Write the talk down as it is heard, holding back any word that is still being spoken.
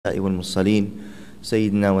والمرسلين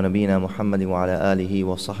سيدنا ونبينا محمد وعلى آله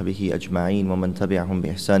وصحبه أجمعين ومن تبعهم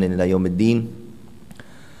بإحسان إلى يوم الدين.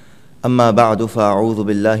 أما بعد فأعوذ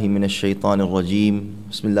بالله من الشيطان الرجيم.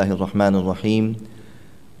 بسم الله الرحمن الرحيم.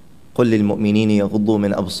 قل للمؤمنين يغضوا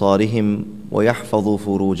من أبصارهم ويحفظوا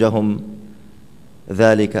فروجهم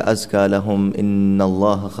ذلك أزكى لهم إن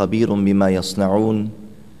الله خبير بما يصنعون.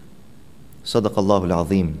 صدق الله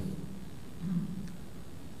العظيم.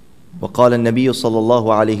 وقال النبي صلى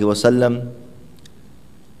الله عليه وسلم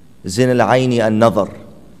زن العين النظر.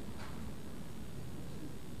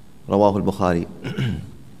 رواه البخاري.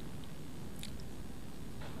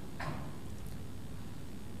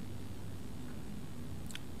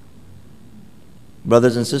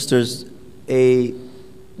 Brothers and sisters,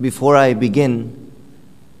 before I begin,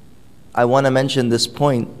 I want to mention this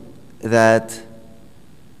point that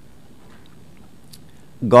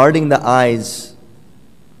guarding the eyes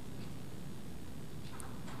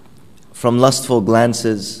from lustful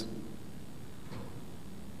glances,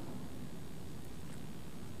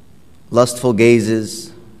 lustful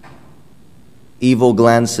gazes, evil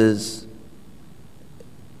glances,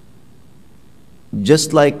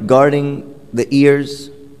 just like guarding the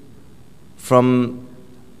ears from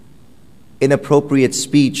inappropriate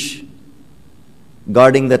speech,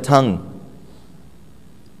 guarding the tongue,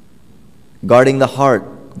 guarding the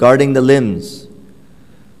heart, guarding the limbs.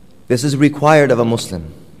 This is required of a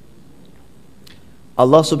Muslim.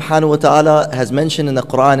 Allah subhanahu wa ta'ala has mentioned in the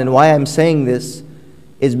Quran, and why I'm saying this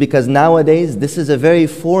is because nowadays this is a very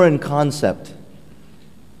foreign concept.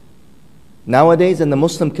 Nowadays in the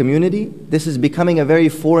Muslim community, this is becoming a very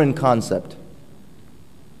foreign concept.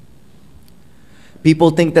 People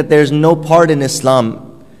think that there's no part in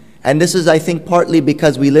Islam, and this is, I think, partly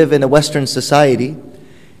because we live in a Western society,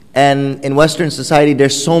 and in Western society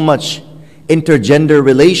there's so much intergender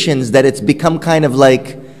relations that it's become kind of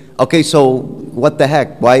like, okay, so what the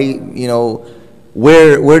heck? Why,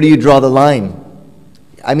 where do you draw the line?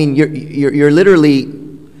 I mean, you're literally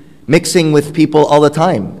mixing with people all the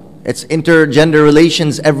time. It's intergender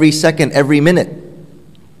relations every second, every minute.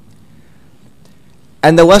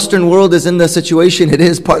 And the Western world is in the situation it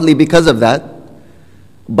is partly because of that.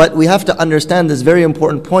 But we have to understand this very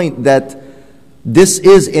important point that this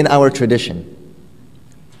is in our tradition.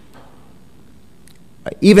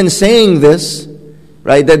 Even saying this,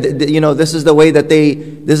 right? That this is the way that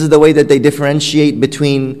they differentiate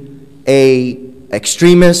between a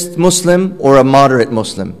extremist Muslim or a moderate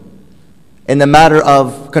Muslim in the matter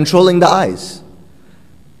of controlling the eyes.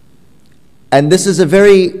 And this is a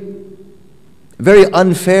very, very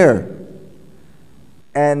unfair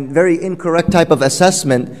and very incorrect type of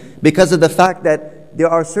assessment because of the fact that there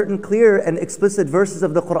are certain clear and explicit verses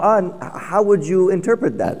of the Quran. How would you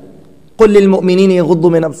interpret that? قُلْ لِلْمُؤْمِنِينَ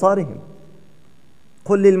يَغُضُّوا مِنْ أَبْصَارِهِمْ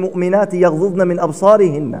قُلْ لِلْمُؤْمِنَاتِ يَغْضُضْنَ مِنْ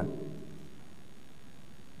أَبْصَارِهِنَّ.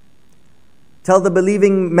 Tell the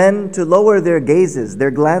believing men to lower their gazes,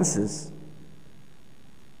 their glances.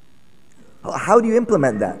 How do you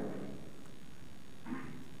implement that?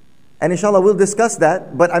 And inshallah we'll discuss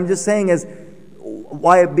that, but I'm just saying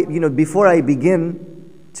before I begin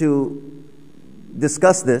to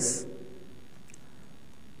discuss this,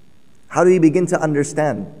 how do you begin to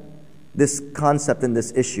understand this concept and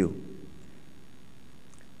this issue?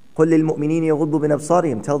 قُلْ لِلْمُؤْمِنِينَ يَغُضُّوا مِنْ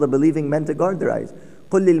أَبْصَارِهِمْ. Tell the believing men to guard their eyes.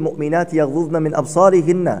 قُلْ لِلْمُؤْمِنَاتِ يَغْضُضْنَ مِنْ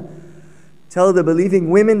أَبْصَارِهِنَّ. Tell the believing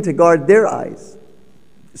women to guard their eyes.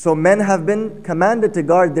 So men have been commanded to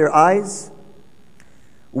guard their eyes.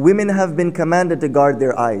 Women have been commanded to guard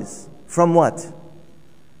their eyes. From what?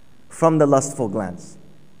 From the lustful glance.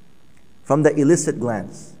 From the illicit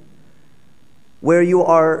glance. Where you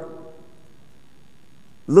are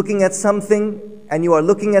looking at something and you are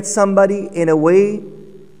looking at somebody in a way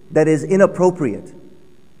that is inappropriate.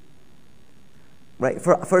 Right?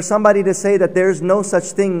 For somebody to say that there's no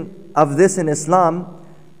such thing of this in Islam,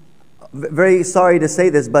 very sorry to say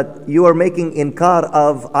this, but you are making inkar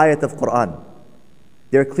of ayat of Quran.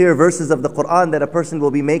 There are clear verses of the Quran that a person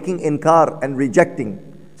will be making inkar and rejecting.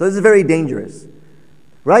 So this is very dangerous.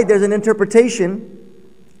 Right? There's an interpretation.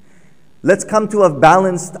 Let's come to a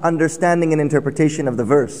balanced understanding and interpretation of the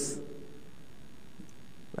verse.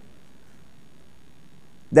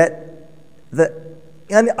 That the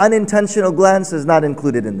unintentional glance is not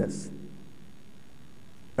included in this.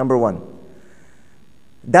 Number one.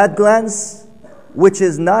 That glance, which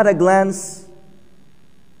is not a glance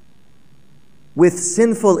with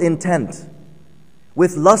sinful intent,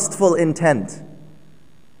 with lustful intent,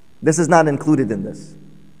 this is not included in this.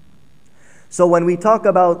 So when we talk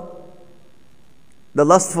about the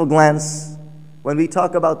lustful glance, when we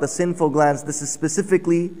talk about the sinful glance, this is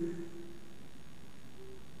specifically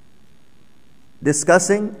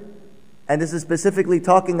discussing, and this is specifically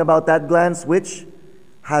talking about that glance which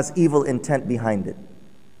has evil intent behind it.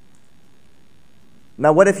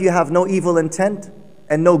 Now, what if you have no evil intent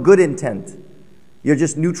and no good intent? You're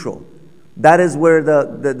just neutral. That is where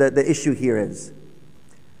the issue here is.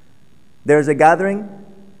 There's a gathering.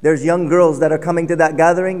 There's young girls that are coming to that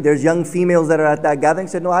gathering. There's young females that are at that gathering.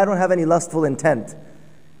 Said, no, I don't have any lustful intent.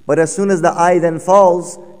 But as soon as the eye then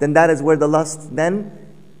falls, then that is where the lust then,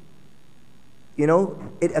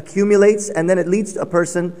 it accumulates, and then it leads a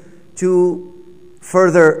person to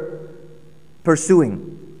further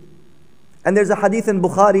pursuing. And there's a hadith in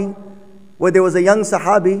Bukhari where there was a young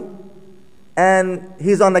Sahabi, and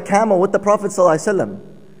he's on a camel with the Prophet ﷺ,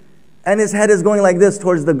 and his head is going like this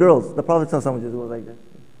towards the girls. The Prophet ﷺ just goes like this.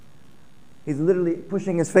 He's literally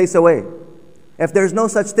pushing his face away. If there's no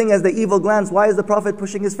such thing as the evil glance, why is the Prophet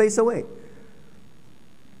pushing his face away?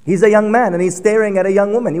 He's a young man and he's staring at a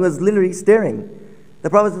young woman. He was literally staring. The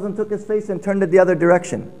Prophet ﷺ took his face and turned it the other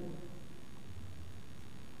direction.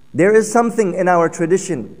 There is something in our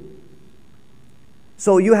tradition.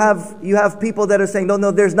 So you have people that are saying, no,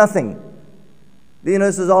 there's nothing.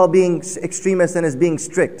 This is all being extremist and is being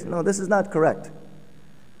strict. No, this is not correct.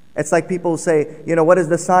 It's like people say, what is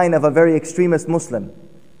the sign of a very extremist Muslim?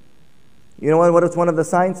 You know what is one of the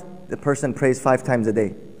signs? The person prays 5 times a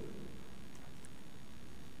day.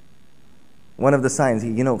 One of the signs,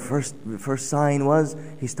 first sign was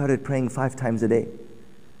he started praying 5 times a day.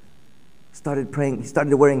 Started praying, he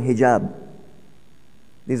started wearing hijab.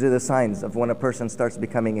 These are the signs of when a person starts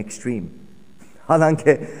becoming extreme.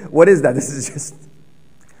 What is that?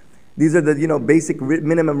 These are the basic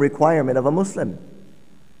minimum requirement of a Muslim.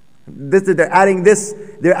 They're adding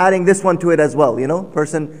this one to it as well.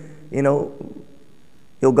 Person,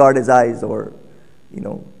 he'll guard his eyes, or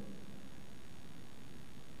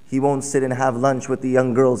he won't sit and have lunch with the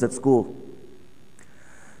young girls at school.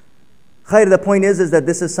 Khair, the point is that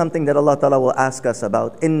this is something that Allah Ta'ala will ask us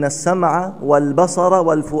about. إِنَّ السَّمْعَ وَالْبَصَرَ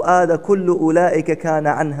وَالْفُؤَادَ كُلُّ أُولَٰئِكَ كَانَ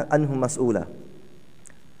عَنْهُ مَسْئُولًا.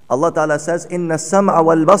 Allah Ta'ala says, إِنَّ السَّمْعَ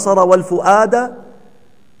وَالْبَصَرَ وَالْفُؤَادَ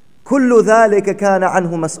كُلُّ ذَلِكَ كَانَ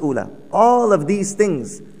عَنْهُ مَسْئُولًا. All of these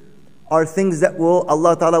things are things that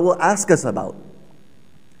Allah Ta'ala will ask us about.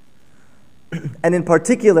 And in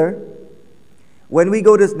particular, when we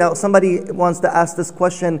go to, now somebody wants to ask this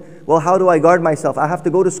question, well, how do I guard myself? I have to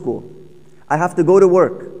go to school. I have to go to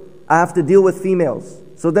work. I have to deal with females.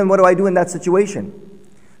 So then what do I do in that situation?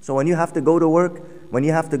 So when you have to go to work, when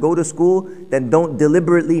you have to go to school, then don't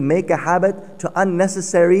deliberately make a habit to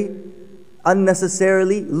unnecessarily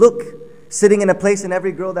look, sitting in a place and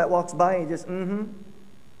every girl that walks by and just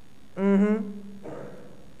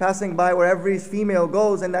passing by where every female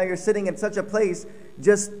goes, and now you're sitting in such a place,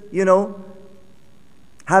 just,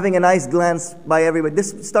 having a nice glance by everybody.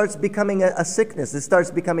 This starts becoming a sickness. This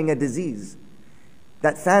starts becoming a disease.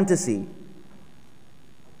 That fantasy.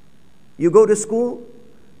 You go to school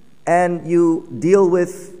and you deal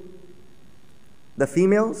with the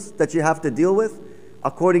females that you have to deal with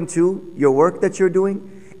according to your work that you're doing.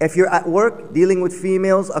 If you're at work, dealing with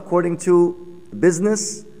females according to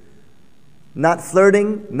business, not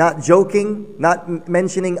flirting, not joking, not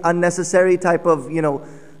mentioning unnecessary type of,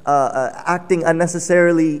 acting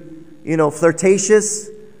unnecessarily, flirtatious,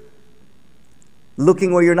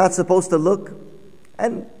 looking where you're not supposed to look,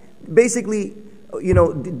 and basically,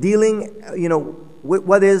 dealing, with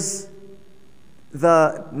what is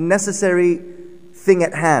the necessary thing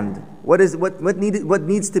at hand. What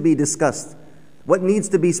needs to be discussed? What needs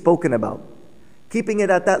to be spoken about? Keeping it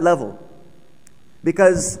at that level,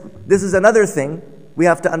 because this is another thing we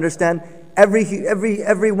have to understand.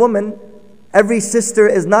 Every woman, every sister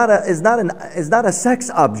is not a sex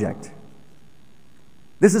object.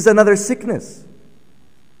 This is another sickness.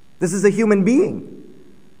 This is a human being.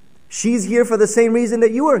 She's here for the same reason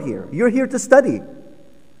that you are here. You're here to study.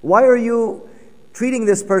 Why are you treating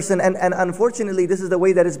this person? And unfortunately, this is the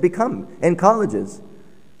way that it's become in colleges.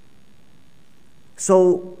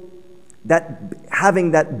 So that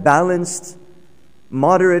having that balanced,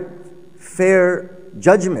 moderate, fair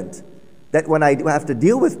judgment, that when I have to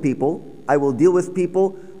deal with people, I will deal with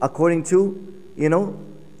people according to,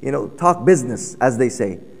 talk business, as they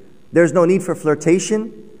say. There's no need for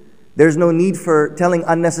flirtation. There's no need for telling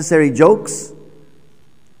unnecessary jokes.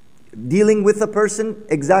 Dealing with a person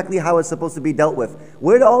exactly how it's supposed to be dealt with.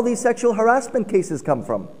 Where do all these sexual harassment cases come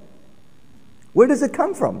from? Where does it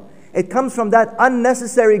come from? It comes from that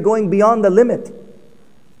unnecessary going beyond the limit.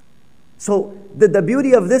 So the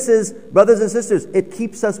beauty of this is, brothers and sisters, it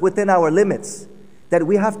keeps us within our limits. That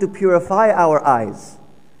we have to purify our eyes.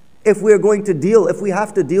 If we have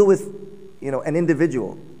to deal with, an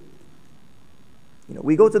individual.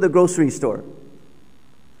 We go to the grocery store.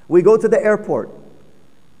 We go to the airport.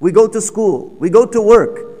 We go to school. We go to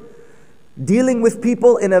work. Dealing with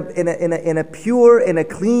people in a pure, in a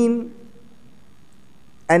clean,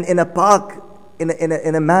 and in a pak,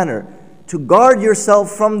 in a manner. To guard yourself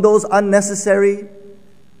from those unnecessary,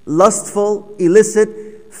 lustful,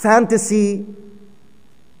 illicit, fantasy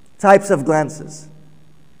types of glances.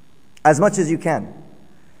 As much as you can.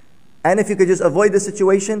 And if you could just avoid the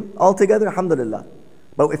situation altogether, alhamdulillah.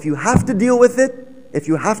 But if you have to deal with it,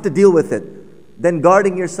 then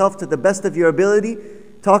guarding yourself to the best of your ability,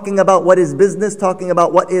 talking about what is business, talking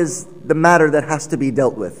about what is the matter that has to be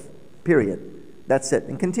dealt with. Period. That's it.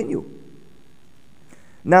 And continue.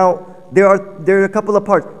 Now, there are a couple of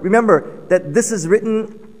parts. Remember that this was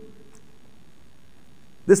written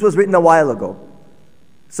a while ago.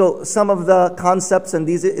 So some of the concepts and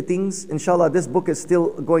these things, inshallah, this book is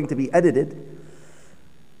still going to be edited.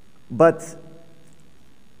 But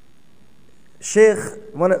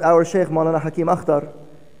our Shaykh Mawlana Hakim Akhtar,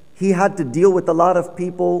 he had to deal with a lot of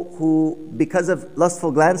people who, because of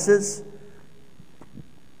lustful glances,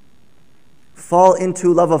 fall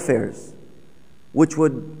into love affairs, which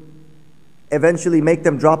would eventually make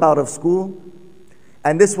them drop out of school.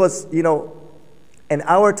 And this was, in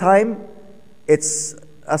our time, it's,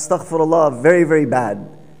 astaghfirullah, very, very bad.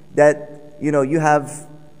 That, you have,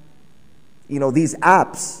 these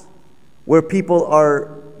apps where people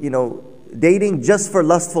are, dating just for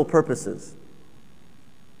lustful purposes.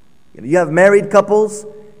 You have married couples,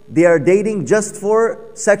 they are dating just for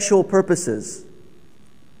sexual purposes.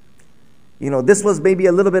 This was maybe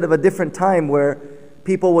a little bit of a different time where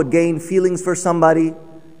people would gain feelings for somebody.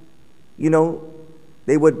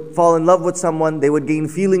 They would fall in love with someone, they would gain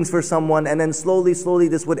feelings for someone, and then slowly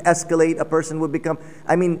this would escalate. A person would become,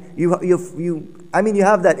 you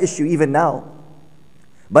have that issue even now.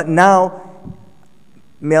 But now,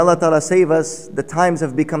 may Allah Ta'ala save us, the times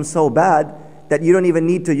have become so bad that you don't even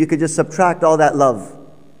need to. You could just subtract all that love.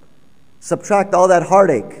 Subtract all that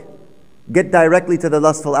heartache. Get directly to the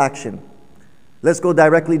lustful action. Let's go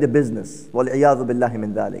directly to business. وَالْعِيَاذُ بِاللَّهِ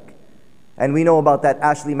مِنْ ذَلِكَ. And we know about that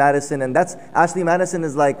Ashley Madison, and Ashley Madison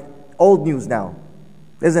is like old news now,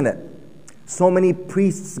 isn't it? So many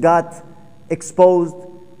priests got exposed.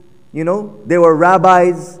 They were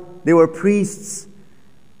rabbis, they were priests.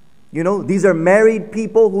 These are married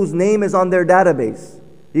people whose name is on their database.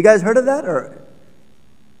 You guys heard of that, or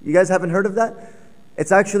you guys haven't heard of that?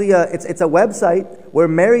 It's actually it's a website where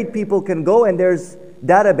married people can go, and there's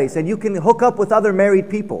database, and you can hook up with other married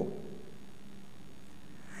people.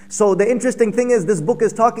 So the interesting thing is, this book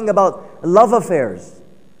is talking about love affairs.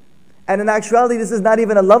 And in actuality, this is not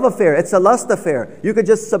even a love affair, it's a lust affair. You could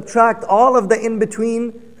just subtract all of the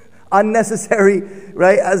in-between, unnecessary,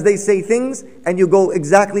 right, as they say, things, and you go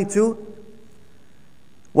exactly to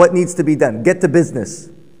what needs to be done. Get to business.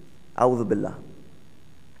 A'udhu billah.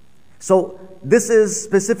 So this is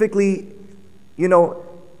specifically,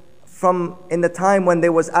 from in the time when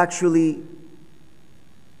there was actually,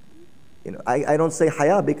 I don't say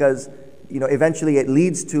haya because, eventually it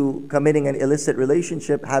leads to committing an illicit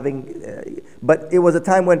relationship, but it was a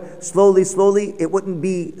time when slowly, it wouldn't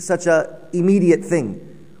be such a immediate thing,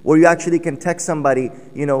 where you actually can text somebody,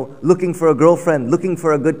 looking for a girlfriend, looking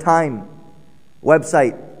for a good time,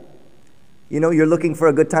 website. You're looking for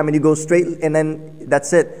a good time, and you go straight, and then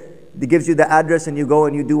that's it. It gives you the address, and you go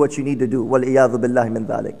and you do what you need to do. وَالْعِيَاذُ بِاللَّهِ مِنْ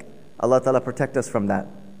ذَلِكَ. Allah Ta'ala protect us from that.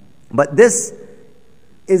 But this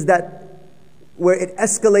is that where it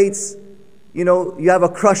escalates, you have a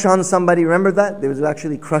crush on somebody. Remember that? There was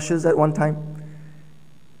actually crushes at one time.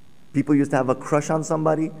 People used to have a crush on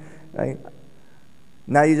somebody, right?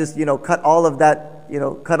 Now you just, cut all of that,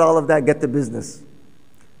 get to business.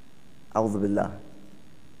 A'udhu billah.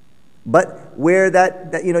 But where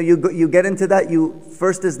you get into that,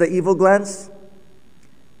 first is the evil glance,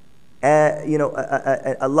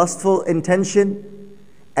 a lustful intention,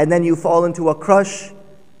 and then you fall into a crush,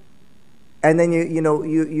 and then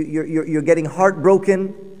you're getting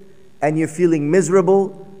heartbroken, and you're feeling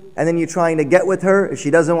miserable, and then you're trying to get with her. She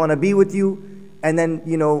doesn't want to be with you, and then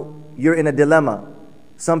you're in a dilemma.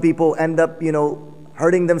 Some people end up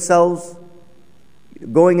hurting themselves,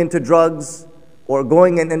 going into drugs, or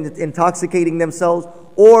going and intoxicating themselves,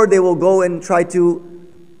 or they will go and try to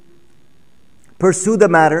pursue the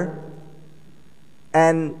matter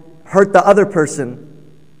and hurt the other person.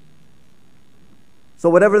 So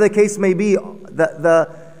whatever the case may be, the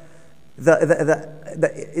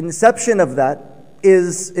inception of that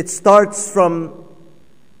is, it starts from,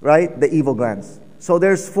 right, the evil glance. So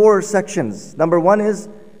there's 4 sections. Number 1 is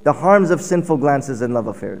the harms of sinful glances and love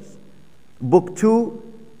affairs. Book 2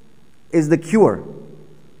 is the cure.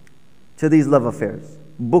 to these love affairs.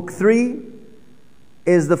 Book 3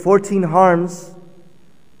 is the 14 harms.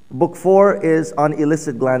 Book 4 is on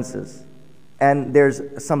illicit glances. And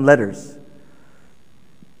there's some letters.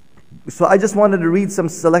 So I just wanted to read some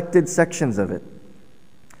selected sections of it.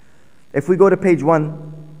 If we go to page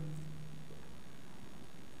 1,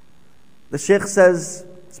 the Shaykh says,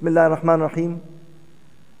 Bismillah ar-Rahman ar-Rahim,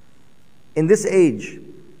 in this age,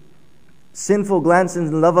 sinful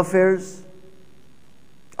glances and love affairs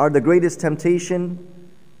are the greatest temptation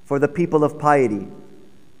for the people of piety,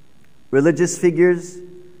 religious figures,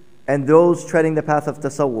 and those treading the path of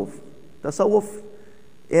tasawwuf. Tasawwuf,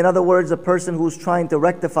 in other words, a person who's trying to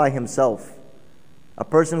rectify himself, a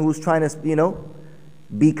person who's trying to,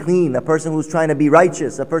 be clean, a person who's trying to be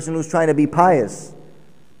righteous, a person who's trying to be pious.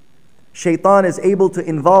 Shaitan is able to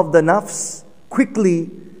involve the nafs quickly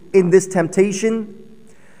in this temptation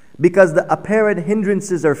because the apparent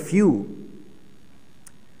hindrances are few.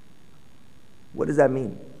 What does that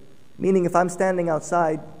mean? Meaning if I'm standing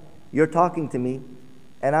outside, you're talking to me,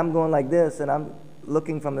 and I'm going like this, and I'm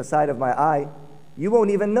looking from the side of my eye, you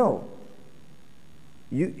won't even know.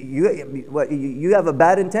 You have a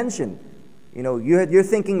bad intention. You're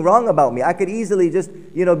thinking wrong about me. I could easily just,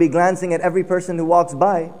 be glancing at every person who walks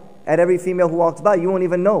by, at every female who walks by. You won't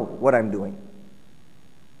even know what I'm doing.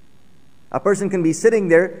 A person can be sitting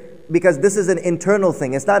there because this is an internal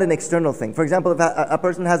thing. It's not an external thing. For example, if a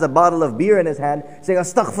person has a bottle of beer in his hand, saying,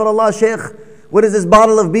 Astaghfirullah, Shaykh, what is this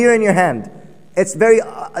bottle of beer in your hand? It's very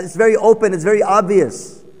open, it's very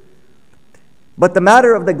obvious. But the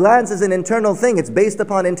matter of the glance is an internal thing. It's based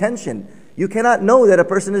upon intention. You cannot know that a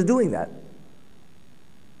person is doing that.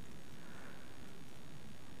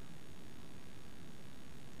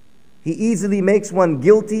 He easily makes one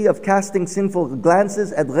guilty of casting sinful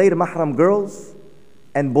glances at ghayr mahram girls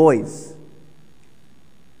and boys.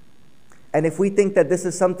 And if we think that this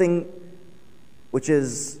is something which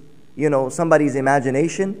is, somebody's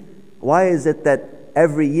imagination, why is it that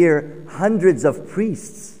every year hundreds of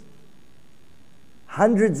priests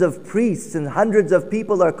and hundreds of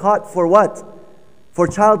people are caught for what? For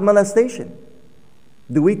child molestation.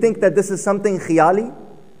 Do we think that this is something khiyali?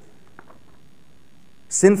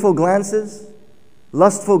 Sinful glances,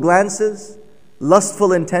 lustful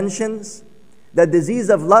intentions. The disease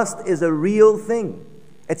of lust is a real thing.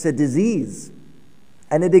 It's a disease.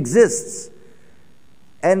 And it exists.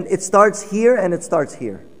 And it starts here and it starts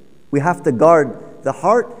here. We have to guard the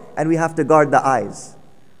heart and we have to guard the eyes.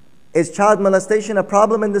 Is child molestation a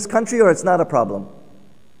problem in this country or it's not a problem?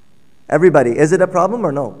 Everybody, is it a problem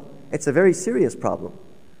or no? It's a very serious problem.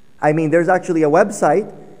 There's actually a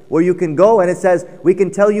website where you can go and it says, we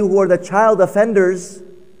can tell you who are the child offenders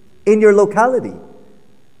in your locality.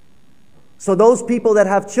 So those people that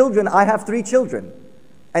have children, I have 3 children.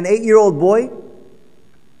 An 8-year-old boy.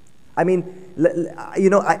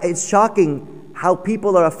 It's shocking how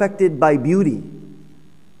people are affected by beauty.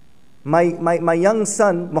 My young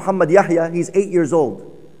son, Muhammad Yahya, he's 8 years old.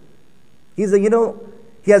 He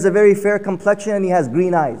has a very fair complexion and he has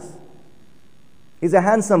green eyes. He's a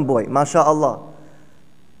handsome boy, mashallah.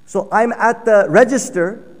 So I'm at the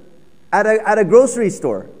register at a grocery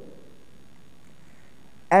store.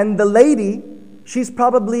 And the lady, she's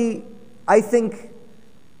probably, I think,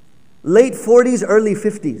 late 40s, early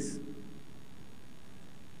 50s.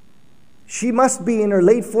 She must be in her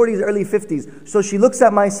late 40s, early 50s. So she looks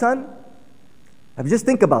at my son. Just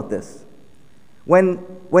think about this. When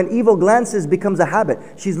evil glances becomes a habit,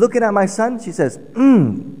 she's looking at my son. She says,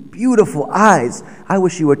 beautiful eyes. I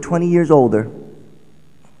wish you were 20 years older.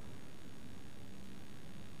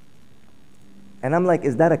 And I'm like,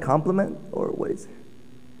 is that a compliment? Or what is it?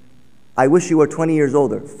 I wish you were 20 years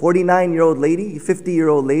older. 49-year-old lady,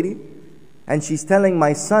 50-year-old lady. And she's telling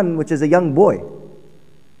my son, which is a young boy.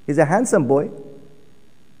 He's a handsome boy.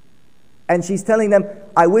 And she's telling them,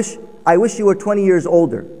 I wish you were 20 years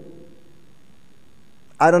older.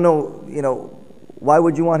 I don't know, why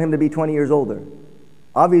would you want him to be 20 years older?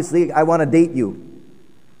 Obviously, I want to date you.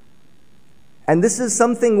 And this is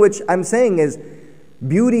something which I'm saying is,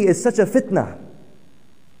 beauty is such a fitna.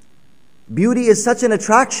 Beauty is such an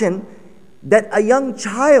attraction that a young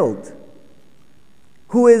child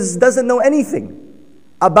who doesn't know anything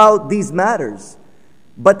about these matters.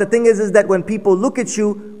 But the thing is that when people look at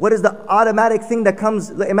you, what is the automatic thing that comes?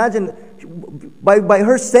 Imagine, by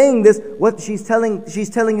her saying this, what she's telling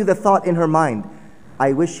you the thought in her mind.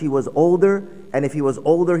 I wish he was older, and if he was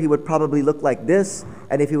older, he would probably look like this,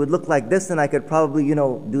 and if he would look like this, then I could probably,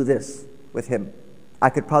 do this with him. I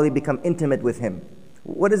could probably become intimate with him.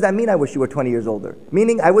 What does that mean, I wish you were 20 years older?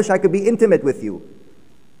 Meaning, I wish I could be intimate with you.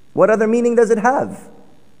 What other meaning does it have?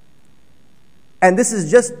 And this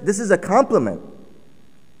is a compliment.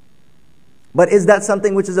 But is that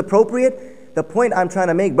something which is appropriate? The point I'm trying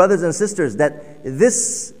to make, brothers and sisters, that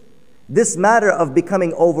this matter of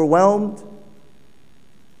becoming overwhelmed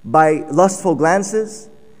by lustful glances,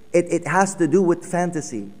 it has to do with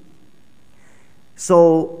fantasy.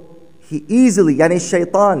 So he easily,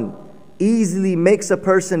 shaitan, easily makes a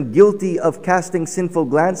person guilty of casting sinful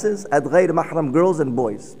glances at ghayr mahram girls and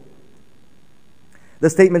boys. The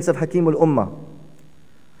statements of Hakim al-Ummah.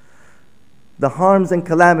 The harms and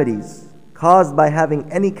calamities caused by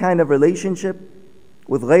having any kind of relationship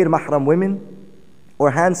with ghayr mahram women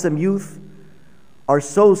or handsome youth are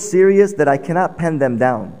so serious that I cannot pen them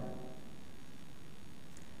down.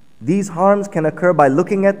 These harms can occur by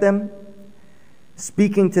looking at them,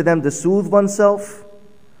 speaking to them to soothe oneself,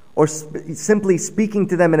 or simply speaking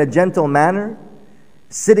to them in a gentle manner,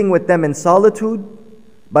 sitting with them in solitude,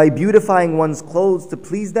 by beautifying one's clothes to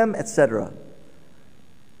please them, etc.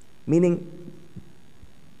 Meaning,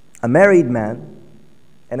 a married man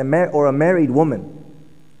or a married woman,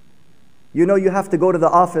 you know you have to go to the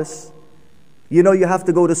office, you know you have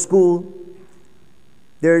to go to school,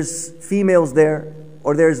 there's females there,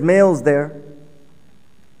 or there's males there.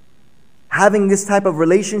 Having this type of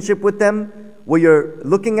relationship with them, where you're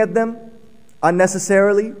looking at them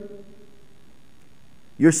unnecessarily,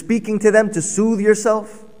 you're speaking to them to soothe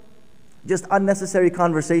yourself, just unnecessary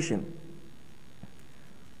conversation.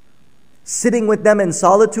 Sitting with them in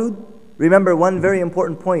solitude. Remember one very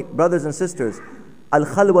important point, brothers and sisters.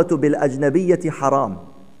 Al-khalwatu bil-ajnabiyyati haram.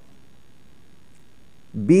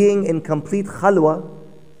 Being in complete khalwa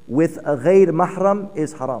with a ghayr mahram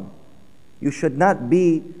is haram. You should not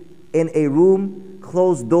be in a room,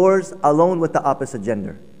 closed doors, alone with the opposite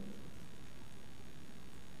gender.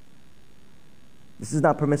 This is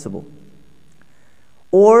not permissible.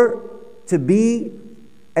 Or to be,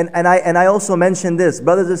 and I also mentioned this,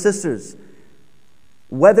 brothers and sisters,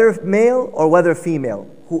 whether male or whether female,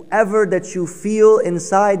 whoever that you feel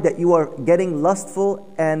inside that you are getting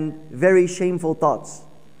lustful and very shameful thoughts.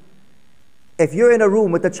 If you're in a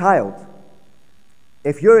room with a child,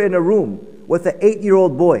 if you're in a room with an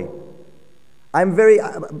 8-year-old boy,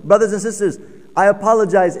 brothers and sisters, I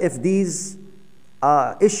apologize if these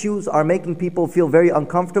issues are making people feel very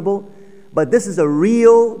uncomfortable, but this is a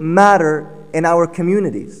real matter in our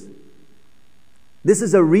communities. This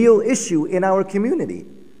is a real issue in our community,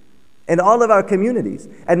 in all of our communities,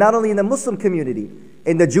 and not only in the Muslim community,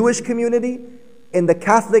 in the Jewish community, in the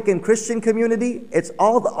Catholic and Christian community, it's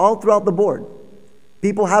all throughout the board.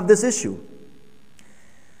 People have this issue.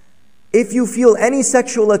 If you feel any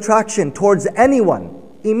sexual attraction towards anyone,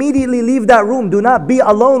 immediately leave that room. Do not be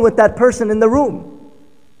alone with that person in the room.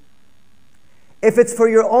 If it's for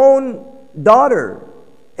your own daughter,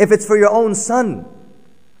 if it's for your own son.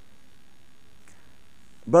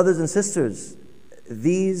 Brothers and sisters,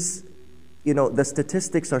 these, the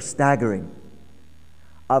statistics are staggering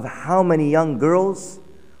of how many young girls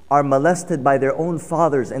are molested by their own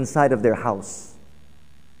fathers inside of their house.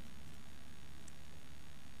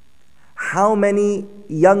 How many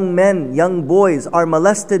young men, young boys are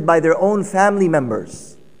molested by their own family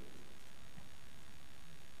members.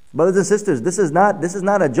 Brothers and sisters, this is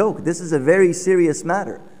not a joke. This is a very serious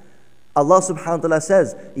matter. Allah subhanahu wa ta'ala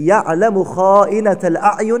says, يَعْلَمُ خَائِنَةَ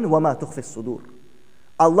الْأَعْيُنِ وَمَا تُخْفِي الصُّدُورِ.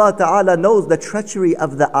 Allah ta'ala knows the treachery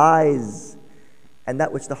of the eyes and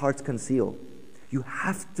that which the hearts conceal. You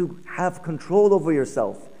have to have control over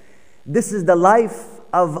yourself. This is the life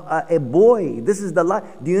of a boy. This is the life.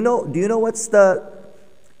 Do you know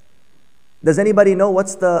does anybody know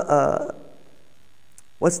what's the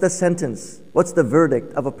sentence? What's the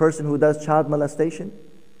verdict of a person who does child molestation?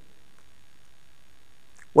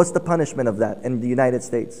 What's the punishment of that in the United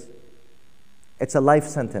States? It's a life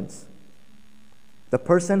sentence. The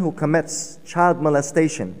person who commits child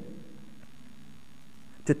molestation,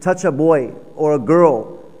 to touch a boy or a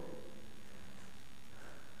girl,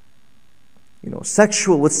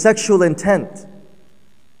 with sexual intent,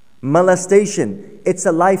 molestation, it's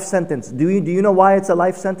a life sentence. Do you know why it's a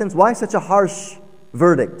life sentence? Why such a harsh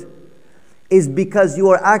verdict? Is because you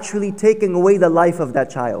are actually taking away the life of that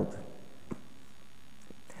child.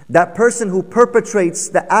 That person who perpetrates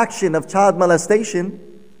the action of child molestation,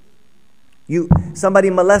 somebody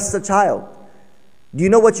molests a child. Do you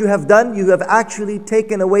know what you have done? You have actually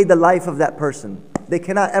taken away the life of that person. They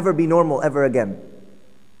cannot ever be normal ever again.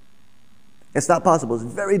 It's not possible. It's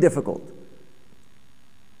very difficult.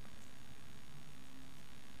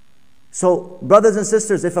 So, brothers and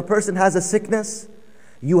sisters, if a person has a sickness,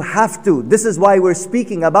 you have to. This is why we're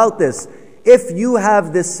speaking about this. If you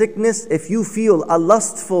have this sickness, if you feel a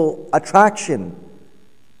lustful attraction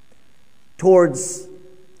towards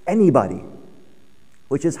anybody,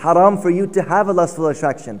 which is haram for you to have a lustful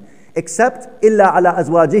attraction, except إِلَّا عَلَىٰ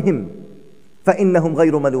أَزْوَاجِهِمْ فَإِنَّهُمْ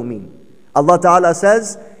غَيْرُ مَلُومِينَ. Allah Ta'ala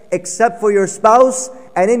says, except for your spouse,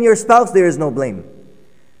 and in your spouse there is no blame.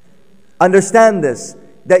 Understand this,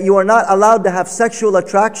 that you are not allowed to have sexual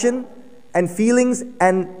attraction and feelings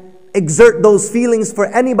and exert those feelings for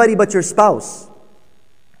anybody but your spouse.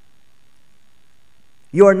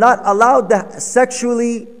 You are not allowed to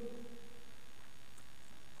sexually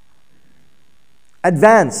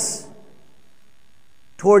advance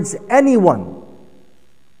towards anyone.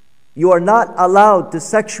 You are not allowed to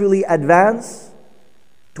sexually advance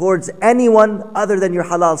towards anyone other than your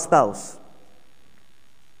halal spouse.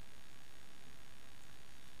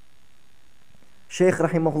 Shaykh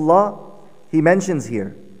Rahimahullah, he mentions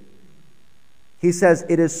here, he says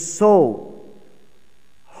it is so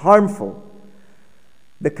harmful.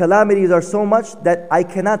 The calamities are so much that I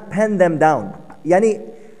cannot pen them down. Yani,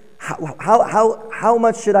 how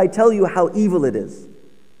much should I tell you how evil it is?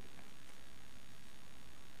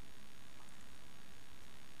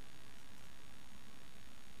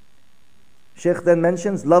 Shaykh then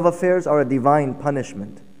mentions, love affairs are a divine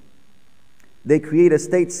punishment. They create a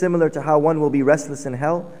state similar to how one will be restless in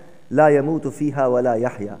hell. لا يموت فيها ولا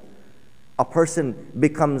يحيا. A person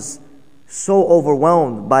becomes so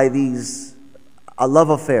overwhelmed by a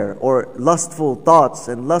love affair or lustful thoughts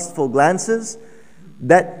and lustful glances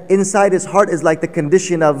that inside his heart is like the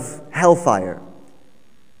condition of hellfire.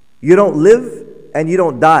 You don't live and you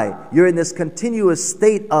don't die. You're in this continuous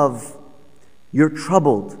state of, you're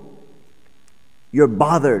troubled. You're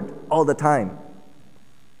bothered all the time.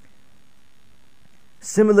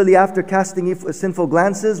 Similarly, after casting sinful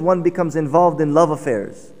glances, one becomes involved in love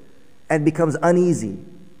affairs and becomes uneasy.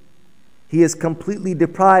 He is completely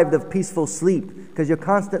deprived of peaceful sleep because you're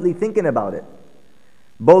constantly thinking about it.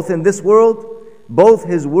 Both in this world, both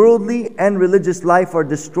his worldly and religious life are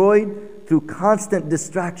destroyed through constant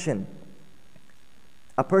distraction.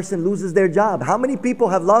 A person loses their job. How many people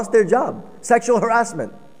have lost their job? Sexual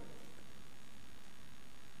harassment.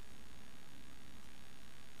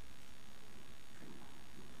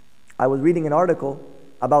 I was reading an article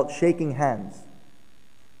about shaking hands.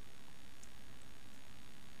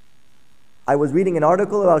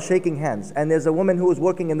 And there's a woman who was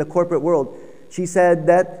working in the corporate world. She said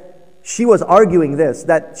that she was arguing this,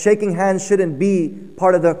 that shaking hands shouldn't be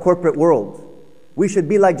part of the corporate world. We should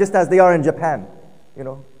be like just as they are in Japan. You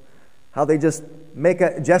know, how they just make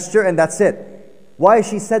a gesture and that's it. Why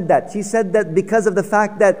she said that? She said that because of the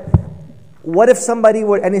fact that what if somebody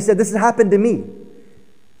were, and he said, this has happened to me.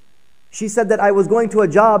 She said that I was going to a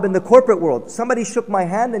job in the corporate world. Somebody shook my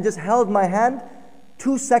hand and just held my hand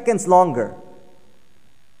 2 seconds longer.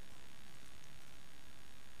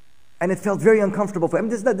 And it felt very uncomfortable for him.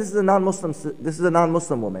 This is a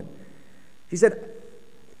non-Muslim woman. She said,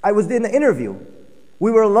 I was in the interview.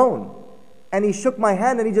 We were alone. And he shook my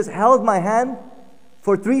hand and he just held my hand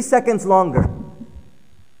for 3 seconds longer.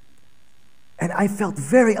 And I felt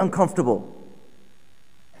very uncomfortable.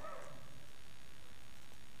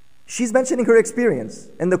 She's mentioning her experience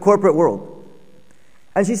in the corporate world.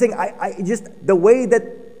 And she's saying, I just, the way that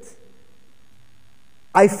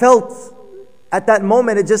I felt at that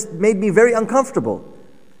moment, it just made me very uncomfortable.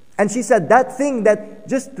 And she said, that thing that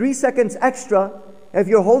just 3 seconds extra, if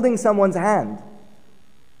you're holding someone's hand,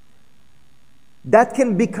 that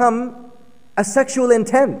can become a sexual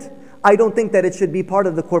intent. I don't think that it should be part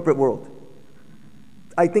of the corporate world.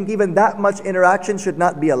 I think even that much interaction should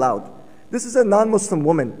not be allowed. This is a non-Muslim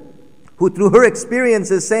woman who through her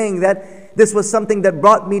experience is saying that this was something that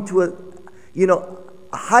brought me to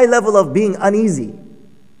a high level of being uneasy.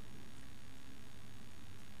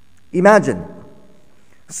 Imagine.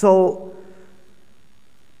 So,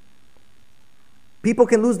 people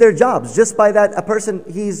can lose their jobs just by that. A person,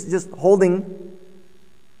 he's just holding.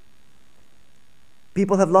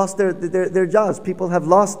 People have lost their jobs. People have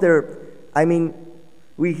lost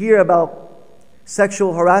we hear about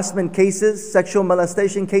sexual harassment cases, sexual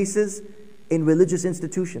molestation cases in religious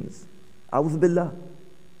institutions. A'udhu billah.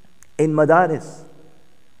 In madaris,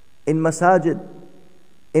 in masajid,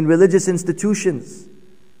 in religious institutions,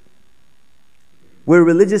 where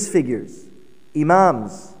religious figures,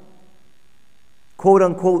 imams,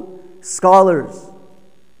 quote-unquote scholars,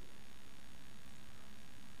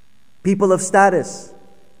 people of status,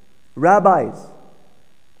 rabbis,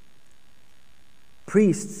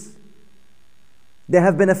 priests, they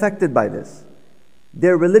have been affected by this.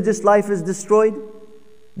 Their religious life is destroyed,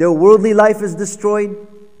 their worldly life is destroyed,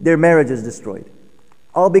 their marriage is destroyed.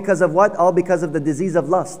 All because of what? All because of the disease of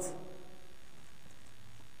lust.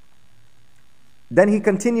 Then he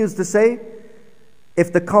continues to say,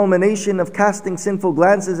 if the culmination of casting sinful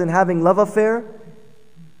glances and having love affair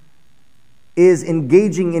is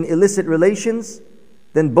engaging in illicit relations,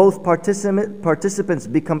 then both participants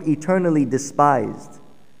become eternally despised.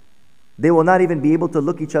 They will not even be able to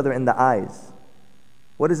look each other in the eyes.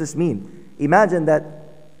 What does this mean? Imagine that,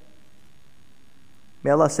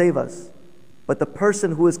 may Allah save us, but the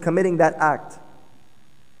person who is committing that act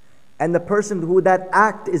and the person who that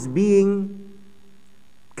act is being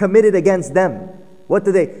committed against them, what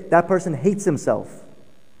do they? That person hates himself.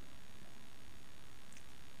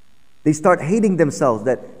 They start hating themselves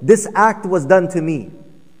that this act was done to me.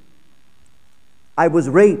 I was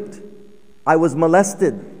raped. I was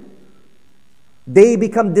molested. They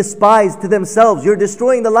become despised to themselves. You're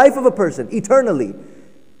destroying the life of a person eternally.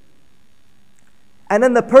 And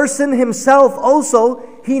then the person himself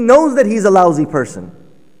also, he knows that he's a lousy person.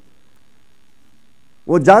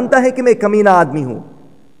 वो जानता है कि मैं कमीना आदमी हूँ.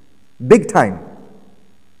 Big time.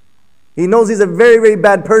 He knows he's a very, very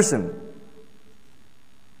bad person.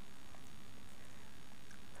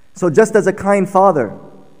 So just as a kind father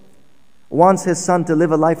wants his son to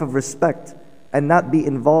live a life of respect and not be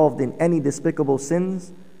involved in any despicable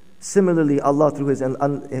sins, similarly Allah through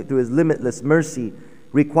his limitless mercy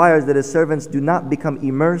requires that his servants do not become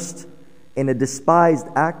immersed in a despised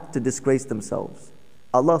act to disgrace themselves.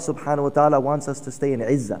 Allah subhanahu wa ta'ala wants us to stay in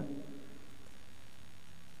izzah.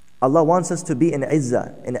 Allah wants us to be in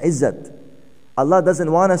izzah, in izzat. Allah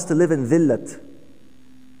doesn't want us to live in dhillat.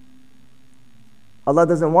 Allah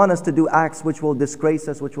doesn't want us to do acts which will disgrace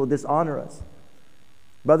us, which will dishonor us.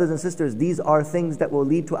 Brothers and sisters, these are things that will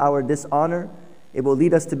lead to our dishonor. It will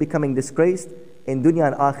lead us to becoming disgraced in dunya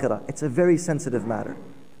and akhirah. It's a very sensitive matter.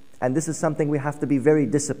 And this is something we have to be very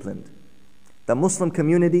disciplined. The Muslim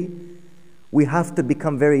community, we have to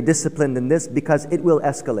become very disciplined in this because it will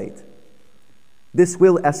escalate. This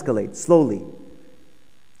will escalate slowly.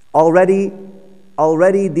 Already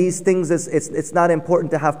these things, it's not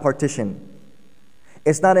important to have partition.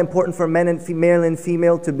 It's not important for male and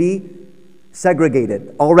female to be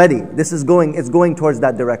segregated. Already, it's going towards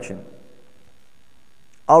that direction.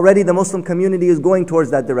 Already the Muslim community is going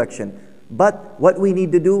towards that direction. But what we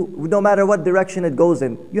need to do, no matter what direction it goes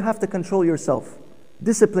in, you have to control yourself.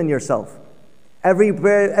 Discipline yourself.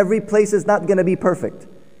 Every place is not going to be perfect.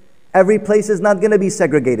 Every place is not going to be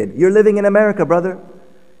segregated. You're living in America, brother.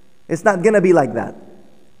 It's not going to be like that.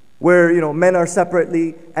 Where, men are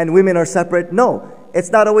separately and women are separate. No,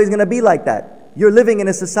 it's not always going to be like that. You're living in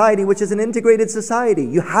a society which is an integrated society.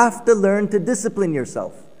 You have to learn to discipline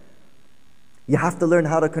yourself. You have to learn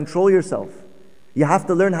how to control yourself. You have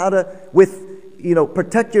to learn how to,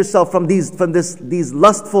 protect yourself from these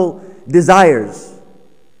lustful desires.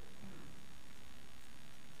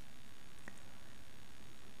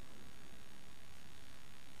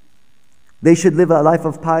 They should live a life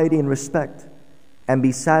of piety and respect and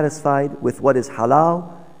be satisfied with what is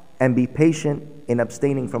halal and be patient in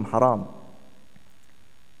abstaining from haram.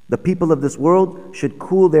 The people of this world should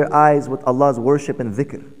cool their eyes with Allah's worship and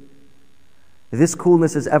dhikr. This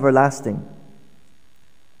coolness is everlasting,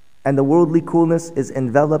 and the worldly coolness is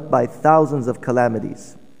enveloped by thousands of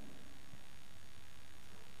calamities.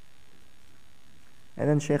 And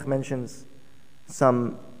then Shaykh mentions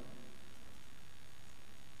some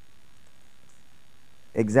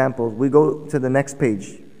examples. We go to the next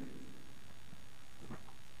page.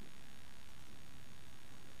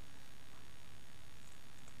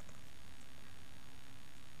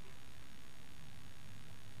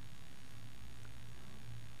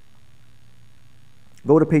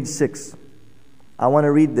 Go to page 6. I want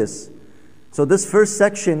to read this. So this first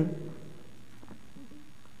section,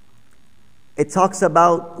 it talks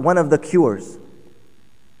about one of the cures.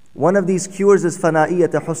 One of these cures is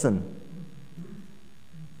fana'iyat husn.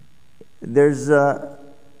 There's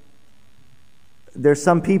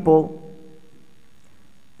some people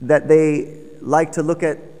that they like to look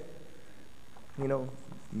at,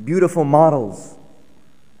 beautiful models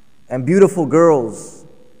and beautiful girls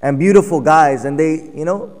and beautiful guys, and they,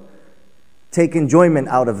 take enjoyment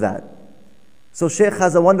out of that. So Shaykh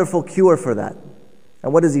has a wonderful cure for that.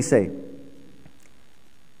 And what does he say?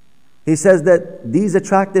 He says that these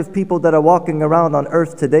attractive people that are walking around on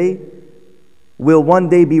earth today will one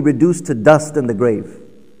day be reduced to dust in the grave.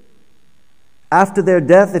 After their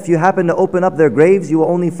death, if you happen to open up their graves, you will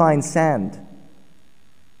only find sand.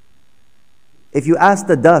 If you ask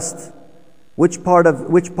the dust, which part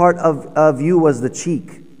of you was the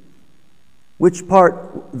cheek? Which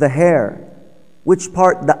part the hair? Which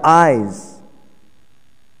part the eyes?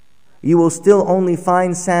 You will still only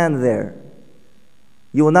find sand there.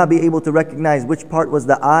 You will not be able to recognize which part was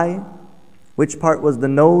the eye, which part was the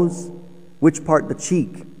nose, which part the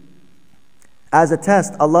cheek. As a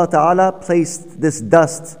test, Allah Ta'ala placed this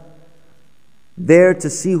dust there to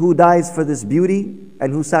see who dies for this beauty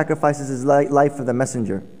and who sacrifices his life for the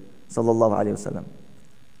Messenger Sallallahu Alaihi Wasallam.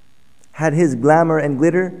 Had his glamour and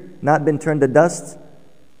glitter not been turned to dust,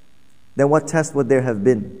 then what test would there have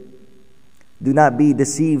been? Do not be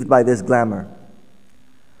deceived by this glamour.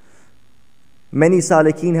 Many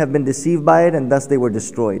salikeen have been deceived by it, and thus they were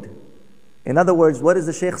destroyed. In other words, what is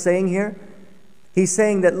the Shaykh saying here? He's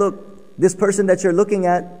saying that, look, this person that you're looking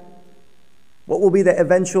at, what will be the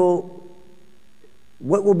eventual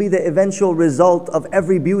result of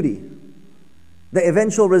every beauty? The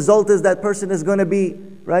eventual result is that person is going to be,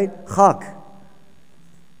 right, khak.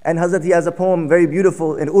 And Hazrat, he has a poem very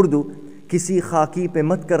beautiful in Urdu, Kisi khaki pe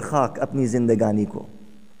mat kar khak apni zindagani ko.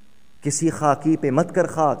 Kisi khaki pe mat kar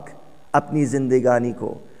khak apni zindagani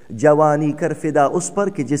ko. Jawani kar fida us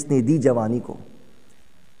par ki jisne di jawani ko.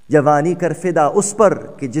 Jawani kar fida us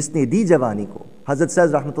par ki jisne di jawani ko. Hazrat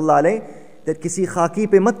says, rahmatullah alayh, that kisi khaki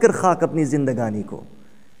pe mat kar khak apni zindagani ko.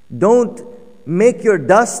 Don't make your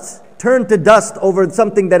dust turn to dust over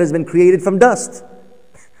something that has been created from dust.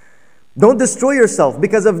 Don't destroy yourself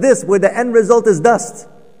because of this, where the end result is dust.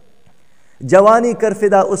 Jawani kar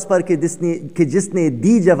fida us par ki jisne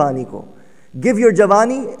di jawani ko. Give your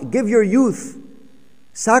jawani, give your youth.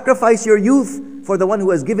 Sacrifice your youth for the one who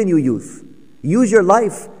has given you youth. Use your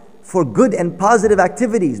life for good and positive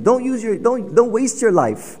activities. Don't waste your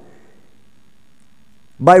life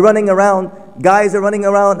by running around. Guys are running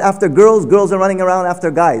around after girls, girls are running around after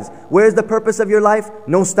guys. Where's the purpose of your life?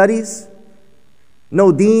 No studies,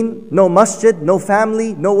 no deen, no masjid, no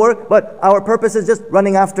family, no work. But our purpose is just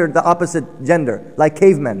running after the opposite gender, like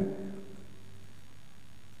cavemen.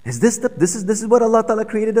 Is this what Allah Ta'ala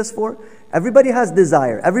created us for? Everybody has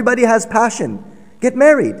desire. Everybody has passion. Get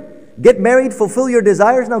married. Get married, fulfill your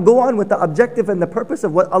desires. Now go on with the objective and the purpose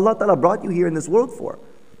of what Allah Ta'ala brought you here in this world for.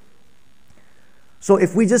 So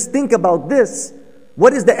if we just think about this,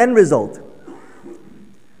 what is the end result?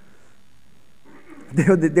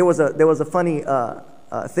 There was a funny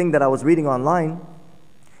thing that I was reading online.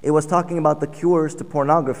 It was talking about the cures to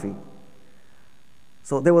pornography.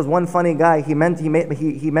 So there was one funny guy, he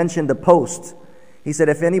mentioned a post. He said,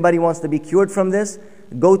 if anybody wants to be cured from this,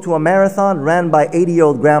 go to a marathon ran by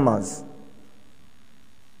 80-year-old grandmas.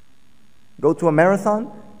 Go to a marathon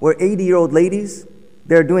where 80-year-old ladies,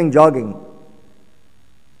 they're doing jogging.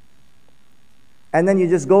 And then you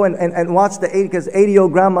just go and watch because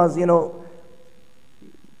 80-year-old grandmas,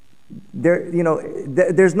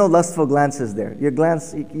 there's no lustful glances there. Your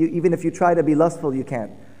glance, even if you try to be lustful, you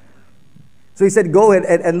can't. So he said, go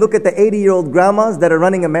and look at the 80-year-old grandmas that are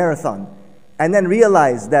running a marathon. And then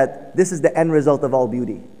realize that this is the end result of all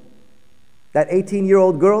beauty. That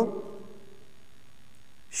 18-year-old girl,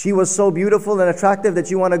 she was so beautiful and attractive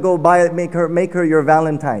that you want to go make her your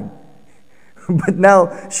Valentine. But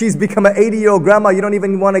now she's become an 80-year-old grandma. You don't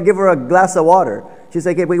even want to give her a glass of water. She's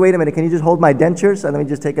like, hey, wait a minute. Can you just hold my dentures? And let me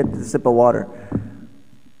just take a sip of water.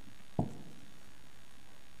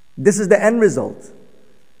 This is the end result.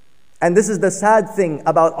 And this is the sad thing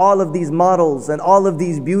about all of these models and all of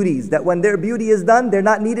these beauties, that when their beauty is done, they're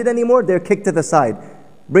not needed anymore. They're kicked to the side.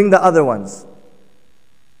 Bring the other ones.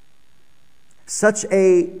 Such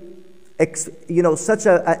an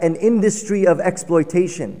industry of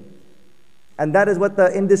exploitation. And that is what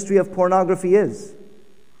the industry of pornography is.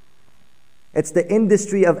 It's the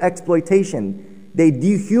industry of exploitation. They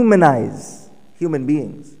dehumanize human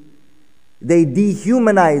beings. They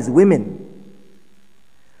dehumanize women.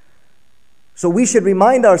 So we should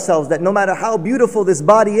remind ourselves that no matter how beautiful this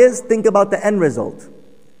body is, think about the end result.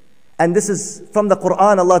 And this is from the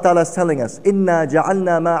Quran. Allah Ta'ala is telling us, إِنَّا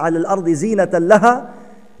جَعَلْنَا مَا عَلَى الْأَرْضِ زِينَةً لَهَا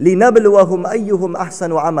لِنَبْلُوَهُمْ أَيُّهُمْ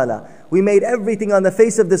أَحْسَنُ عَمَلًا. We made everything on the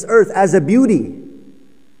face of this earth as a beauty.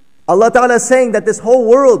 Allah Ta'ala is saying that this whole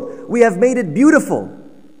world, we have made it beautiful.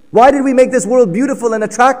 Why did we make this world beautiful and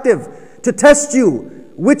attractive? To test you,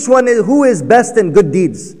 who is best in good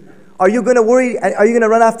deeds. Are you going to worry? Are you going to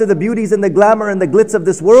run after the beauties and the glamour and the glitz of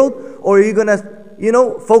this world? Or are you going to,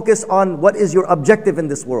 focus on what is your objective in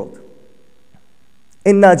this world?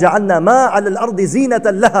 إِنَّا جَعَلْنَا مَا عَلَى الْأَرْضِ زِينَةً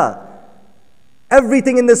لَهَا.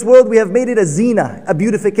 Everything in this world, we have made it a zina, a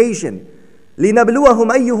beautification. لِنَبْلُوَهُمْ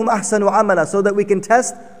أَيُّهُمْ أَحْسَنُ عَمَلًا. So that we can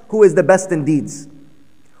test who is the best in deeds.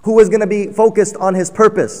 Who is going to be focused on his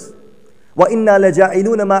purpose. وَإِنَّا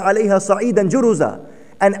لَجَاعِلُونَ مَا عَلَيْهَا صَعِيدًا جُرُزًا.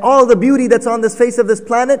 And all the beauty that's on this face of this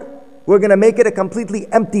planet, we're going to make it a completely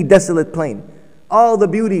empty, desolate plain. All the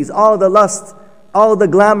beauties, all the lust, all the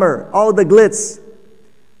glamour, all the glitz,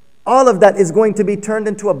 all of that is going to be turned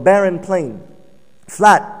into a barren plain.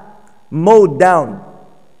 Flat. mowed down.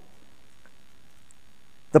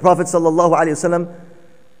 The Prophet sallallahu alaihi wasallam,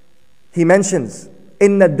 he mentions,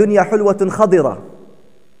 "Inna ad-dunya hulwatun khadira.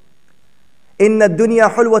 Inna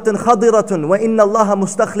ad-dunya hulwatun khadiratun wa inna Allaha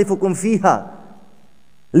mustakhlifukum fiha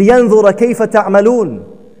liyanzura kayfa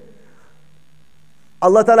ta'malun."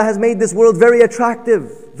 Allah Ta'ala has made this world very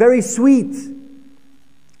attractive, very sweet.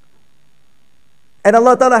 And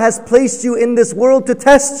Allah Ta'ala has placed you in this world to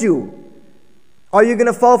test you. Are you going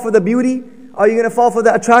to fall for the beauty? Are you going to fall for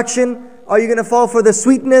the attraction? Are you going to fall for the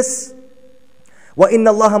sweetness? وَإِنَّ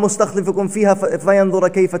اللَّهَ مُسْتَخْلِفُكُمْ فِيهَا فَيَنْظُرَ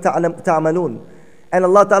كَيْفَ تَعْمَلُونَ. And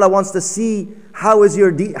Allah Ta'ala wants to see how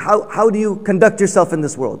do you conduct yourself in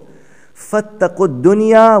this world. فَاتَّقُوا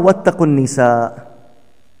الدُّنْيَا وَاتَّقُوا النِّسَاءَ.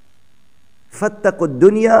 فَاتَّقُوا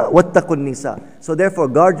الدُّنْيَا وَاتَّقُوا النِّسَاءَ. So therefore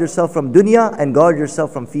guard yourself from dunya and guard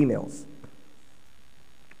yourself from females.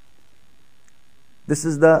 This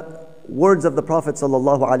is the words of the Prophet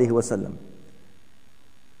sallallahu alaihi wasallam.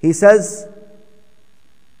 He says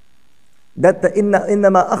that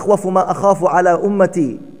إِنَّمَا أَخْوَفُ مَا أَخَافُ عَلَى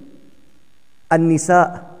أُمَّتِي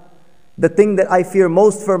النِّسَاء. The thing that I fear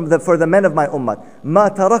most for the men of my ummah. مَا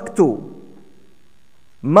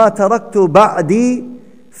تَرَكْتُ بَعْدِي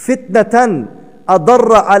فِتْنَةً أَضَرَّ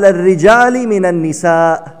عَلَى الرِّجَالِ مِنَ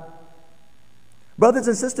النِّسَاءِ. Brothers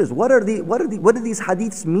and sisters, what do these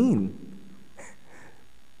hadiths mean?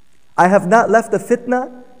 I have not left a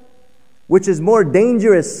fitna which is more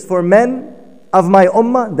dangerous for men of my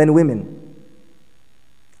ummah than women.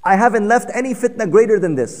 I haven't left any fitna greater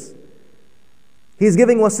than this. He's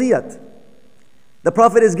giving wasiyat. The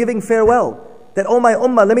Prophet is giving farewell. That, oh my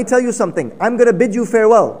ummah, let me tell you something. I'm going to bid you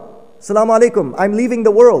farewell. Assalamu alaikum. I'm leaving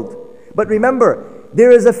the world. But remember,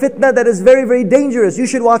 there is a fitna that is very, very dangerous. You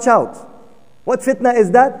should watch out. What fitna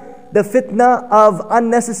is that? The fitna of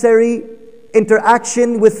unnecessary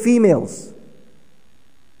interaction with females.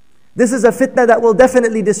 This is a fitna that will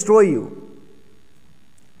definitely destroy you.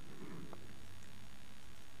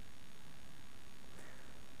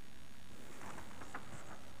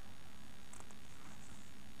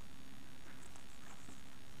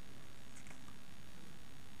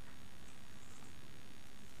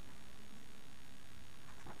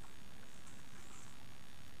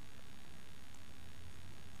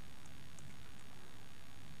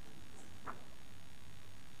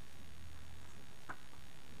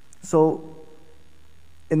 So,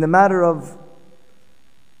 in the matter of,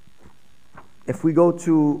 if we go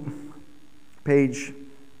to page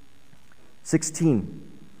 16,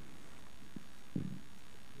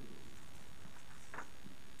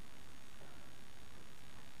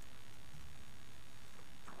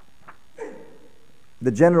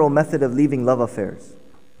 the general method of leaving love affairs.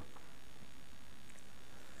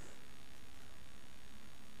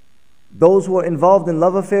 Those who are involved in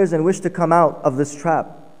love affairs and wish to come out of this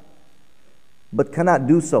trap, but cannot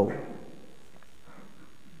do so,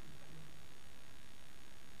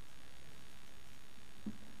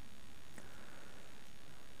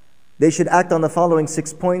 they should act on the following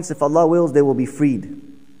 6 points. If Allah wills, they will be freed.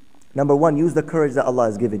 Number one, use the courage that Allah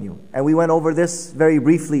has given you. And we went over this very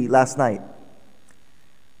briefly last night.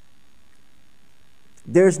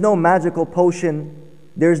 There's no magical potion,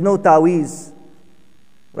 there's no taweez,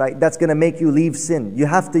 right, that's going to make you leave sin. You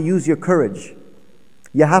have to use your courage.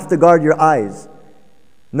 You have to guard your eyes.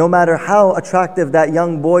 No matter how attractive that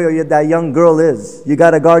young boy or that young girl is, you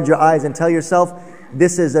got to guard your eyes and tell yourself,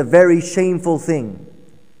 this is a very shameful thing.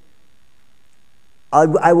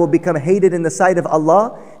 I will become hated in the sight of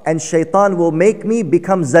Allah, and shaitan will make me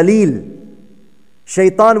become zaleel.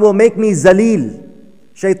 Shaitan will make me zaleel.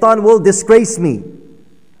 Shaitan will disgrace me.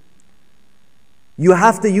 You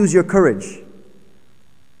have to use your courage.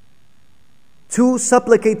 2,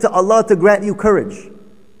 supplicate to Allah to grant you courage.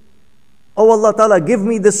 Oh Allah Ta'ala, give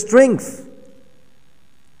me the strength.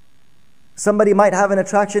 Somebody might have an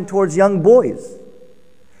attraction towards young boys.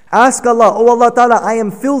 Ask Allah, oh Allah Ta'ala, I am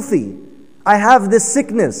filthy. I have this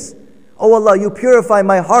sickness. Oh Allah, you purify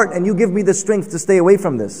my heart and you give me the strength to stay away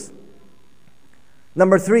from this.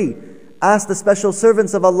 Number 3, ask the special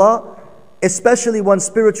servants of Allah, especially one's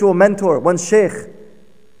spiritual mentor, one's sheikh,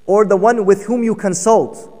 or the one with whom you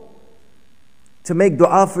consult, to make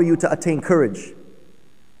dua for you to attain courage.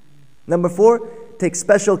 Number 4, take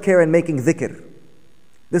special care in making dhikr.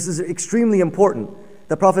 This is extremely important.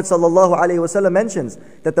 The Prophet ﷺ mentions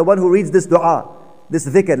that the one who reads this dua, this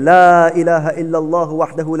dhikr, La ilaha illallah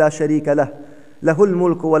wahdahu la sharika lah, lahul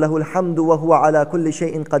mulku wa lahul hamdu wa huwa ala kulli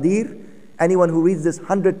shay'in qadir. Anyone who reads this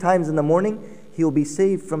 100 times in the morning, he will be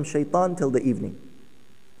saved from shaitan till the evening.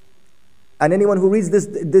 And anyone who reads this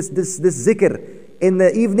zikr in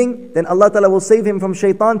the evening, then Allah Ta'ala will save him from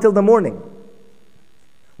shaitan till the morning.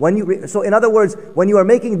 So in other words, when you are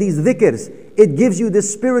making these dhikrs, it gives you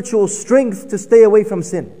this spiritual strength to stay away from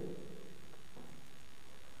sin.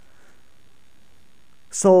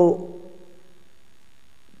 So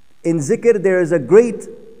in zikr, there is a great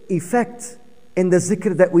effect in the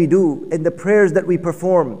zikr that we do, in the prayers that we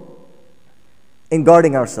perform, in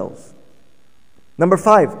guarding ourselves. Number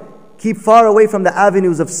 5, keep far away from the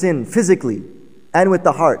avenues of sin, physically and with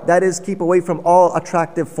the heart. That is, keep away from all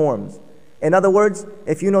attractive forms. In other words,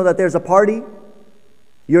 if you know that there's a party,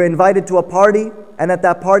 you're invited to a party, and at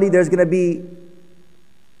that party there's going to be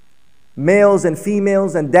males and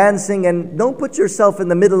females and dancing, and don't put yourself in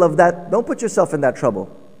the middle of that. Don't put yourself in that trouble.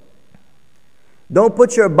 Don't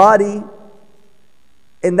put your body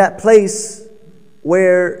in that place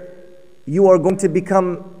where you are going to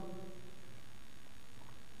become,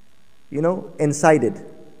 incited,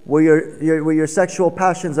 where your sexual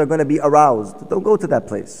passions are going to be aroused. Don't go to that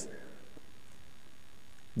place.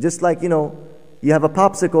 Just like, you have a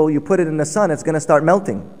popsicle, you put it in the sun, it's going to start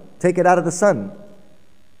melting. Take it out of the sun.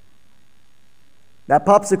 That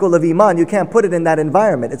popsicle of Iman, you can't put it in that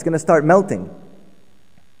environment. It's going to start melting.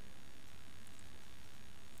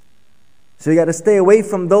 So you got to stay away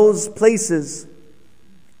from those places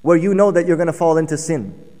where you know that you're going to fall into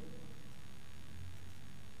sin.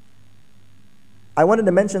 I wanted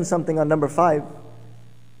to mention something on number 5.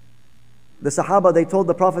 The Sahaba, they told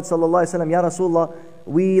the Prophet ﷺ, Ya Rasulullah,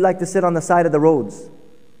 we like to sit on the side of the roads.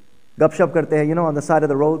 Gupshup karte hai, on the side of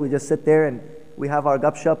the road. We just sit there and we have our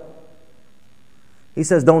gupshup. He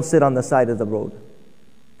says, don't sit on the side of the road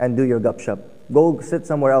and do your gupshup. Go sit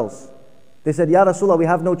somewhere else. They said, Ya Rasulullah, we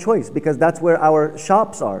have no choice because that's where our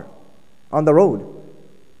shops are, on the road.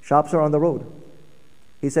 Shops are on the road.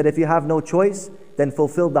 He said, if you have no choice, then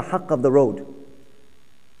fulfill the haqq of the road.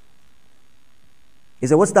 He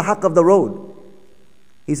said, what's the haqq of the road?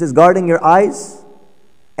 He says, guarding your eyes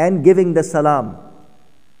and giving the salam.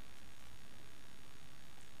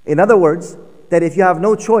 In other words, that if you have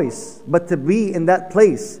no choice but to be in that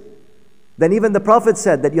place, then even the Prophet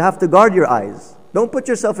said that you have to guard your eyes. Don't put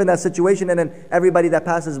yourself in that situation and then everybody that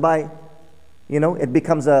passes by, it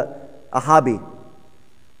becomes a hobby.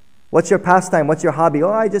 What's your pastime? What's your hobby?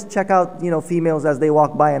 Oh, I just check out, females as they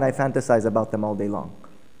walk by and I fantasize about them all day long.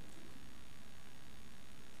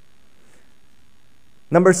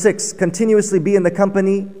 Number 6, continuously be in the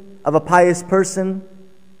company of a pious person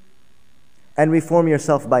and reform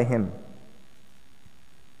yourself by him.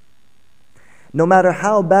 No matter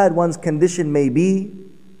how bad one's condition may be,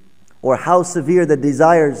 or how severe the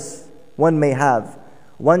desires one may have,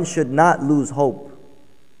 one should not lose hope.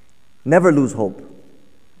 Never lose hope.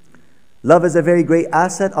 Love is a very great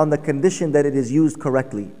asset on the condition that it is used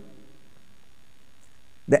correctly.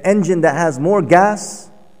 The engine that has more gas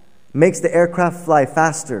makes the aircraft fly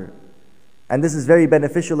faster. And this is very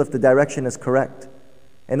beneficial if the direction is correct.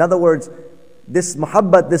 In other words, this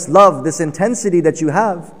muhabbat, this love, this intensity that you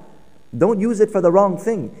have, don't use it for the wrong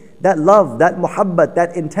thing. That love, that muhabbat,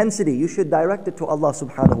 that intensity, you should direct it to Allah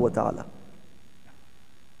subhanahu wa ta'ala.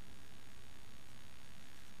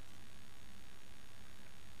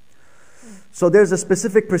 So there's a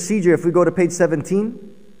specific procedure, if we go to page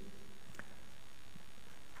 17,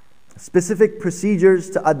 specific procedures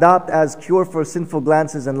to adopt as cure for sinful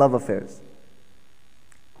glances and love affairs.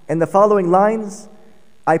 In the following lines,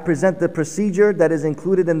 I present the procedure that is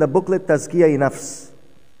included in the booklet Tazkiyah-i Nafs,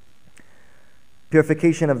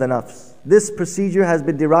 purification of the nafs. This procedure has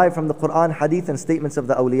been derived from the Quran, Hadith, and statements of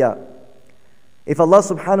the awliya. If Allah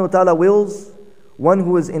subhanahu wa ta'ala wills, one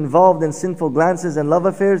who is involved in sinful glances and love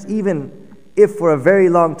affairs, even if for a very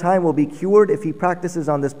long time, will be cured if he practices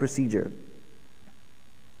on this procedure.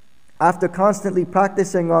 After constantly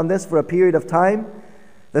practicing on this for a period of time,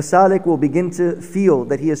 the salik will begin to feel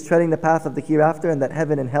that he is treading the path of the hereafter and that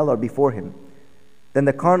heaven and hell are before him. Then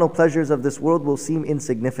the carnal pleasures of this world will seem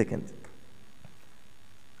insignificant.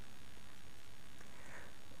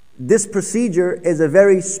 This procedure is a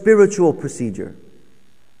very spiritual procedure.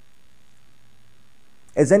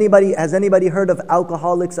 Has anybody heard of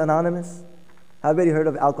Alcoholics Anonymous? Have anybody heard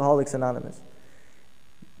of Alcoholics Anonymous?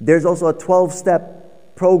 There's also a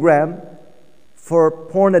 12-step program for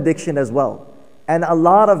porn addiction as well. And a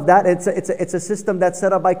lot of that, it's a system that's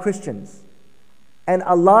set up by Christians. And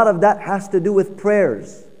a lot of that has to do with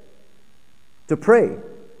prayers. To pray.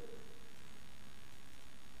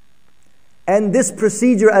 And this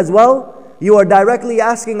procedure as well, you are directly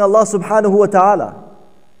asking Allah subhanahu wa ta'ala,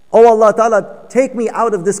 Oh Allah ta'ala, take me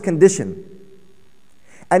out of this condition.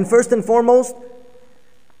 And first and foremost,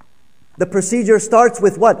 the procedure starts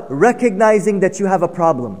with what? Recognizing that you have a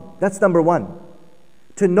problem. That's number one.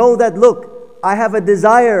 To know that, look, I have a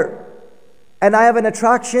desire and I have an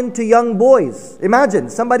attraction to young boys. Imagine,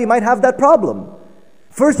 somebody might have that problem.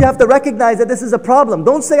 First, you have to recognize that this is a problem.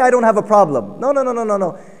 Don't say, I don't have a problem. No, no, no, no, no,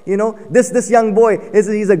 no. You know, this young boy,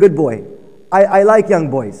 he's a good boy. I like young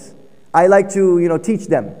boys. I like to, teach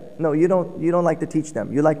them. No, you don't like to teach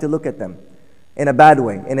them. You like to look at them in a bad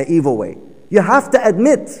way, in an evil way. You have to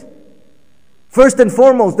admit, first and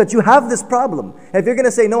foremost, that you have this problem. If you're going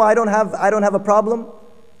to say, no, I don't have a problem,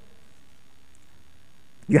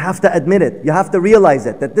 you have to admit it. You have to realize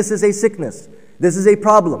it, that this is a sickness. This is a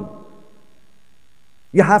problem.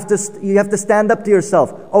 You have to stand up to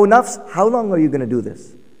yourself. Oh, nafs, how long are you going to do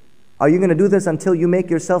this? Are you going to do this until you make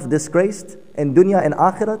yourself disgraced in dunya and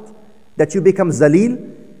akhirat? That you become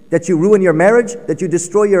zaleel? That you ruin your marriage? That you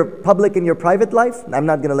destroy your public and your private life? I'm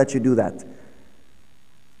not going to let you do that.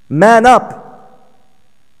 Man up.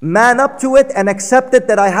 Man up to it and accept it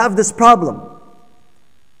that I have this problem.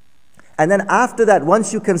 And then after that,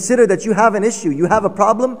 once you consider that you have an issue, you have a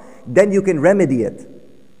problem, then you can remedy it.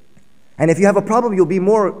 And if you have a problem, you'll be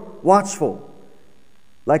more watchful.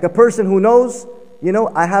 Like a person who knows,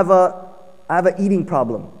 I have an eating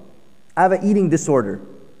problem. I have an eating disorder.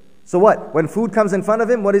 So what? When food comes in front of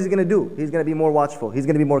him, what is he going to do? He's going to be more watchful. He's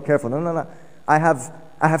going to be more careful. No, no, no. I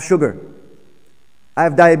have sugar. I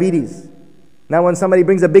have diabetes. Now when somebody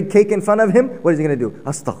brings a big cake in front of him, what is he going to do?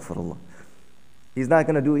 Astaghfirullah. He's not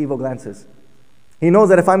going to do evil glances. He knows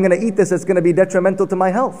that if I'm going to eat this, it's going to be detrimental to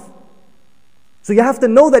my health. So you have to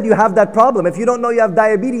know that you have that problem. If you don't know you have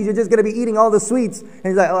diabetes, you're just going to be eating all the sweets. And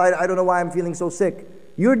he's like, oh, I don't know why I'm feeling so sick.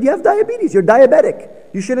 You have diabetes. You're diabetic.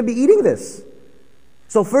 You shouldn't be eating this.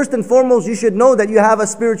 So first and foremost, you should know that you have a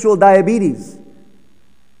spiritual diabetes.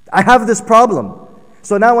 I have this problem.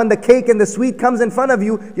 So now when the cake and the sweet comes in front of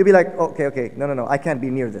you, you'll be like, okay, no, I can't be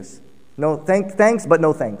near this. No, thanks, but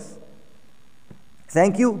no thanks.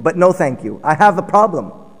 Thank you, but no thank you. I have a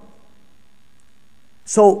problem.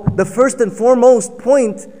 So the first and foremost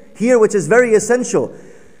point here, which is very essential,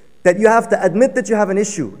 that you have to admit that you have an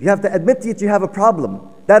issue. You have to admit that you have a problem.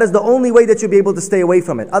 That is the only way that you'll be able to stay away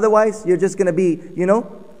from it. Otherwise, you're just going to be,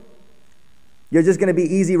 you're just going to be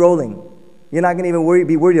easy rolling. You're not going to even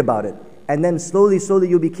be worried about it. And then slowly,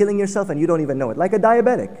 you'll be killing yourself and you don't even know it. Like a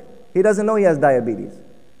diabetic. He doesn't know he has diabetes.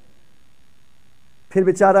 Phir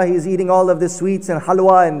bichara, he's eating all of the sweets and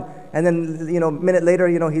halwa and then, a minute later,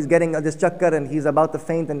 he's getting this chakkar and he's about to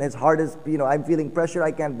faint and his heart is, I'm feeling pressure,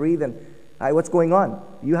 I can't breathe and what's going on?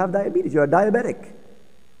 You have diabetes, you're a diabetic.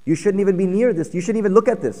 You shouldn't even be near this. You shouldn't even look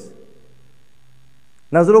at this.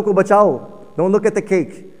 Nazro ko bachao. Don't look at the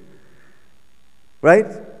cake. Right?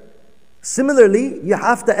 Similarly, you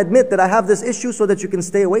have to admit that I have this issue so that you can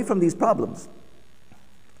stay away from these problems.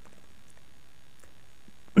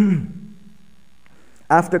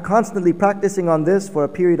 After constantly practicing on this for a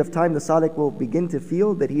period of time, the salik will begin to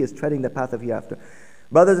feel that he is treading the path of hereafter.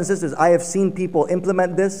 Brothers and sisters, I have seen people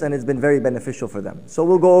implement this and it's been very beneficial for them. So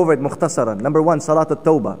we'll go over it mukhtasaran. Number 1, Salat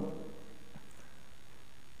al-Tawbah.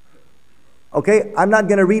 Okay, I'm not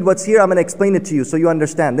going to read what's here, I'm going to explain it to you so you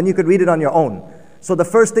understand. Then you could read it on your own. So the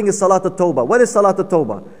first thing is Salat al-Tawbah. What is Salat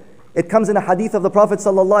al-Tawbah? It comes in a hadith of the Prophet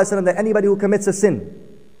ﷺ that anybody who commits a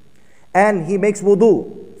sin and he makes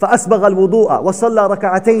wudu, فَأَسْبَغَ الْوُضُوءَ وَصَلَّى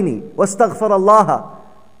رَكَعَتَيْنِ وَاسْتَغْفَرَ اللَّهَ.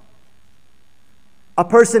 A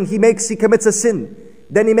person, he commits a sin,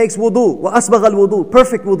 then he makes wudu, وَأَسْبَغَ الْوُضُوء,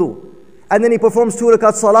 perfect wudu, and then he performs 2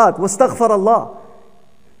 rakat salat, وَاسْتَغْفَرَ اللَّهَ,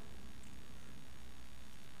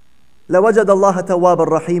 لَوَجَدَ اللَّهَ تَوَّابًا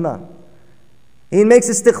رَحِيمًا. He makes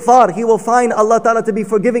istighfar, he will find Allah Ta'ala to be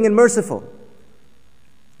forgiving and merciful.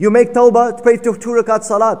 You make tawbah, pray 2 rakat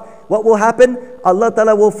salat. What will happen? Allah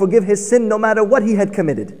Ta'ala will forgive his sin no matter what he had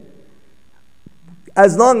committed.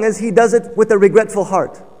 As long as he does it with a regretful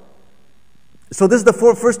heart. So this is the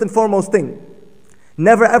first and foremost thing.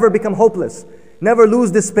 Never ever become hopeless. Never lose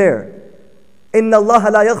despair. إِنَّ اللَّهَ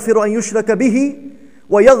لَا يَغْفِرُ أَن يُشْرَكَ بِهِ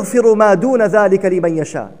وَيَغْفِرُ مَا دُونَ ذَلِكَ لِمَنْ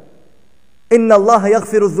يَشَاءُ. إِنَّ اللَّهَ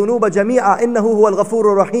يَغْفِرُ الذُّنُوبَ جَمِيعًا إِنَّهُ هُوَ الْغَفُورُ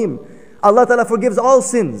الرَّحِيمُ. Allah Ta'ala forgives all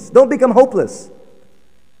sins. Don't become hopeless.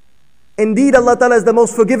 Indeed, Allah Ta'ala is the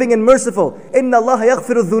most forgiving and merciful. إِنَّ اللَّهَ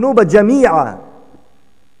يَغْفِرُ الذُّنُوبَ جَمِيعًا.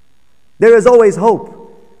 There is always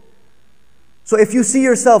hope. So if you see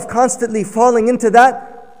yourself constantly falling into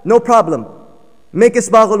that, no problem. Make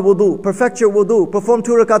isbaghul wudu, perfect your wudu, perform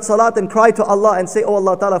 2 rakat salat and cry to Allah and say, oh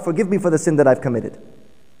Allah Ta'ala, forgive me for the sin that I've committed.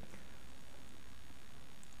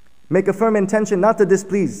 Make a firm intention not to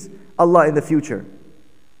displease Allah in the future.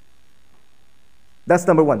 That's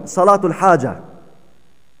number 1. Salatul Haja.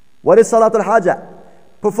 What is Salatul Haja?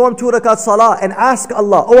 Perform 2 rakat salah and ask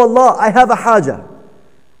Allah, oh Allah, I have a haja.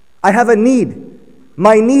 I have a need.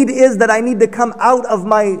 My need is that I need to come out of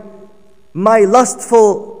my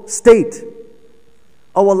lustful state.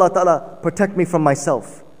 Oh Allah Ta'ala, protect me from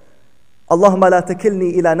myself. Allahumma la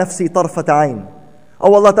takilni ila nafsi tarfata ayn.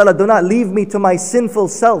 Oh Allah Ta'ala, do not leave me to my sinful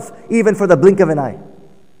self even for the blink of an eye.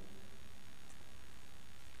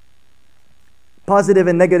 Positive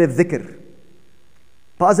and negative dhikr.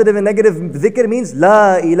 Positive and negative dhikr means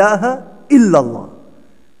La ilaha illallah.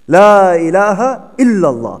 La ilaha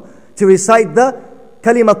illallah. To recite the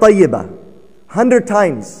kalima tayyiba 100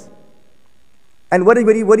 times. And what are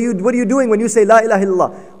you doing when you say La ilaha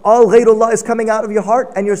illallah? All ghayrullah is coming out of your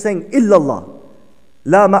heart and you're saying illallah.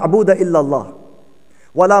 La ma'buda illallah.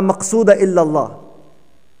 Wa la maqsuda illallah.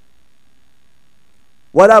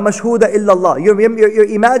 Wa la mashhuda illallah. You're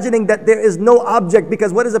imagining that there is no object,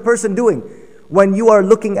 because what is a person doing? When you are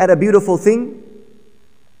looking at a beautiful thing,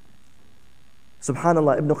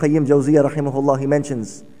 Subhanallah, Ibn Qayyim Jawziyah rahimahullah, he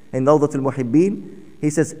mentions in Rawdatul Muhibbeen, he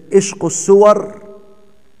says, Ishqu suwar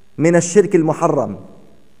min ash-shirk al-muharram.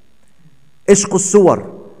 Ishqu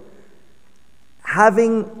suwar.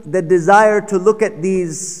 Having the desire to look at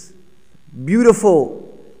these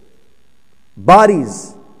beautiful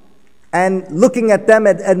bodies and looking at them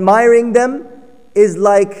and admiring them is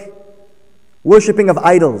like worshipping of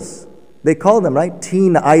idols. They call them, right?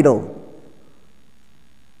 Teen idol.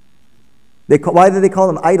 Why do they call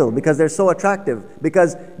them idol? Because they're so attractive.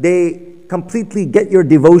 Because they completely get your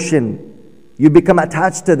devotion. You become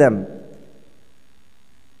attached to them.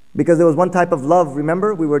 Because there was one type of love,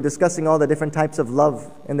 remember? We were discussing all the different types of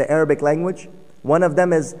love in the Arabic language. One of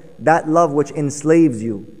them is that love which enslaves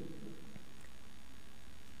you.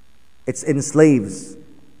 It enslaves.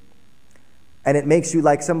 And it makes you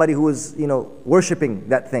like somebody who is, worshipping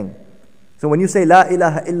that thing. So when you say La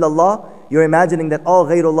ilaha illallah, you're imagining that all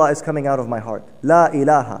ghayrullah is coming out of my heart. La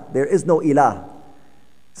ilaha. There is no ilah.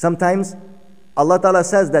 Sometimes Allah Ta'ala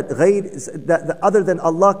says that other than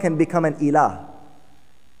Allah can become an ilah.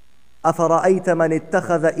 أَفَرَأَيْتَ مَنِ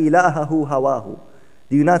اتَّخَذَ إِلَهَهُ هَوَاهُ.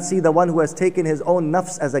 Do you not see the one who has taken his own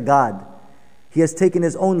nafs as a god? He has taken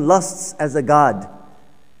his own lusts as a god.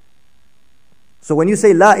 So when you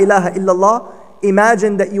say La ilaha illallah,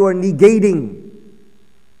 imagine that you are negating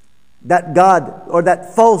that God or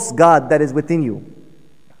that false God that is within you.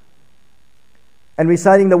 And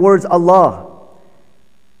reciting the words Allah.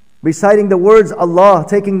 Reciting the words Allah,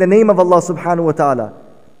 taking the name of Allah subhanahu wa ta'ala.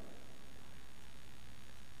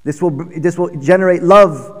 This will generate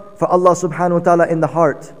love for Allah subhanahu wa ta'ala in the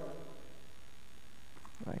heart.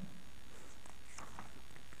 Right.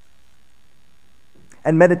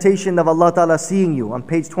 And meditation of Allah Ta'ala seeing you on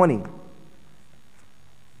page 20.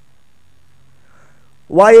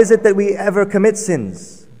 Why is it that we ever commit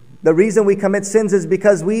sins? The reason we commit sins is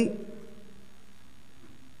because we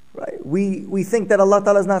think that Allah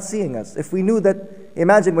Ta'ala is not seeing us. If we knew that,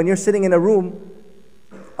 imagine when you're sitting in a room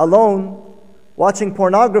alone, watching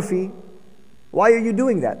pornography, why are you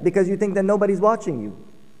doing that? Because you think that nobody's watching you.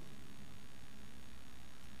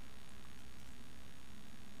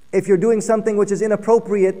 If you're doing something which is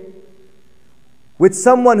inappropriate with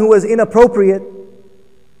someone who is inappropriate,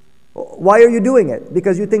 why are you doing it?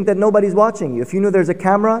 Because you think that nobody's watching you. If you knew there's a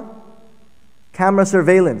camera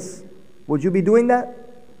surveillance, would you be doing that?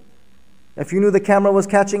 If you knew the camera was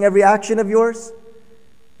catching every action of yours?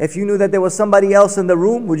 If you knew that there was somebody else in the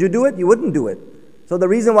room, would you do it? You wouldn't do it. So the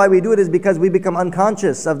reason why we do it is because we become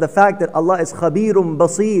unconscious of the fact that Allah is khabirum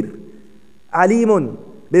basir, alimun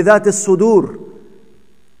bidhat as-sudur,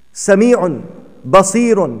 sami'un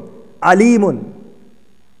basirun, alimun.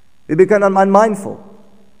 We become unmindful.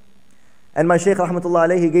 And my Shaykh rahmatullah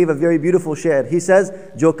alayhi gave a very beautiful share. He says,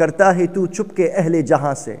 Jo karta hai tu chupke ahle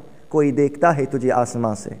jahan se, koi dekhta hai tujhe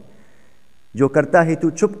asman se. Jo karta hai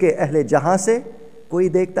tu chupke ahle jahan se, koi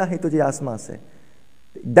dekhta hai tujhe asman se.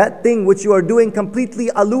 That thing which you are doing completely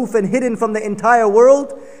aloof and hidden from the entire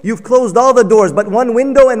world, you've closed all the doors, but one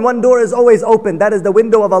window and one door is always open. That is the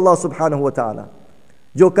window of Allah subhanahu wa ta'ala.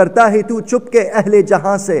 Jo karta hai tu chupke ahle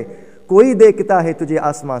jahan se, koi dekhta hai tujhe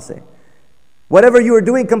asman se. Whatever you are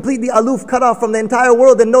doing completely aloof, cut off from the entire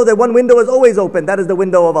world, and know that one window is always open. That is the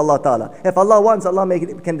window of Allah Ta'ala. If Allah wants, Allah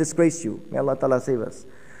can disgrace you. May Allah Ta'ala save us.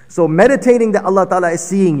 So meditating that Allah Ta'ala is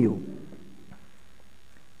seeing you.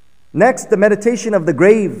 Next, the meditation of the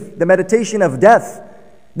grave, the meditation of death.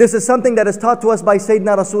 This is something that is taught to us by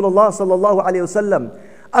Sayyidina Rasulullah sallallahu alayhi wasallam.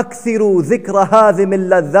 أَكْثِرُوا ذِكْرَ هَذِمِ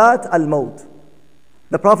اللَّذَّاتِ الْمَوْتِ.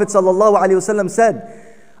 The Prophet sallallahu alayhi wasallam said,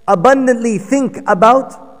 abundantly think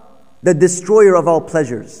about the destroyer of all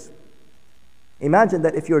pleasures. Imagine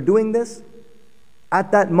that if you're doing this,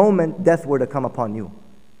 at that moment, death were to come upon you.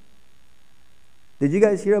 Did you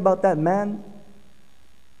guys hear about that man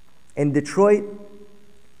in Detroit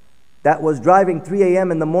that was driving 3 a.m.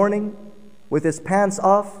 in the morning with his pants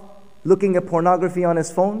off looking at pornography on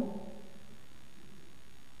his phone?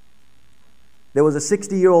 There was a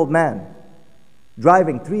 60-year-old man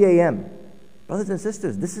driving 3 a.m. Brothers and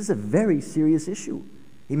sisters, this is a very serious issue.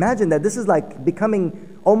 Imagine that this is like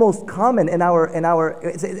becoming almost common in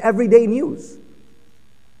it's everyday news.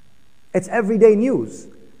 It's everyday news.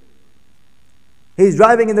 He's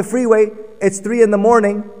driving in the freeway, it's 3 in the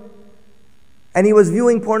morning, and he was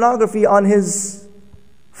viewing pornography on his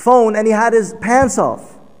phone, and he had his pants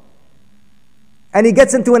off. And he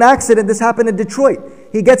gets into an accident. This happened in Detroit.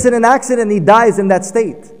 He gets in an accident and he dies in that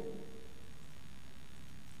state.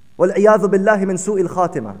 وَالْعِيَاذُ بِاللَّهِ مِنْ سُوءِ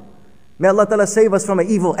الْخَاتِمَةِ. May Allah Ta'ala save us from an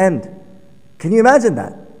evil end. Can you imagine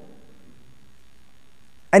that?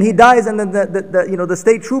 And he dies, and then the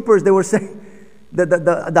state troopers, they were saying,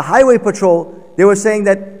 the highway patrol, they were saying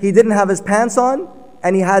that he didn't have his pants on,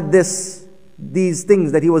 and he had these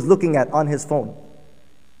things that he was looking at on his phone.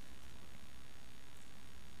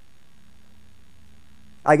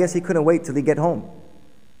 I guess he couldn't wait till he get home.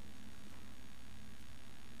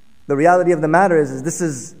 The reality of the matter is this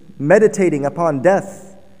is meditating upon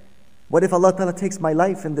death. What if Allah Ta'ala takes my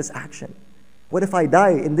life in this action? What if I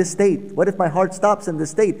die in this state? What if my heart stops in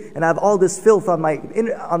this state and I have all this filth on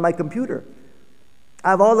my computer?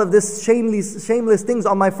 I have all of this shameless things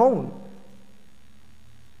on my phone.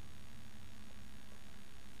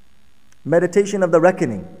 Meditation of the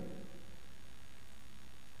reckoning.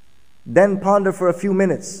 Then ponder for a few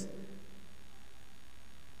minutes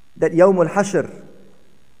that Yawmul Hashr,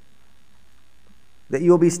 that you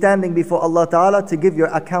will be standing before Allah Ta'ala to give your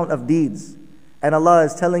account of deeds. And Allah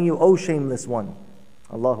is telling you, "O shameless one."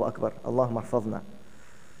 Allahu Akbar. Allahumma hafadhna.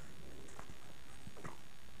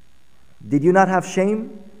 Did you not have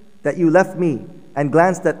shame that you left me and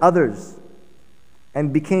glanced at others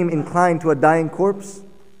and became inclined to a dying corpse?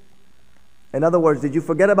 In other words, did you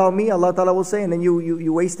forget about me? Allah Ta'ala will say, and then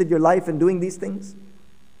you wasted your life in doing these things.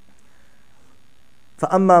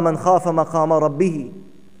 فَأَمَّا مَنْ خَافَ مَقَامَ رَبِّهِ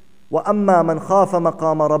وَأَمَّا مَنْ خَافَ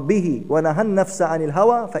مَقَامَ رَبِّهِ وَنَهَى النَّفْسَ عَنِ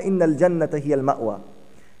الْهَوَى فَإِنَّ الْجَنَّةَ هِيَ الْمَأْوَى.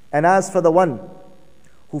 And as for the one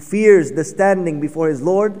who fears the standing before his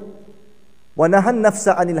Lord, وَنَهَى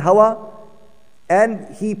النَّفْسَ عَنِ الْهَوَى,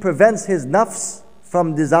 and he prevents his nafs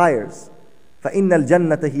from desires, فَإِنَّ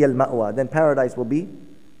الْجَنَّةَ هِيَ الْمَأْوَى, then paradise will be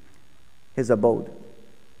his abode.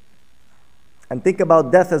 And think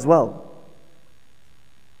about death as well.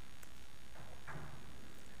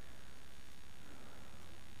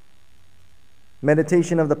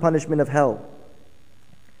 Meditation of the punishment of hell.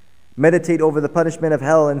 Meditate over the punishment of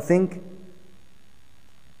hell and think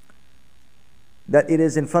that it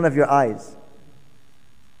is in front of your eyes.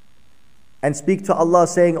 And speak to Allah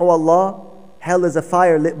saying, "O Allah, hell is a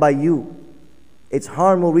fire lit by you. Its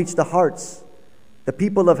harm will reach the hearts. The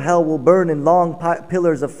people of hell will burn in long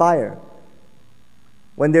pillars of fire.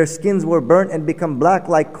 When their skins were burnt and become black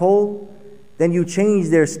like coal, then you change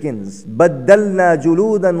their skins. بَدَّلْنَا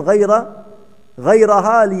جُلُودًا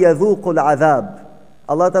غَيْرَهَا لِيَذُوقُوا الْعَذَابِ."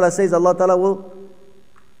 Allah Ta'ala says Allah Ta'ala will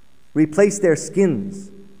replace their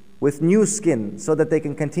skins with new skin so that they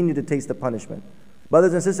can continue to taste the punishment.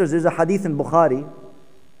 Brothers and sisters, there's a hadith in Bukhari,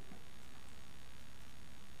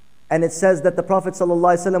 and it says that the Prophet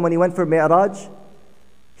ﷺ, when he went for Mi'raj,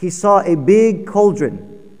 he saw a big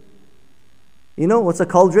cauldron. You know what's a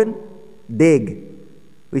cauldron? Deg.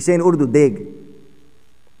 We say in Urdu, deg.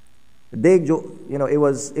 Deg,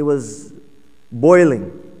 it was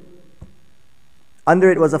boiling. Under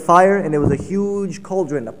it was a fire, and it was a huge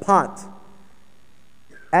cauldron, a pot.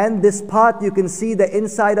 And this pot, you can see the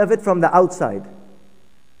inside of it from the outside.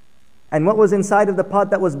 And what was inside of the pot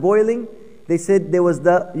that was boiling? They said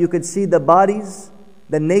you could see the bodies,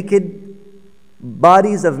 the naked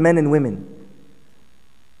bodies of men and women.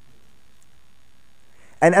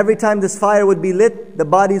 And every time this fire would be lit, the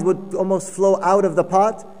bodies would almost flow out of the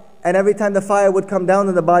pot. And every time the fire would come down,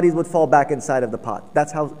 then the bodies would fall back inside of the pot.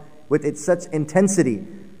 That's how, with such intensity,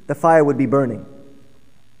 the fire would be burning.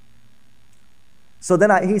 So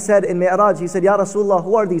then he said in Mi'raj, he said, "Ya Rasulullah,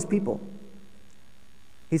 who are these people?"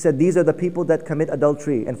 He said, "These are the people that commit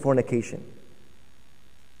adultery and fornication."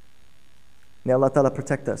 May Allah Ta'ala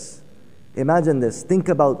protect us. Imagine this. Think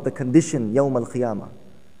about the condition, Yawm al-Qiyamah.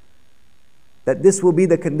 That this will be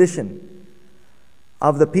the condition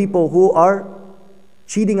of the people who are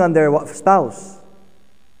cheating on their spouse.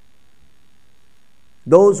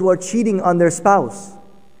 Those who are cheating on their spouse.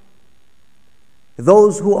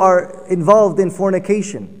 Those who are involved in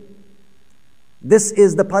fornication. This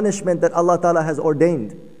is the punishment that Allah Ta'ala has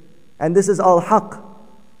ordained. And this is all haqq.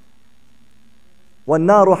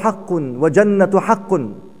 وَالنَّارُ حَقٌّ وَجَنَّةُ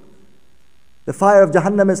حَقٌّ. The fire of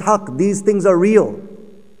Jahannam is haqq. These things are real.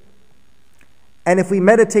 And if we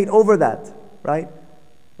meditate over that, right,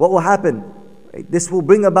 what will happen? Right? This will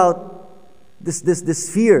bring about this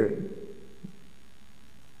fear.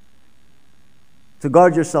 To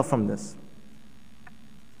guard yourself from this.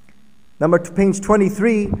 Page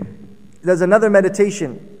 23, there's another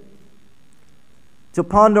meditation. To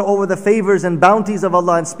ponder over the favors and bounties of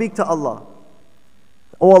Allah and speak to Allah.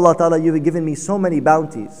 Oh Allah Ta'ala, you have given me so many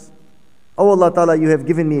bounties. Oh Allah Ta'ala, you have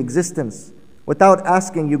given me existence. Without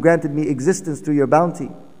asking, you granted me existence through your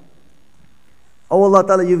bounty. Oh Allah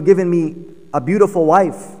Ta'ala, you've given me a beautiful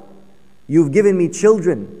wife. You've given me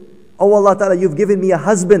children. Oh Allah Ta'ala, you've given me a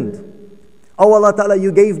husband. Oh Allah Ta'ala,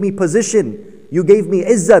 you gave me position. You gave me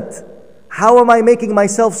izzat. How am I making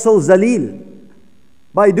myself so zaleel?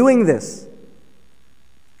 By doing this.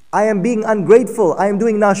 I am being ungrateful. I am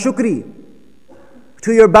doing nashukri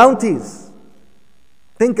to your bounties.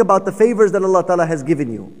 Think about the favors that Allah Ta'ala has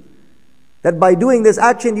given you. That by doing this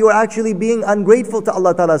action, you are actually being ungrateful to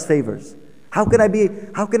Allah Ta'ala's favors. How can I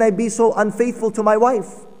be so unfaithful to my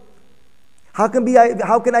wife? How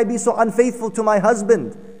can I be so unfaithful to my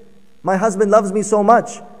husband? My husband loves me so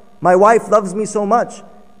much. My wife loves me so much.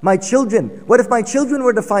 My children. What if my children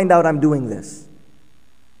were to find out I'm doing this?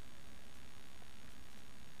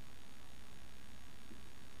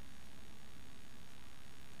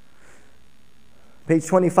 Page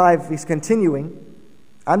 25, he's continuing.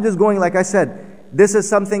 I'm just going, like I said, this is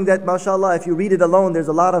something that, mashallah, if you read it alone, there's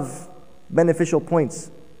a lot of beneficial points.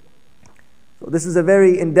 So this is a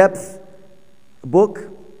very in-depth book,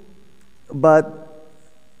 but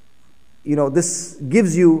this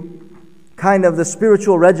gives you kind of the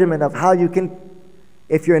spiritual regimen of how you can,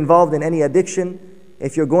 if you're involved in any addiction,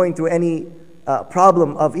 if you're going through any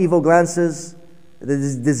problem of evil glances, the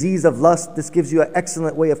disease of lust, this gives you an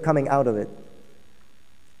excellent way of coming out of it.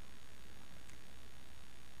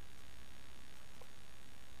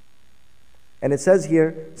 And it says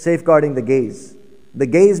here, safeguarding the gaze. The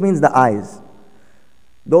gaze means the eyes.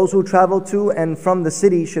 Those who travel to and from the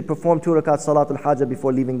city should perform 2 rakat salatul hajjah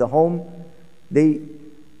before leaving the home. They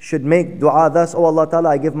should make dua thus, Oh Allah Ta'ala,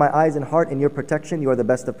 I give my eyes and heart in your protection. You are the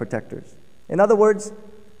best of protectors. In other words,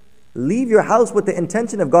 leave your house with the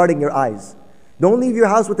intention of guarding your eyes. Don't leave your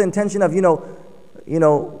house with the intention of,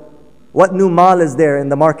 what new mall is there in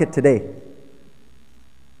the market today?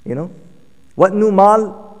 What new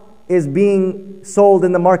mall is being sold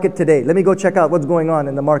in the market today? Let me go check out what's going on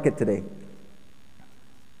in the market today.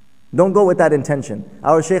 Don't go with that intention.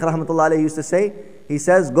 Our Shaykh Rahmatullah Alayhi used to say, he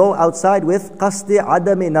says, go outside with qasdi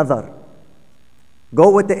adami nazar. Go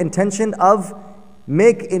with the intention of,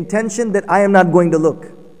 make intention that I am not going to look.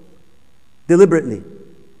 Deliberately.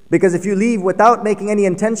 Because if you leave without making any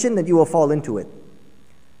intention, then you will fall into it.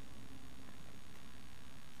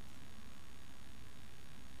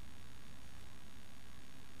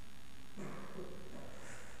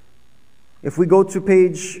 If we go to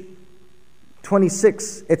page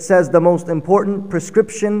 26, it says the most important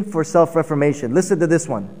prescription for self-reformation. Listen to this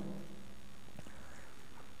one.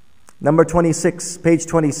 Number 26, page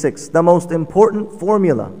 26. The most important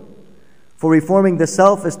formula for reforming the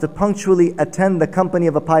self is to punctually attend the company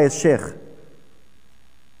of a pious sheikh.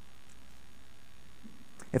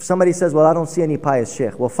 If somebody says, well, I don't see any pious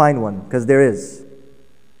sheikh, well, find one, because there is.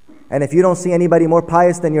 And if you don't see anybody more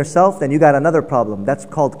pious than yourself, then you got another problem. That's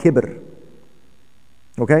called kibr.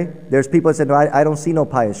 Okay? There's people that say, no, I don't see no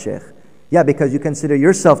pious sheikh. Yeah, because you consider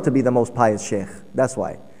yourself to be the most pious sheikh. That's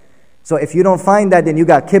why. So if you don't find that, then you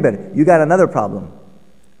got kibr. You got another problem.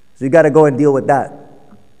 So you got to go and deal with that.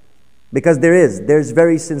 Because there's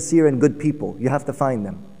very sincere and good people. You have to find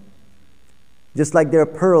them. Just like there are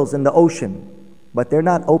pearls in the ocean, but they're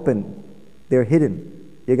not open. They're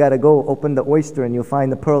hidden. You got to go open the oyster and you'll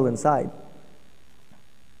find the pearl inside.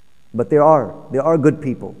 But there are good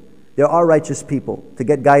people. There are righteous people to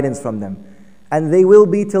get guidance from them. And they will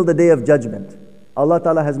be till the day of judgment. Allah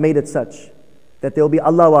Ta'ala has made it such that there will be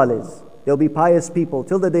Allah walis. There will be pious people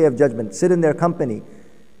till the day of judgment. Sit in their company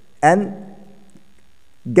and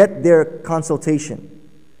get their consultation.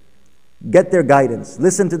 Get their guidance.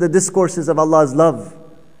 Listen to the discourses of Allah's love.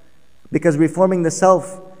 Because reforming the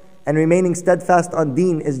self and remaining steadfast on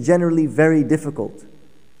deen is generally very difficult.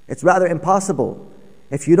 It's rather impossible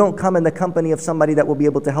if you don't come in the company of somebody that will be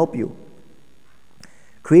able to help you.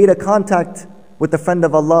 Create a contact with a friend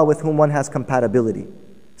of Allah with whom one has compatibility.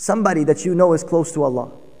 Somebody that you know is close to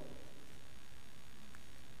Allah.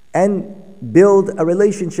 And build a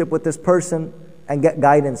relationship with this person and get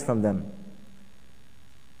guidance from them.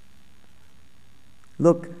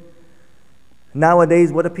 Look,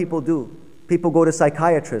 nowadays what do people do? People go to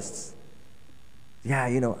psychiatrists. Yeah,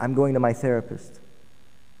 I'm going to my therapist.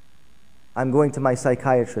 I'm going to my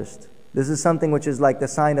psychiatrist. This is something which is like the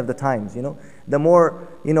sign of the times, The more,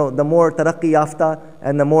 the more taraqi yafta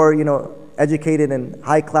and the more, educated and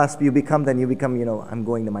high class you become, then you become, I'm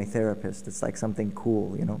going to my therapist. It's like something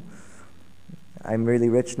cool, I'm really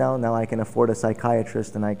rich now. Now I can afford a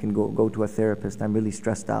psychiatrist and I can go to a therapist. I'm really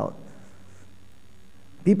stressed out.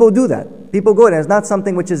 People do that. People go, and it's not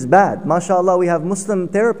something which is bad. MashaAllah, we have Muslim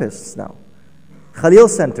therapists now. Khalil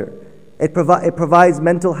Center. It provides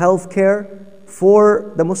mental health care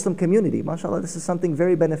for the Muslim community. MashaAllah, this is something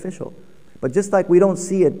very beneficial. But just like we don't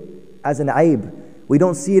see it as an aib, we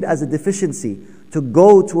don't see it as a deficiency to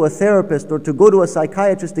go to a therapist or to go to a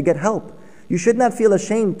psychiatrist to get help. You should not feel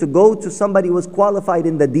ashamed to go to somebody who is qualified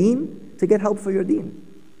in the deen to get help for your deen.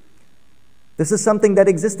 This is something that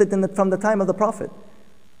existed from the time of the Prophet.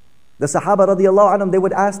 The Sahaba radiallahu anhum, they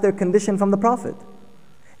would ask their condition from the Prophet.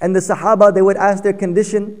 And the Sahaba, they would ask their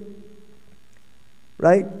condition,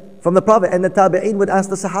 right, from the Prophet. And the Tabi'een would ask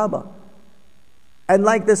the Sahaba. And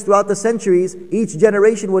like this throughout the centuries, each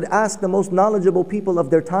generation would ask the most knowledgeable people of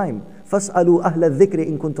their time. فَاسْأَلُوا أَهْلَ الذِّكْرِ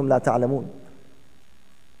إِن كُنْتُمْ لَا تَعْلَمُونَ.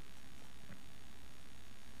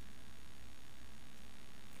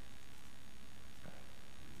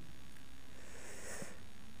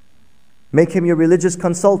 Make him your religious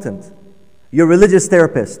consultant, your religious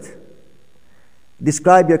therapist.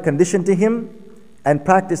 Describe your condition to him and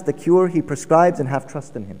practice the cure he prescribes and have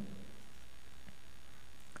trust in him.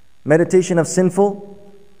 Meditation of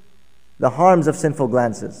the harms of sinful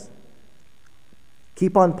glances.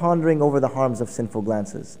 Keep on pondering over the harms of sinful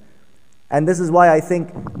glances. And this is why I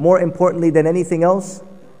think, more importantly than anything else,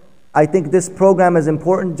 I think this program is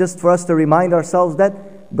important just for us to remind ourselves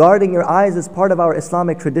that guarding your eyes is part of our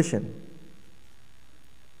Islamic tradition.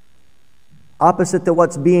 Opposite to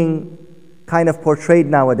what's being kind of portrayed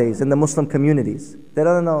nowadays in the Muslim communities. They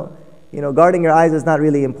don't know, guarding your eyes is not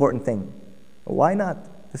really an important thing. Why not?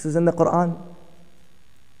 This is in the Quran.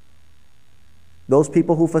 Those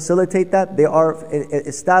people who facilitate that, they are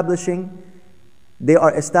establishing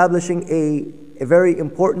a very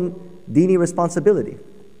important dini responsibility.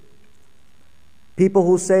 People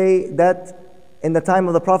who say that in the time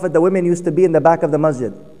of the Prophet, the women used to be in the back of the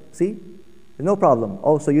masjid. See? No problem.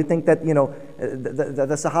 Oh, so you think that,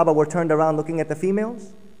 the Sahaba were turned around looking at the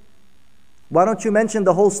females? Why don't you mention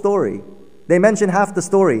the whole story? They mention half the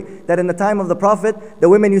story, that in the time of the Prophet, the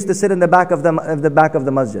women used to sit in the back of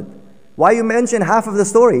the masjid. Why you mention half of the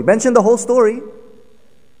story? Mention the whole story.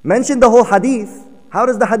 Mention the whole hadith. How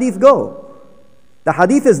does the hadith go? The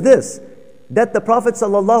hadith is this, that the Prophet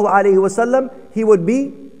ﷺ, he would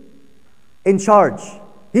be in charge.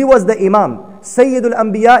 He was the Imam. Sayyidul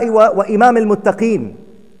Anbiya'i wa Imam al-Muttaqeen.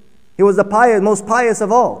 He was the most pious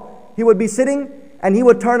of all. He would be sitting and he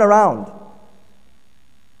would turn around.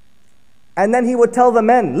 And then he would tell the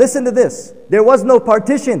men, listen to this. There was no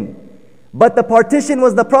partition, but the partition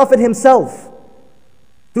was the Prophet himself.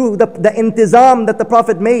 Through the intizam that the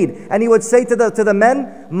Prophet made. And he would say to the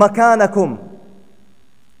men, Makanakum.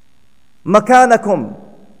 Makanakum.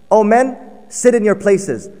 O men, sit in your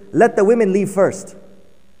places. Let the women leave first.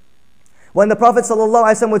 When the Prophet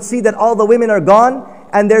ﷺ would see that all the women are gone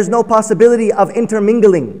and there's no possibility of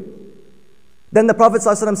intermingling, then the Prophet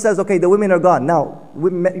ﷺ says, okay, the women are gone. Now,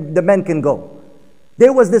 the men can go.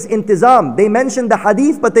 There was this intizam. They mentioned the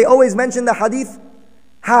hadith, but they always mentioned the hadith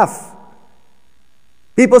half.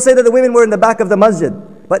 People say that the women were in the back of the masjid.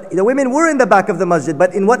 But the women were in the back of the masjid.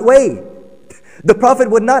 But in what way? The Prophet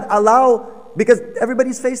would not allow, because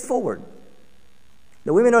everybody's faced forward.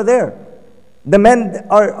 The women are there. The men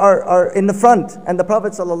are in the front, and the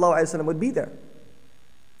Prophet ﷺ would be there.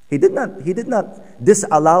 He did not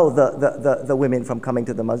disallow the women from coming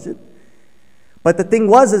to the masjid. But the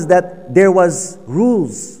thing is that there was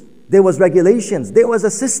rules, there was regulations, there was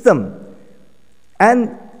a system.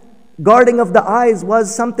 And guarding of the eyes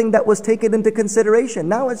was something that was taken into consideration.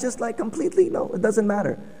 Now it's just like completely, no, it doesn't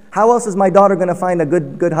matter. How else is my daughter going to find a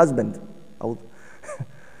good husband?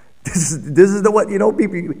 This is the what,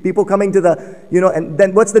 people coming to the, and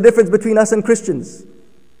then what's the difference between us and Christians?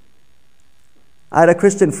 I had a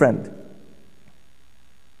Christian friend.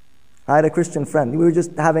 We were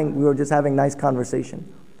just having nice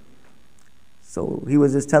conversation. So he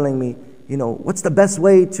was just telling me, what's the best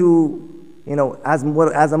way to, as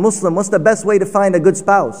a Muslim, what's the best way to find a good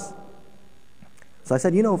spouse? So I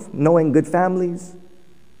said, knowing good families,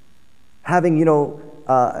 having,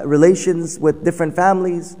 relations with different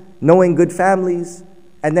families, knowing good families,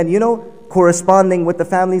 and then, corresponding with the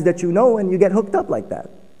families that you know, and you get hooked up like that.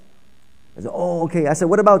 I said, oh, okay. I said,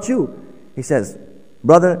 what about you? He says,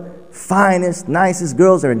 brother, finest, nicest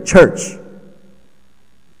girls are in church.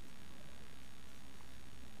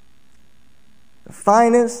 The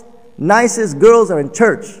finest, nicest girls are in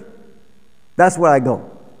church. That's where I go.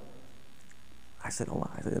 I said, oh,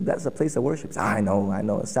 that's a place of worship. He said, I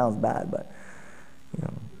know, it sounds bad, but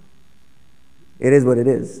it is what it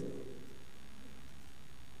is.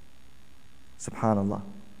 Subhanallah.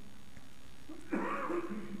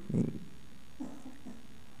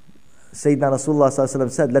 Sayyidina Rasulullah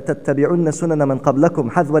said, لَتَتَّبِعُنَّ سُنَنَ مَنْ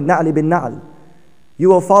قَبْلَكُمْ حَذْوَ النَّعْلِ بِالنَّعْلِ. You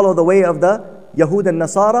will follow the way of the Yahud and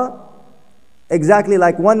Nasara, exactly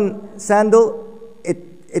like one sandal,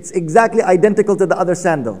 it's exactly identical to the other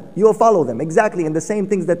sandal. You will follow them exactly in the same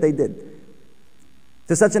things that they did.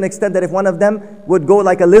 To such an extent that if one of them would go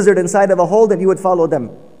like a lizard inside of a hole, then you would follow them.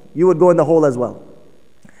 You would go in the hole as well.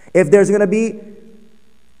 If there's going to be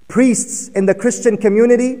priests in the Christian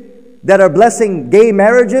community that are blessing gay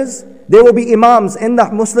marriages, there will be imams in the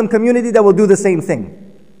Muslim community that will do the same thing.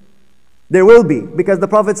 There will be, because the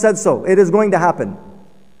Prophet said so. It is going to happen.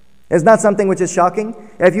 It's not something which is shocking.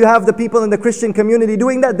 If you have the people in the Christian community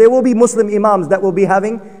doing that, there will be Muslim imams that will be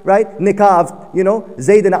having, right, nikah of,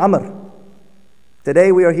 Zayd and Amr.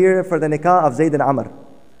 Today we are here for the nikah of Zayd and Amr.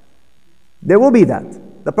 There will be that.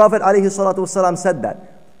 The Prophet ﷺ said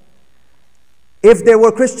that. If there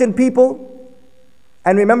were Christian people,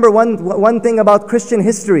 and remember one thing about Christian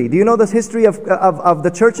history. Do you know the history of the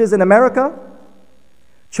churches in America?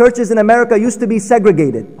 Churches in America used to be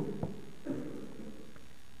segregated.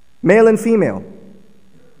 Male and female.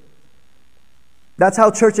 That's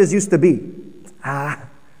how churches used to be.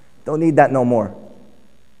 Don't need that no more.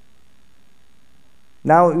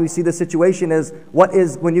 Now we see the situation is,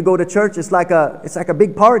 when you go to church, it's like a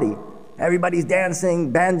big party. Everybody's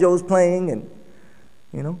dancing, banjos playing, and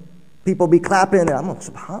people be clapping. And I'm like,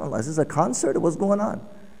 subhanAllah, is this a concert or what's going on?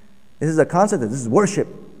 This is a concert, this is worship.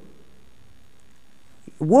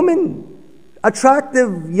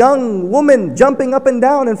 Attractive young woman jumping up and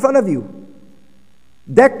down in front of you.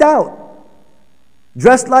 Decked out.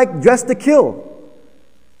 Dressed to kill.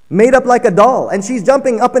 Made up like a doll. And she's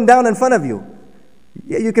jumping up and down in front of you.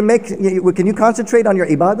 Can you concentrate on your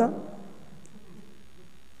ibadah?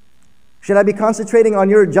 Should I be concentrating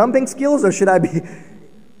on your jumping skills, or should I be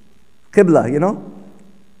Qibla,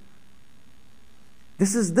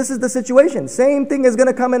 This is the situation. Same thing is going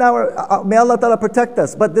to come in may Allah Ta'ala protect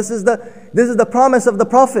us. But this is the promise of the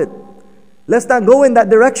Prophet. Let's not go in that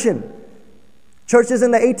direction. Churches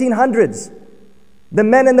in the 1800s, the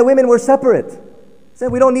men and the women were separate.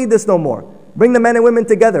 Said, we don't need this no more. Bring the men and women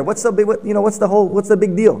together. What's the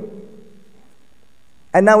big deal?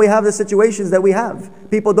 And now we have the situations that we have.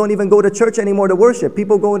 People don't even go to church anymore to worship.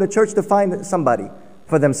 People go into church to find somebody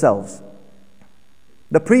for themselves.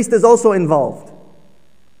 The priest is also involved.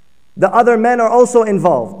 The other men are also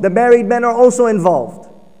involved. The married men are also involved.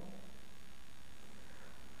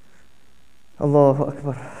 Allahu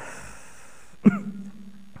Akbar.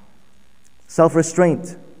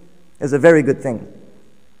 Self-restraint is a very good thing.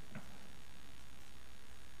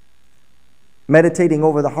 Meditating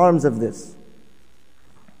over the harms of this.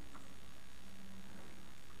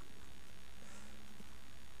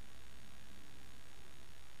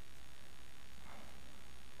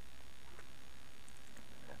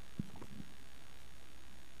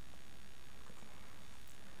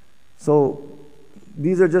 So,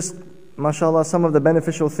 these are just, mashallah, some of the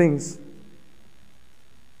beneficial things.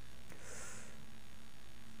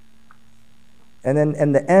 And then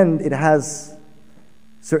in the end, it has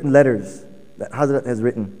certain letters that Hazrat has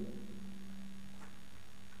written.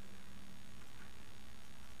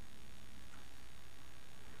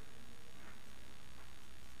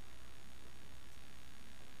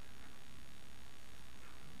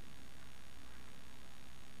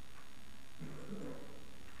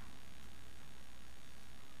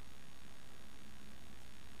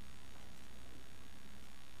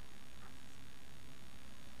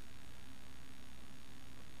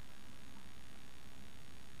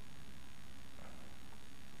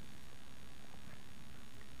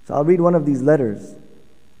 So I'll read one of these letters.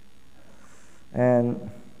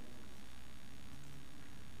 And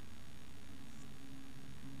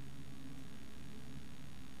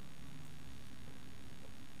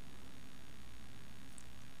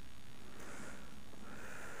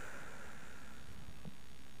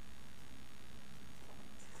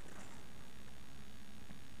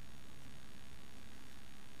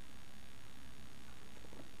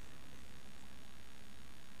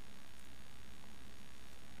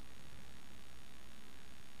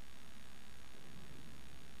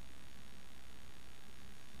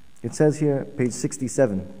it says here, page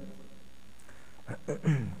 67.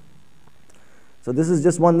 So this is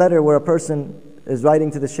just one letter where a person is writing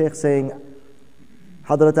to the Shaykh saying,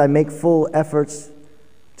 Hadrat, I make full efforts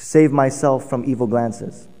to save myself from evil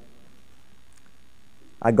glances.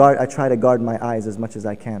 I try to guard my eyes as much as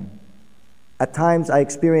I can. At times I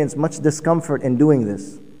experience much discomfort in doing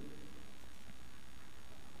this.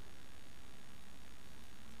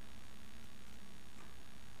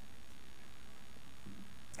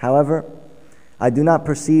 However, I do not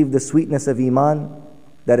perceive the sweetness of Iman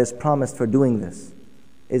that is promised for doing this.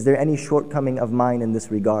 Is there any shortcoming of mine in this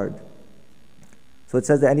regard? So it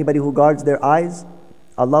says that anybody who guards their eyes,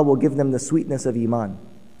 Allah will give them the sweetness of Iman.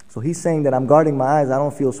 So he's saying that I'm guarding my eyes, I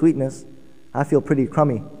don't feel sweetness. I feel pretty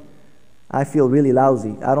crummy. I feel really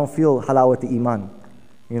lousy. I don't feel halawat Iman.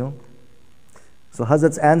 So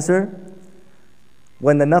Hazrat's answer,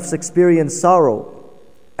 when the nafs experience sorrow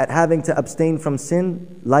at having to abstain from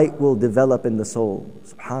sin, light will develop in the soul.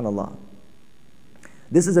 Subhanallah.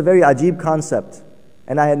 This is a very ajib concept.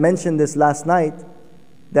 And I had mentioned this last night,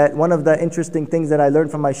 that one of the interesting things that I learned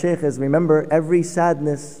from my shaykh is, remember, every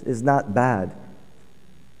sadness is not bad.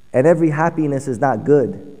 And every happiness is not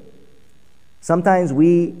good. Sometimes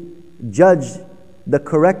we judge the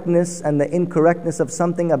correctness and the incorrectness of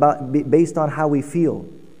something based on how we feel.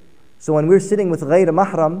 So when we're sitting with ghayr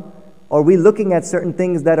mahram, or we're looking at certain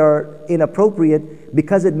things that are inappropriate,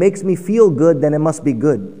 because it makes me feel good, then it must be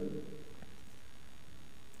good.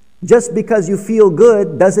 Just because you feel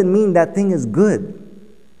good doesn't mean that thing is good.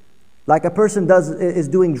 Like a person is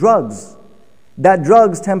doing drugs. That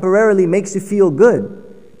drugs temporarily makes you feel good.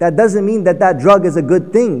 That doesn't mean that that drug is a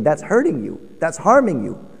good thing. That's hurting you. That's harming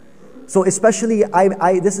you. So especially,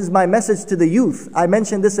 this is my message to the youth. I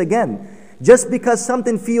mentioned this again. Just because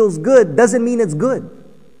something feels good doesn't mean it's good.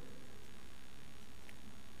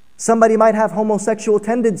 Somebody might have homosexual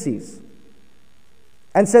tendencies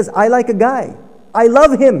and says, I like a guy. I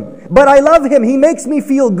love him, but I love him. He makes me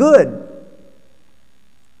feel good.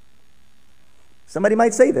 Somebody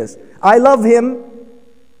might say this. I love him.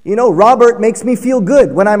 Robert makes me feel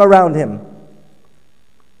good when I'm around him.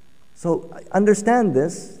 So understand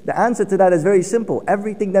this. The answer to that is very simple.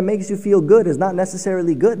 Everything that makes you feel good is not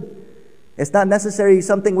necessarily good. It's not necessarily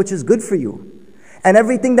something which is good for you. And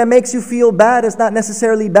everything that makes you feel bad is not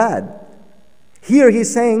necessarily bad. Here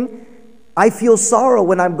he's saying, I feel sorrow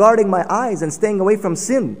when I'm guarding my eyes and staying away from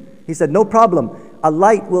sin. He said, no problem. A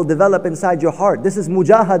light will develop inside your heart. This is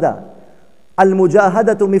mujahada.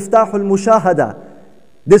 Al-mujahadatu miftahul mushahada.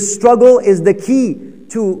 This struggle is the key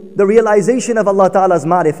to the realization of Allah Ta'ala's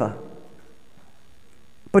ma'rifah.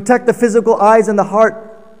 Protect the physical eyes and the heart,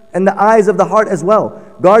 and the eyes of the heart as well.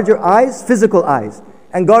 Guard your eyes, physical eyes,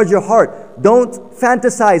 and guard your heart. Don't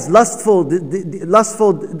fantasize lustful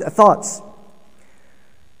thoughts.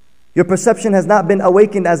 Your perception has not been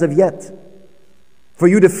awakened as of yet for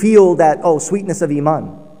you to feel that, sweetness of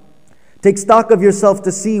Iman. Take stock of yourself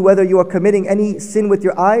to see whether you are committing any sin with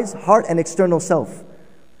your eyes, heart, and external self.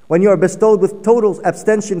 When you are bestowed with total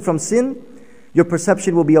abstention from sin, your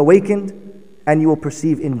perception will be awakened and you will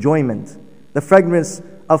perceive enjoyment. The fragrance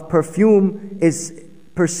of perfume is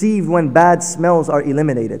perceived when bad smells are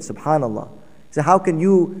eliminated. Subhanallah. So how can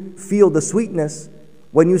you feel the sweetness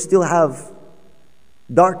when you still have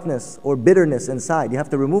darkness or bitterness inside? You have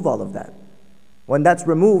to remove all of that. When that's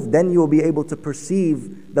removed, then you will be able to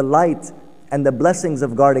perceive the light and the blessings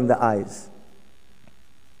of guarding the eyes.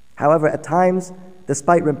 However, at times,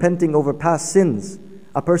 despite repenting over past sins,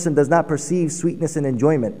 a person does not perceive sweetness and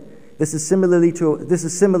enjoyment. This is similar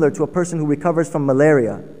to a person who recovers from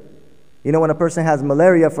malaria. When a person has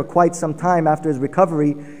malaria for quite some time after his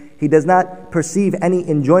recovery, he does not perceive any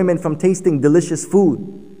enjoyment from tasting delicious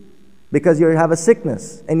food because you have a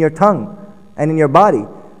sickness in your tongue and in your body.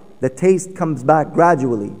 The taste comes back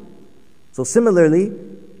gradually. So similarly,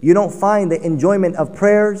 you don't find the enjoyment of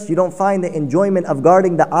prayers, you don't find the enjoyment of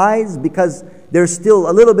guarding the eyes because there's still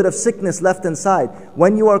a little bit of sickness left inside.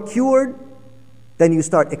 When you are cured, then you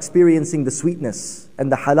start experiencing the sweetness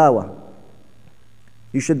and the halawa.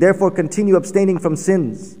 You should therefore continue abstaining from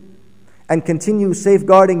sins and continue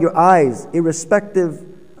safeguarding your eyes irrespective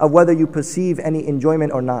of whether you perceive any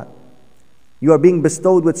enjoyment or not. You are being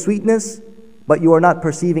bestowed with sweetness, but you are not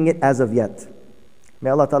perceiving it as of yet.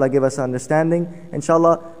 May Allah Ta'ala give us understanding.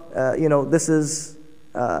 Inshallah,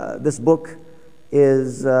 this book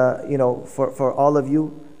is, for all of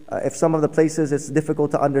you. If some of the places it's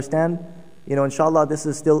difficult to understand, inshallah, this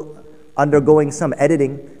is still undergoing some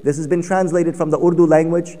editing. This has been translated from the Urdu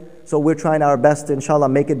language, so we're trying our best to, inshallah,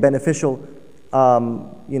 make it beneficial,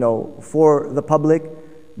 for the public.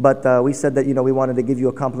 But we said that, we wanted to give you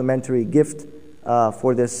a complimentary gift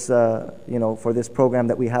for this, for this program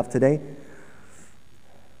that we have today.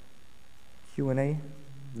 Q&A.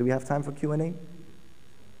 Do we have time for Q&A?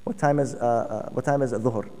 What time is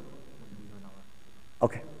Dhuhr?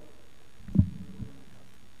 Okay.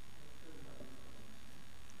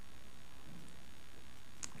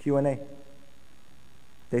 Q&A.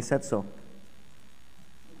 They said so.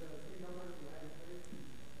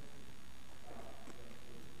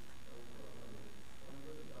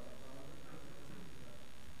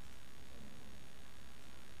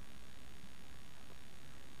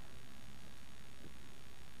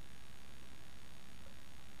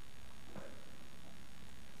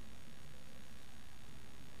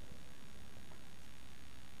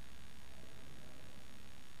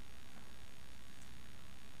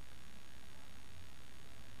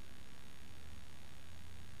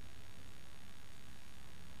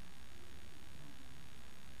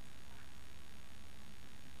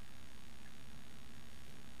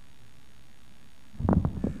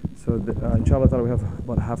 So inshallah ta'ala, we have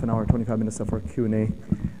about half an hour, 25 minutes left for Q&A.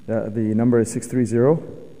 The number is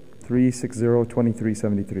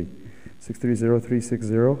 630-360-2373.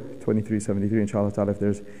 630-360-2373. Inshallah ta'ala, if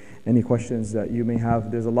there's any questions that you may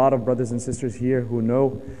have. There's a lot of brothers and sisters here who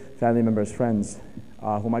know family members, friends,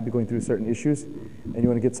 who might be going through certain issues, and you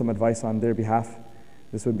want to get some advice on their behalf.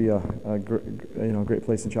 This would be a great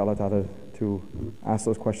place, inshallah ta'ala, to ask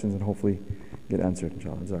those questions and hopefully get answered,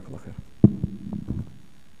 inshallah. Jazakallah khair.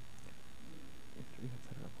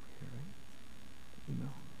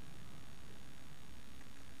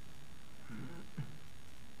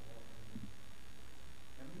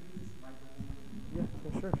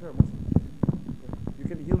 Sure.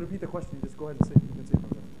 He'll repeat the question. You just go ahead and say. You can say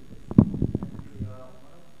something.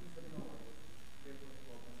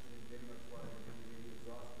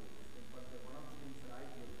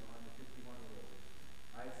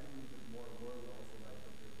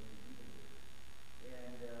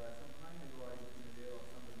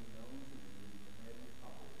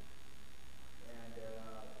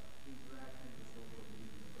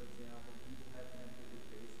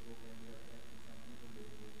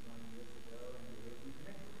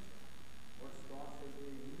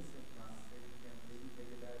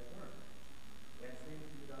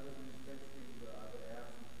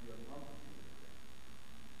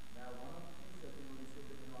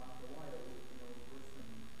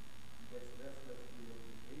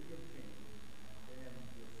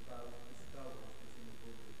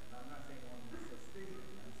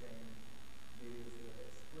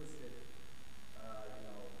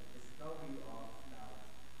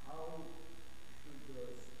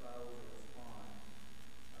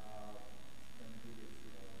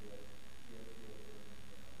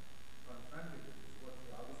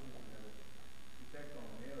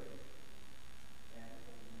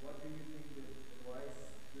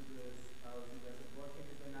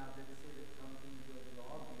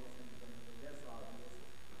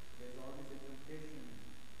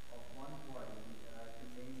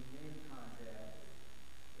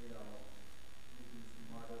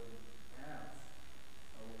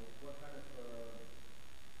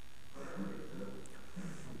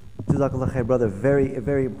 Jazakallah khair, brother.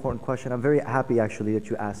 Very important question. I'm very happy actually that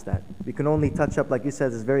you asked that. We can only touch up, like you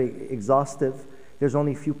said, it's very exhaustive. There's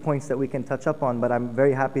only a few points that we can touch up on, but I'm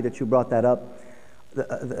very happy that you brought that up.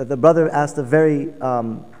 The brother asked a very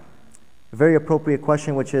appropriate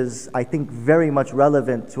question, which is, I think, very much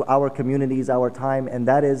relevant to our communities, our time, and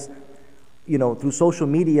that is, through social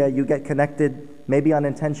media, you get connected, maybe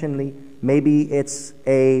unintentionally, maybe it's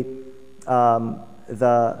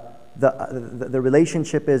the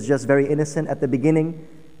relationship is just very innocent at the beginning.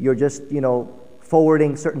 You're just,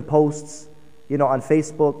 forwarding certain posts, on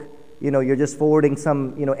Facebook. You're just forwarding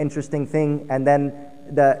some, interesting thing, and then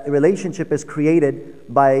the relationship is created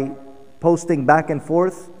by posting back and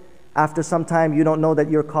forth. After some time, you don't know that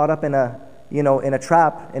you're caught up in a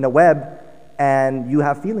trap, in a web, and you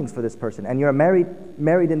have feelings for this person, and you're a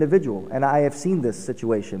married individual, and I have seen this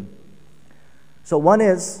situation. So one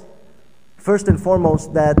is, first and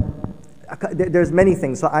foremost, that there's many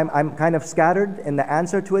things. So I'm kind of scattered in the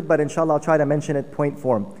answer to it, but inshallah I'll try to mention it point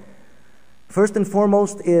form. First and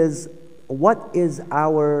foremost is, what is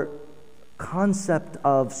our concept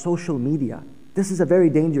of social media? This is a very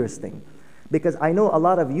dangerous thing, because I know a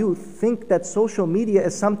lot of youth think that social media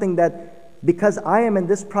is something that, because I am in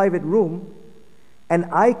this private room and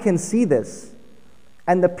I can see this,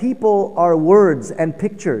 and the people are words and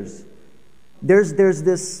pictures, there's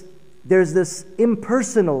this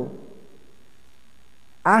impersonal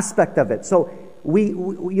aspect of it. So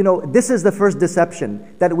this is the first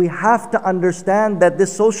deception, that we have to understand that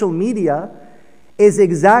this social media is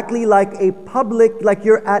exactly like a public, like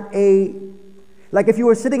if you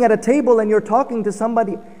were sitting at a table and you're talking to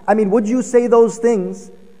somebody, would you say those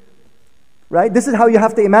things, right? This is how you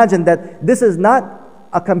have to imagine that this is not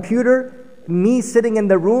a computer, me sitting in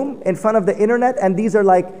the room in front of the internet, and these are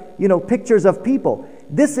pictures of people.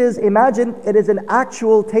 This is, imagine it is an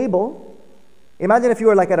actual table. Imagine if you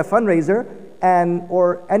were like at a fundraiser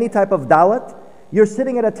or any type of dawat. You're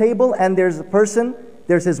sitting at a table and there's a person,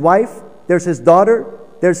 there's his wife, there's his daughter,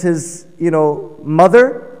 there's his,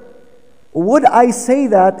 mother. Would I say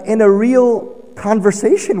that in a real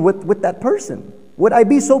conversation with that person? Would I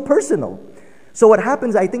be so personal? So what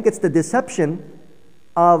happens, I think it's the deception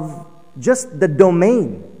of just the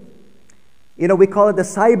domain. We call it the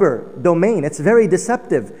cyber domain. It's very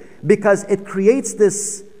deceptive because it creates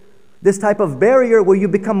this type of barrier where you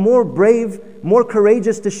become more brave, more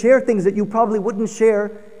courageous to share things that you probably wouldn't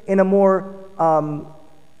share in a more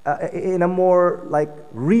like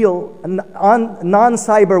real,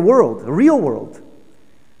 non-cyber world, real world.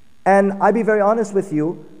 And I'll be very honest with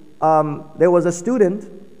you, there was a student,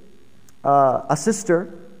 a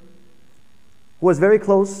sister, who was very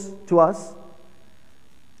close to us.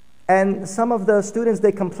 And some of the students,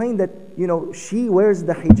 they complained that, she wears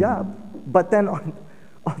the hijab. But then on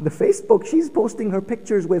the Facebook, she's posting her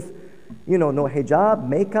pictures with, no hijab,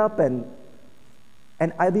 makeup, and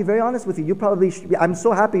I'll be very honest with you, I'm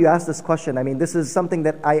so happy you asked this question. I mean, this is something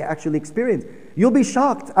that I actually experienced. You'll be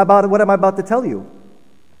shocked about what I'm about to tell you.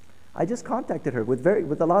 I just contacted her with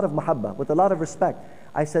a lot of mahabbah, with a lot of respect.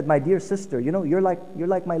 I said, my dear sister, you're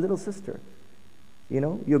like my little sister.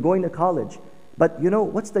 You're going to college. But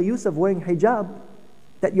what's the use of wearing hijab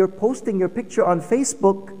that you're posting your picture on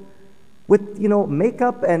Facebook with,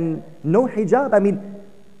 makeup and no hijab? I mean,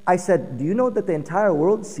 I said, do you know that the entire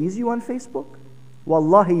world sees you on Facebook?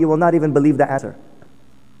 Wallahi, you will not even believe the answer.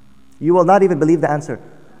 You will not even believe the answer.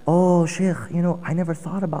 Oh, Sheikh, I never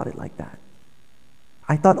thought about it like that.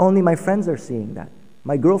 I thought only my friends are seeing that.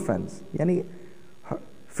 My girlfriends.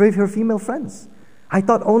 Her female friends. I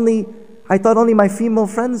thought only my female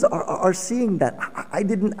friends are seeing that. I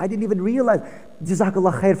didn't even realize.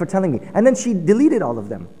 Jazakallah khair for telling me. And then she deleted all of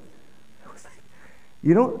them. I was like,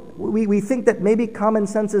 we think that maybe common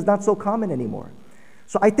sense is not so common anymore.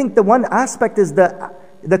 So I think the one aspect is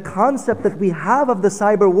the concept that we have of the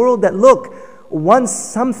cyber world that, look, once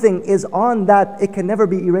something is on that, it can never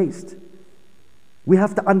be erased. We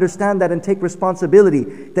have to understand that and take responsibility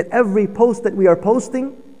that every post that we are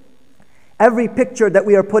posting, every picture that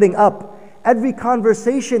we are putting up, every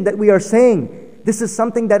conversation that we are saying, this is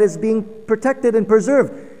something that is being protected and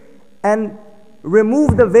preserved. And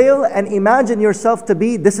remove the veil and imagine yourself to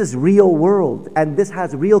be, this is real world and this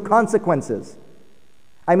has real consequences.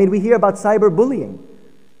 I mean, we hear about cyberbullying.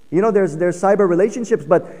 There's cyber relationships,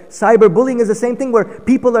 but cyberbullying is the same thing where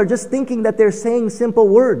people are just thinking that they're saying simple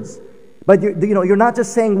words. But you're not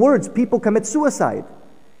just saying words. People commit suicide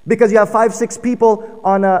because you have 5-6 people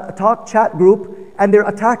on a chat group and they're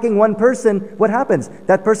attacking one person. What happens?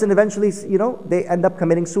 That person eventually, they end up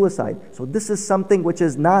committing suicide. So this is something which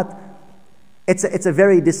is not. It's a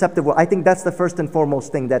very deceptive world. I think that's the first and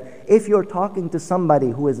foremost thing, that if you're talking to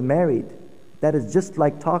somebody who is married, that is just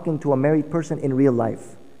like talking to a married person in real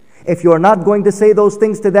life. If you're not going to say those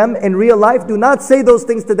things to them in real life, do not say those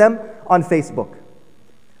things to them on Facebook.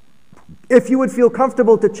 If you would feel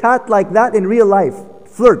comfortable to chat like that in real life,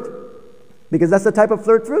 flirt. Because that's the type of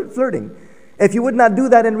flirting. If you would not do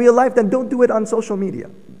that in real life, then don't do it on social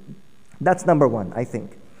media. That's number one, I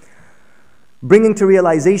think. Bringing to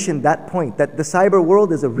realization that point, that the cyber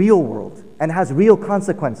world is a real world and has real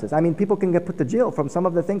consequences. I mean, people can get put to jail from some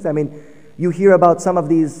of the things. I mean, you hear about some of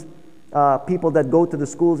these people that go to the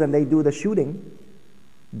schools and they do the shooting.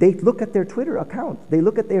 They look at their Twitter account. They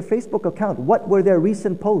look at their Facebook account. What were their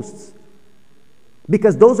recent posts?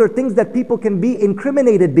 Because those are things that people can be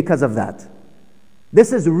incriminated because of that.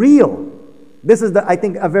 This is real. This is, I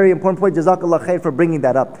think, a very important point. Jazakallah khair for bringing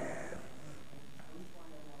that up.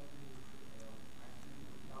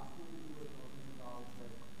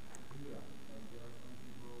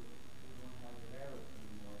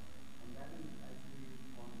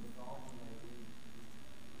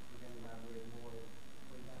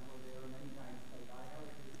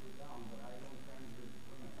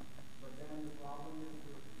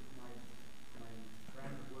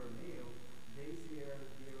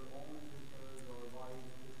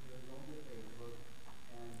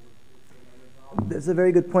 It's a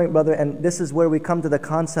very good point, brother, and this is where we come to the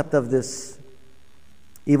concept of this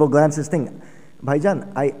evil glances thing.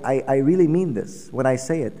 Bhaijan, I really mean this when I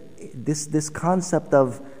say it. This concept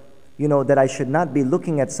of, that I should not be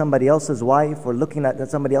looking at somebody else's wife or looking at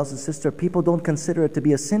somebody else's sister, people don't consider it to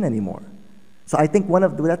be a sin anymore. So I think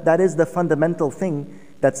that is the fundamental thing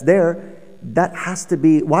that's there. That has to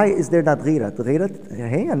be, why is there not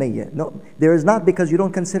ghirat? No, there is not, because you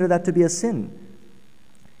don't consider that to be a sin.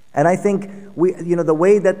 And I think the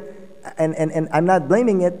way that and I'm not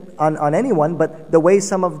blaming it on anyone, but the way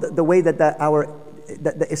the way that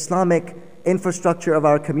the Islamic infrastructure of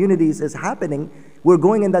our communities is happening, we're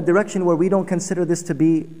going in that direction where we don't consider this to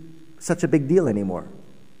be such a big deal anymore.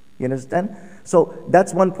 You understand? So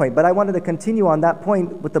that's one point. But I wanted to continue on that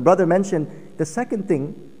point, what the brother mentioned. The second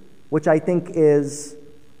thing, which I think is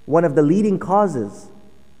one of the leading causes,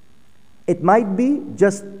 it might be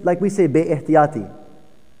just like we say, be-ihtiyati.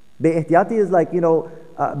 Be-ihtiyati is like,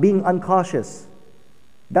 being uncautious.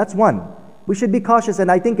 That's one. We should be cautious,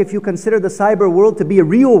 and I think if you consider the cyber world to be a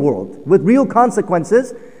real world with real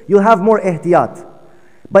consequences, you'll have more ihtiyat.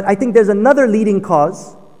 But I think there's another leading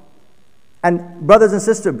cause, and brothers and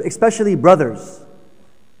sisters, especially brothers,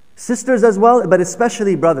 sisters as well, but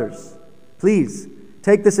especially brothers, please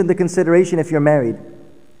take this into consideration if you're married.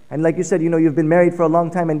 And like you said, you've been married for a long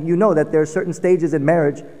time, and you know that there are certain stages in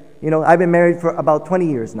marriage. I've been married for about 20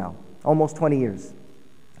 years now, almost 20 years.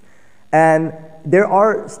 And there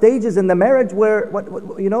are stages in the marriage where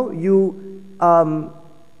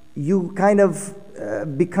you kind of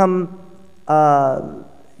become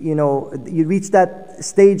you reach that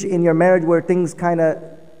stage in your marriage where things kind of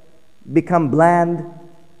become bland,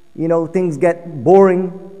 things get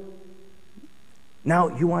boring. Now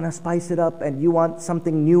you want to spice it up, and you want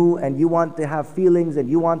something new, and you want to have feelings, and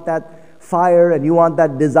you want that fire, and you want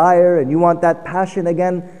that desire, and you want that passion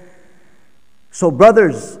again. So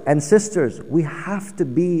brothers and sisters, we have to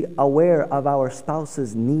be aware of our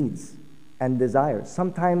spouse's needs and desires.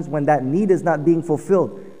 Sometimes when that need is not being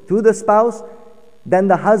fulfilled through the spouse, then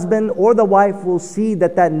the husband or the wife will see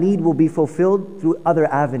that need will be fulfilled through other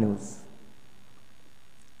avenues.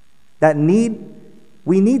 That need,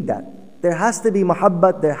 we need that. There has to be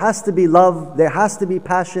muhabbat, there has to be love, there has to be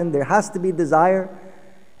passion, there has to be desire.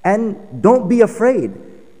 And don't be afraid.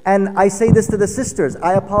 And I say this to the sisters,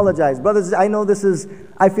 I apologize. Brothers, I know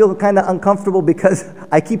I feel kind of uncomfortable because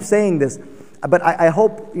I keep saying this. But I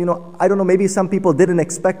hope, I don't know, maybe some people didn't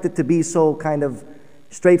expect it to be so kind of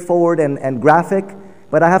straightforward and graphic.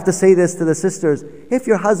 But I have to say this to the sisters. If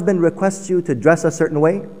your husband requests you to dress a certain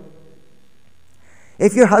way,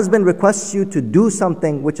 if your husband requests you to do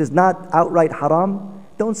something which is not outright haram,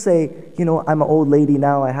 don't say, I'm an old lady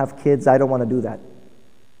now, I have kids, I don't want to do that.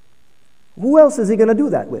 Who else is he going to do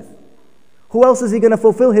that with? Who else is he going to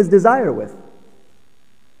fulfill his desire with?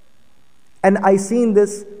 And I seen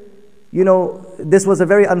this, this was a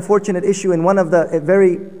very unfortunate issue in one of the it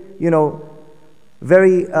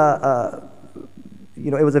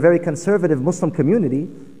was a very conservative Muslim community,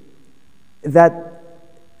 that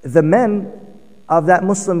the men of that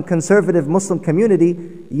conservative Muslim community,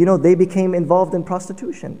 they became involved in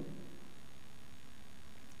prostitution.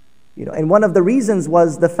 And one of the reasons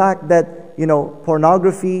was the fact that,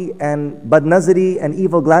 pornography and badnazari and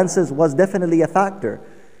evil glances was definitely a factor.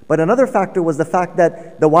 But another factor was the fact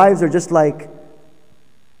that the wives are just like,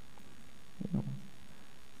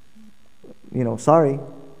 sorry,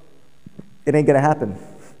 it ain't gonna happen.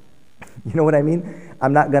 You know what I mean?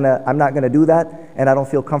 I'm not gonna do that, and I don't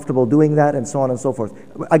feel comfortable doing that, and so on and so forth.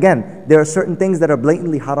 Again, there are certain things that are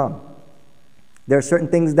blatantly haram. There are certain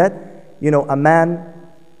things that, a man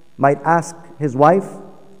might ask his wife,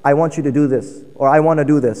 I want you to do this, or I want to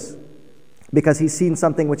do this, because he's seen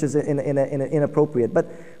something which is inappropriate. But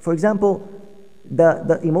for example,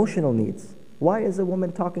 the emotional needs. Why is a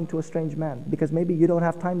woman talking to a strange man? Because maybe you don't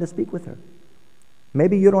have time to speak with her.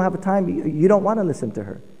 Maybe you don't have a time, you don't want to listen to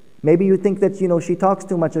her. Maybe you think that, she talks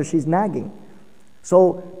too much or she's nagging.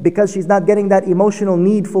 So because she's not getting that emotional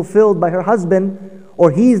need fulfilled by her husband, or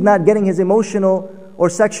he's not getting his emotional or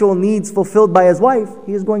sexual needs fulfilled by his wife,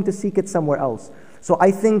 he is going to seek it somewhere else. So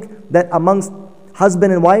I think that amongst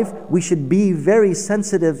husband and wife, we should be very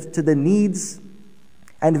sensitive to the needs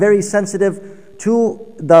and very sensitive to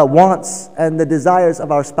the wants and the desires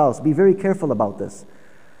of our spouse. Be very careful about this.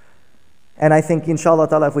 And I think, inshallah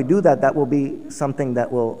ta'ala, if we do that, that will be something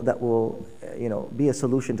that will be a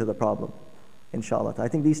solution to the problem. Inshallah. I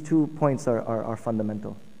think these 2 points are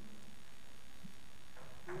fundamental.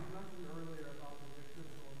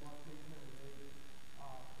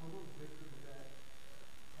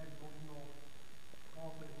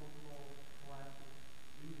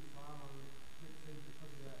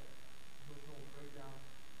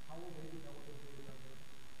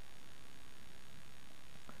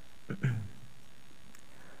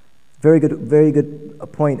 Very good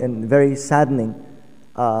point, and very saddening.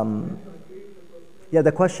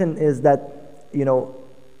 The question is that,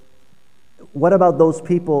 what about those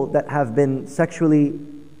people that have been sexually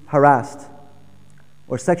harassed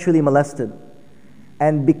or sexually molested,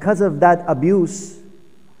 and because of that abuse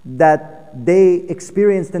that they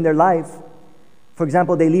experienced in their life, For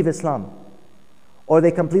example, they leave Islam, or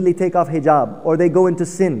they completely take off hijab, or they go into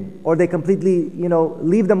sin, or they completely,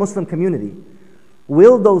 leave the Muslim community.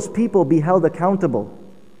 Will those people be held accountable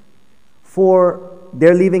for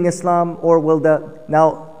their leaving Islam, or will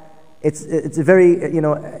now it's a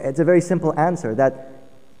very simple answer that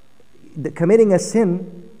committing a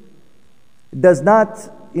sin does not,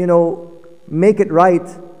 make it right.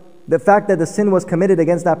 The fact that the sin was committed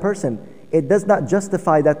against that person, it does not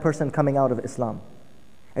justify that person coming out of Islam.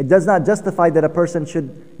 It does not justify that a person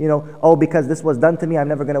should, because this was done to me, I'm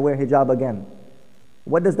never going to wear hijab again.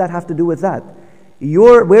 What does that have to do with that?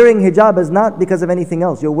 Your wearing hijab is not because of anything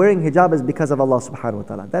else. Your wearing hijab is because of Allah subhanahu wa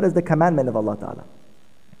ta'ala. That is the commandment of Allah ta'ala.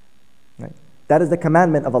 Right? That is the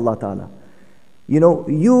commandment of Allah ta'ala.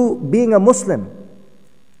 You being a Muslim,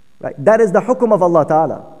 right? That is the hukum of Allah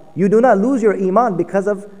ta'ala. You do not lose your iman because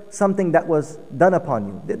of something that was done upon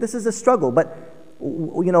you. This is a struggle, but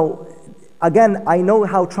again, I know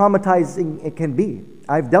how traumatizing it can be.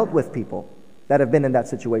 I've dealt with people that have been in that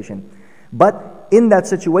situation. But in that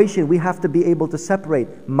situation, we have to be able to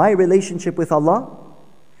separate my relationship with Allah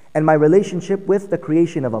and my relationship with the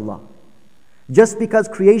creation of Allah. Just because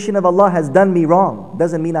creation of Allah has done me wrong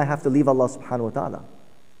doesn't mean I have to leave Allah subhanahu wa ta'ala.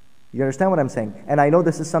 You understand what I'm saying? And I know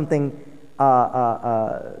this is something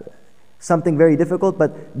very difficult,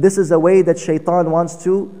 but this is a way that shaitan wants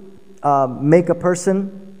to make a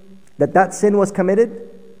person that sin was committed.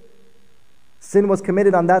 Sin was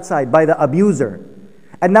committed on that side by the abuser.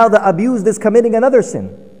 And now the abused is committing another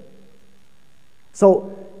sin.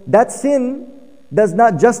 So that sin does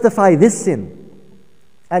not justify this sin.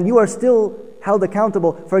 And you are still held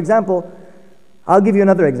accountable. For example, I'll give you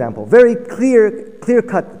another example. Very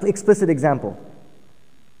clear-cut, explicit example.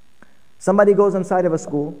 Somebody goes inside of a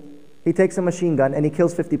school, he takes a machine gun and he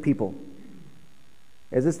kills 50 people.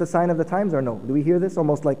 Is this the sign of the times or no? Do we hear this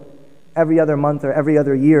almost like every other month or every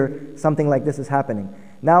other year, something like this is happening?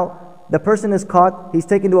 Now, the person is caught, he's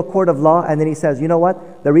taken to a court of law, and then he says, you know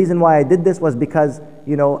what? The reason why I did this was because,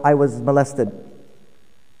 I was molested.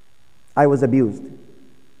 I was abused.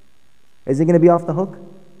 Is he going to be off the hook?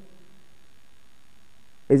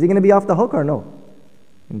 Is he going to be off the hook or no?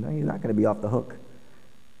 No, he's not going to be off the hook.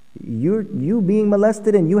 You being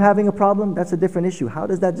molested and you having a problem, that's a different issue. How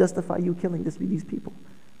does that justify you killing these people?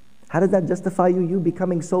 How does that justify you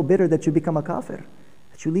becoming so bitter that you become a kafir?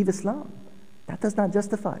 That you leave Islam? That does not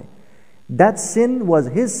justify. That sin was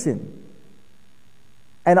his sin.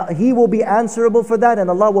 And he will be answerable for that, and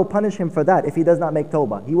Allah will punish him for that if he does not make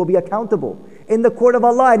tawbah. He will be accountable in the court of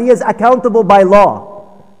Allah, and he is accountable by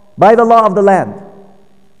law, by the law of the land.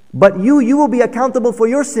 But you will be accountable for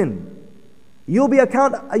your sin. You'll be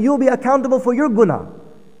accountable for your guna.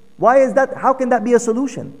 Why is that? How can that be a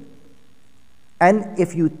solution? And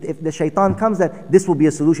if the shaitan comes that this will be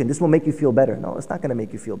a solution, this will make you feel better. No, it's not going to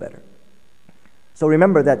make you feel better. So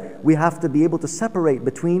remember that we have to be able to separate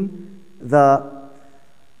between the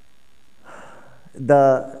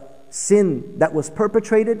sin that was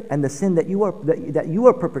perpetrated and the sin that you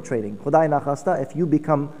are perpetrating. Khuday na khasta, if you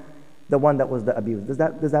become the one that was the abused. Does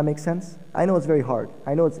that make sense? I know it's very hard.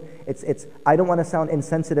 I know it's I don't want to sound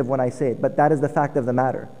insensitive when I say it, but that is the fact of the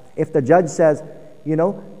matter. If the judge says, you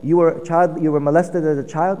were molested as a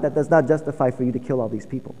child, that does not justify for you to kill all these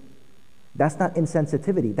people. That's not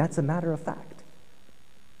insensitivity. That's a matter of fact.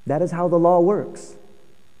 That is how the law works.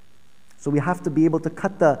 So we have to be able to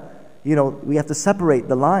cut we have to separate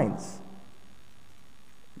the lines.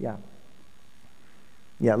 Yeah.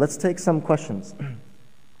 Yeah, let's take some questions.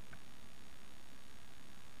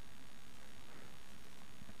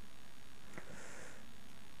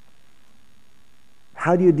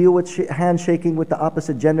 How do you deal with handshaking with the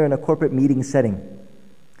opposite gender in a corporate meeting setting?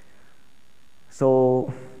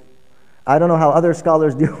 So, I don't know how other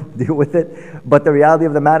scholars deal with it, but the reality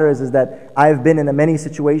of the matter is that I've been in many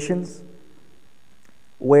situations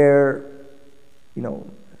where,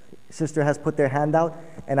 sister has put their hand out,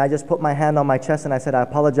 and I just put my hand on my chest and I said, I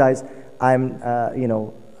apologize, I am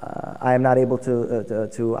not able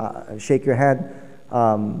to shake your hand.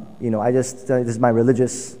 This is my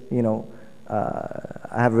religious,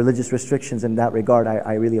 I have religious restrictions in that regard.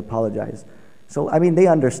 I really apologize. So, they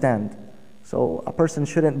understand. So a person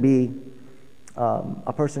shouldn't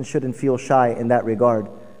feel shy in that regard.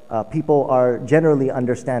 People are generally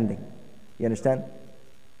understanding. You understand?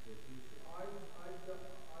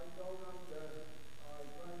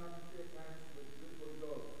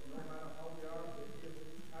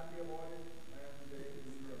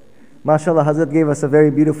 MashaAllah, Hazrat gave us a very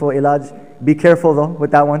beautiful ilaj. Be careful though with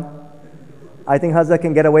that one. I think Hazrat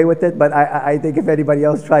can get away with it, but I think if anybody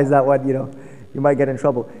else tries that one, you might get in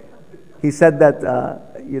trouble. He said that,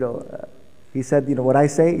 He said, what I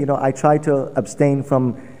say, I try to abstain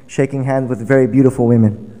from shaking hands with very beautiful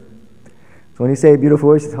women. So when you say a beautiful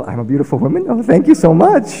woman, he says, oh, I'm a beautiful woman? Oh, thank you so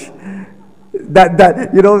much.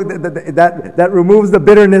 That removes the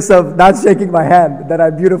bitterness of not shaking my hand, that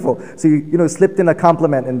I'm beautiful. So you slipped in a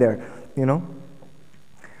compliment in there,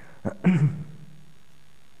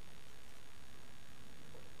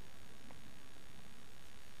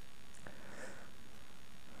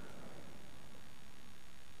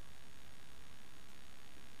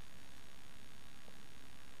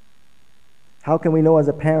 How can we know as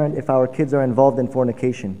a parent if our kids are involved in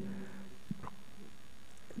fornication?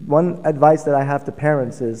 One advice that I have to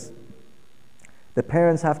parents is the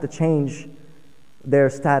parents have to change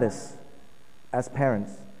their status as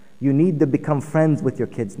parents. You need to become friends with your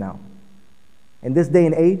kids now. In this day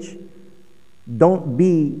and age, don't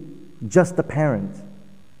be just a parent.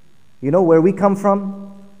 Where we come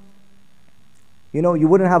from, you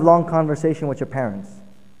wouldn't have long conversation with your parents.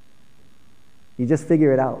 You just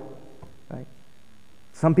figure it out.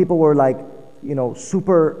 Some people were like,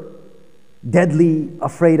 super deadly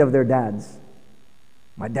afraid of their dads.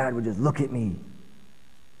 My dad would just look at me.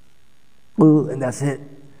 And that's it.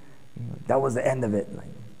 That was the end of it.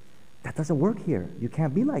 That doesn't work here. You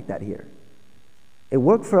can't be like that here. It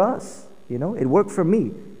worked for us. It worked for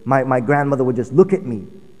me. My grandmother would just look at me.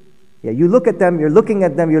 Yeah, you look at them, you're looking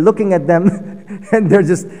at them, you're looking at them, and they're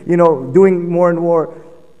just, doing more and more.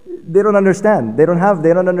 They don't understand. They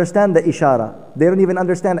don't understand the ishara. They don't even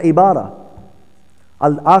understand ibara.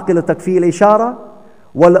 Al-aqil takfi al-ishara,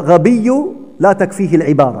 wal-ghabiyyu la takfihi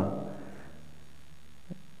al-ibara.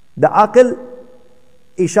 The aqil,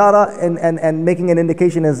 ishara, and making an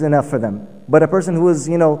indication is enough for them. But a person who is,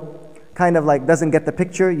 kind of like doesn't get the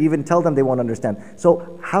picture, you even tell them, they won't understand.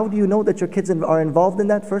 So how do you know that your kids are involved in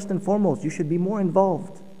that? First and foremost, you should be more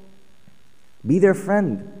involved. Be their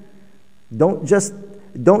friend. Don't just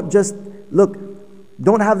look,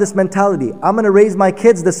 don't have this mentality, I'm going to raise my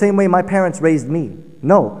kids the same way my parents raised me.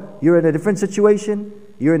 No, you're in a different situation,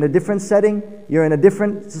 you're in a different setting, you're in a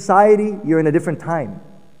different society, you're in a different time.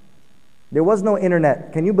 There was no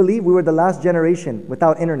internet. Can you believe we were the last generation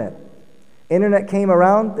without internet? Internet came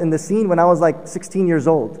around in the scene when I was like 16 years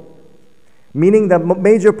old. Meaning the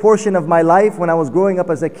major portion of my life when I was growing up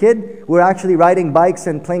as a kid, we were actually riding bikes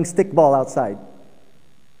and playing stickball outside.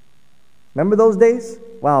 Remember those days?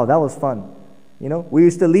 Wow, that was fun. We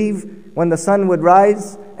used to leave when the sun would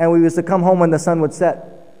rise and we used to come home when the sun would set.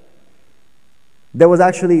 That was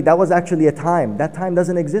actually a time. That time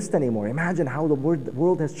doesn't exist anymore. Imagine how the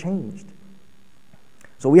world has changed.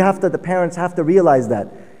 So the parents have to realize that.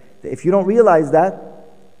 If you don't realize that,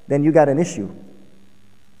 then you got an issue.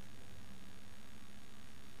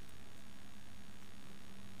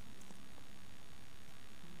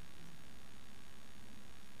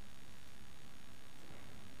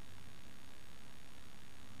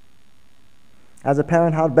 As a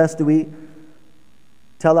parent, how best do we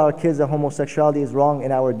tell our kids that homosexuality is wrong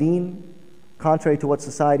in our deen, contrary to what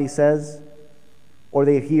society says, or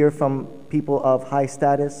they hear from people of high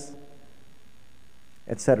status,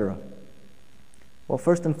 etc.? Well,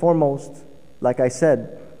 first and foremost, like I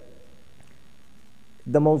said,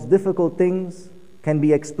 the most difficult things can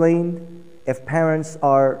be explained if parents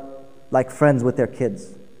are like friends with their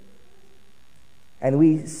kids. And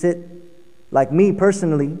we sit, like me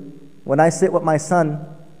personally, when I sit with my son,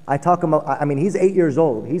 I talk about, he's 8 years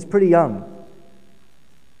old. He's pretty young.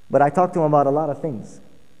 But I talk to him about a lot of things.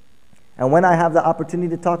 And when I have the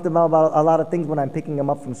opportunity to talk to him about a lot of things when I'm picking him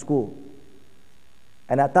up from school.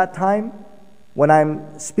 And at that time, when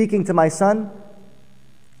I'm speaking to my son,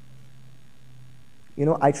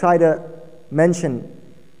 I try to mention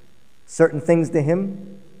certain things to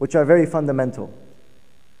him which are very fundamental.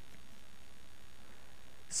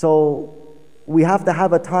 So we have to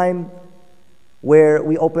have a time where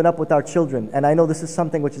we open up with our children. And I know this is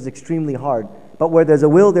something which is extremely hard, but where there's a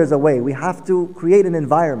will, there's a way. We have to create an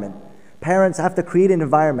environment. Parents have to create an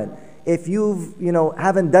environment. If you've,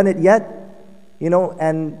 haven't done it yet,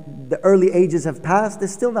 and the early ages have passed,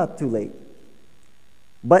 it's still not too late.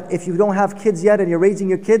 But if you don't have kids yet and you're raising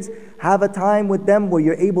your kids, have a time with them where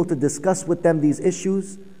you're able to discuss with them these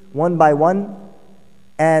issues one by one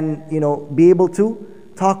and, be able to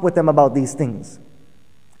talk with them about these things.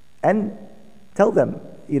 And tell them,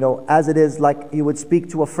 as it is, like you would speak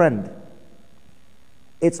to a friend.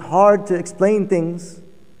 It's hard to explain things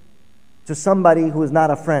to somebody who is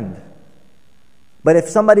not a friend. But if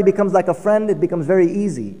somebody becomes like a friend, it becomes very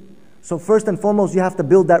easy. So first and foremost, you have to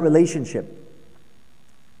build that relationship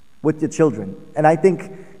with your children. And I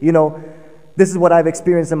think, this is what I've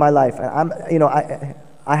experienced in my life.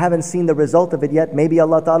 I haven't seen the result of it yet. Maybe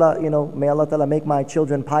Allah Ta'ala, may Allah Ta'ala make my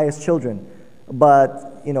children pious children.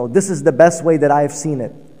 But, this is the best way that I've seen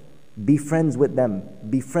it. Be friends with them.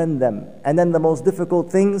 Befriend them. And then the most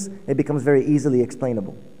difficult things, it becomes very easily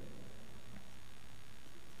explainable.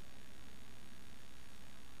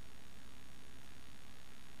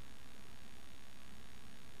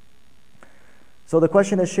 So the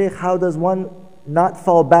question is, Shaykh, how does one not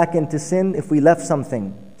fall back into sin if we left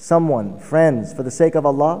something, someone, friends, for the sake of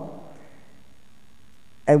Allah?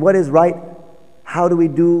 And what is right? How do we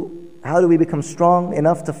become strong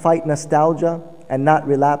enough to fight nostalgia and not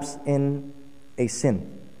relapse in a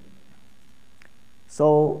sin?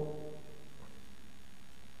 So,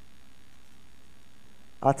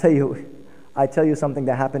 I tell you something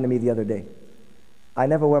that happened to me the other day. I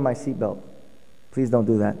never wear my seatbelt. Please don't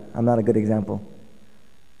do that. I'm not a good example.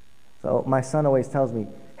 So my son always tells me,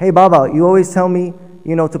 hey Baba, you always tell me,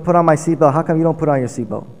 to put on my seatbelt. How come you don't put on your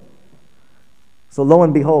seatbelt? So lo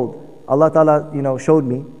and behold, Allah Ta'ala, showed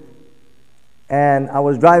me. And I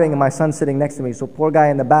was driving and my son's sitting next to me. So poor guy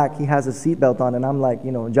in the back, he has a seatbelt on. And I'm like,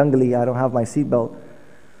 jungly, I don't have my seatbelt.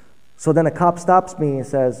 So then a cop stops me and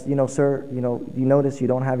says, sir, you notice you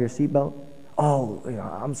don't have your seatbelt? Oh,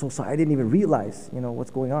 I'm so sorry. I didn't even realize, what's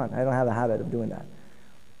going on. I don't have a habit of doing that.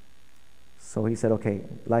 So he said, okay,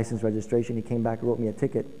 license, registration. He came back, wrote me a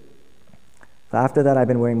ticket. So after that, I've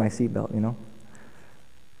been wearing my seatbelt,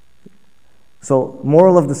 So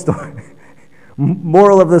moral of the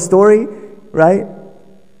story, right?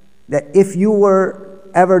 That if you were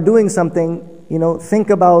ever doing something, think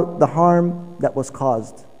about the harm that was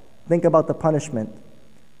caused. Think about the punishment.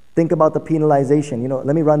 Think about the penalization.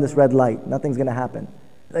 Let me run this red light. Nothing's going to happen.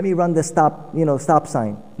 Let me run this stop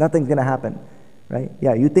sign. Nothing's going to happen. Right?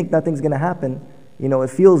 Yeah, you think nothing's going to happen. It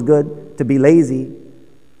feels good to be lazy.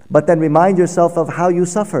 But then remind yourself of how you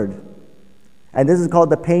suffered. And this is called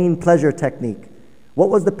the pain-pleasure technique. What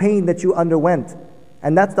was the pain that you underwent?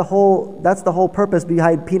 And that's the whole purpose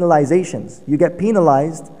behind penalizations. You get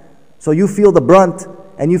penalized, so you feel the brunt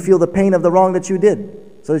and you feel the pain of the wrong that you did,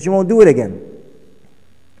 so that you won't do it again.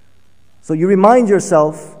 So you remind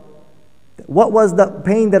yourself, what was the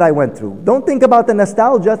pain that I went through? Don't think about the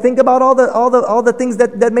nostalgia. Think about all the things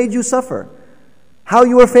that made you suffer. How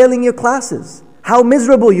you were failing your classes. How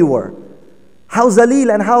miserable you were. How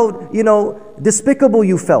zaleel and how, despicable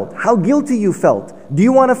you felt. How guilty you felt. Do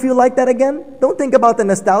you want to feel like that again? Don't think about the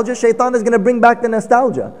nostalgia. Shaitan is going to bring back the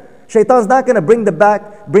nostalgia. Shaitan's not going to bring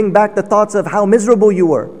back the thoughts of how miserable you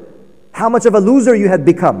were. How much of a loser you had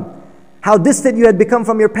become. How distant you had become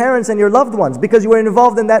from your parents and your loved ones because you were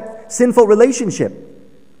involved in that sinful relationship.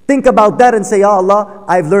 Think about that and say, Ya Allah,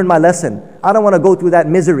 I've learned my lesson. I don't want to go through that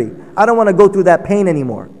misery. I don't want to go through that pain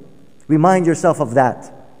anymore. Remind yourself of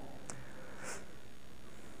that.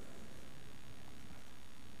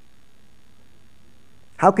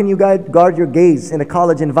 How can you guard your gaze in a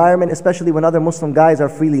college environment, especially when other Muslim guys are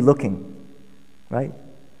freely looking? Right?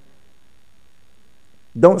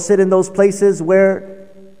 Don't sit in those places where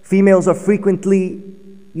females are frequently,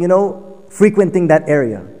 frequenting that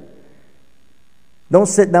area.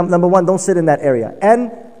 Number one, don't sit in that area.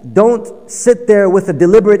 And don't sit there with a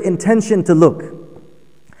deliberate intention to look.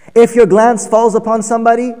 If your glance falls upon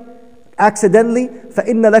somebody accidentally,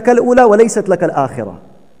 فَإِنَّ لَكَ الْأُولَى وَلَيْسَتْ لَكَ الْآخِرَةِ.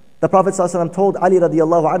 The Prophet ﷺ told Ali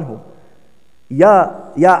radiallahu anhu,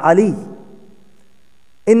 Ya Ali,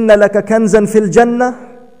 إِنَّ لَكَ كَنْزًا فِي الْجَنَّةِ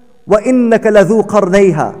وَإِنَّكَ لَذُو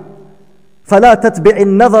قَرْنَيْهَا فلا تتبع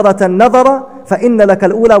النظرة النظرة فإن لك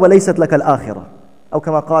الأولى وليست لك الآخرة. أو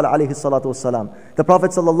كما قال عليه الصلاة والسلام. The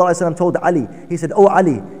Prophet ﷺ told Ali, he said, O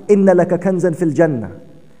Ali, إن لك كنزا في الجنة.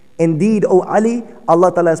 Indeed, O Ali,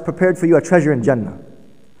 Allah Ta'ala has prepared for you a treasure in Jannah.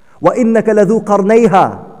 وإنك لذو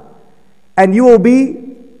قرنيها. And you will be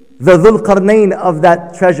the Dhul Qarnayn of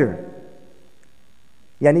that treasure.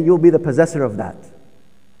 Yani you'll be the possessor of that.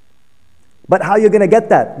 But how are you going to get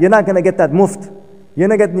that? You're not going to get that muft. You're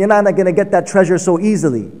not going to get that treasure so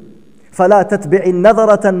easily. فَلَا تَتْبِعِ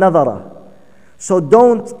النَّظَرَةَ النَّظَرَةَ. So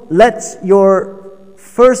don't let your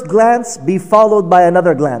first glance be followed by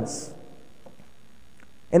another glance.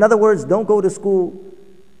 In other words, don't go to school,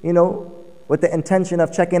 with the intention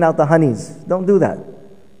of checking out the honeys. Don't do that.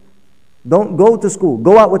 Don't go to school.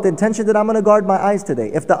 Go out with the intention that I'm going to guard my eyes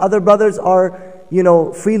today. If the other brothers are,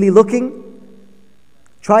 freely looking,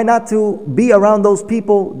 try not to be around those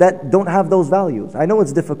people that don't have those values. I know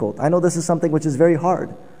it's difficult. I know this is something which is very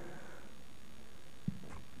hard.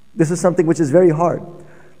 This is something which is very hard.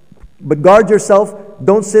 But guard yourself.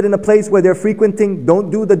 Don't sit in a place where they're frequenting.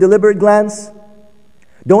 Don't do the deliberate glance.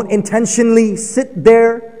 Don't intentionally sit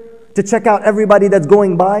there to check out everybody that's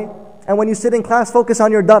going by. And when you sit in class, focus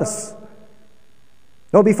on your dars.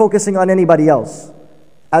 Don't be focusing on anybody else.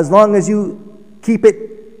 As long as you keep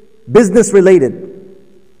it business related.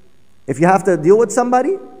 If you have to deal with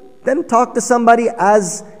somebody, then talk to somebody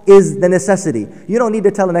as is the necessity. You don't need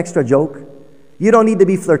to tell an extra joke. You don't need to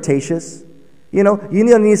be flirtatious. You don't need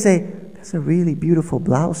to say, that's a really beautiful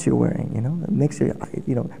blouse you're wearing, it makes your,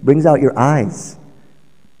 brings out your eyes.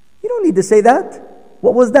 You don't need to say that.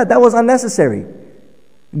 What was that? That was unnecessary.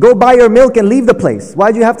 Go buy your milk and leave the place.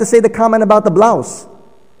 Why do you have to say the comment about the blouse?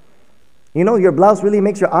 Your blouse really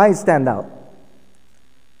makes your eyes stand out.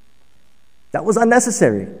 That was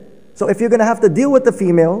unnecessary. So if you're going to have to deal with the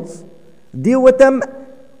females, deal with them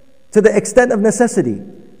to the extent of necessity.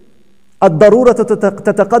 الضرورة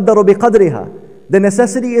تتقدر بقدرها. The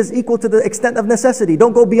necessity is equal to the extent of necessity.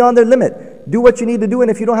 Don't go beyond their limit. Do what you need to do,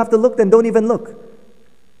 and if you don't have to look, then don't even look.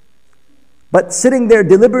 But sitting there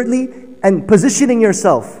deliberately and positioning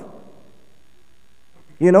yourself,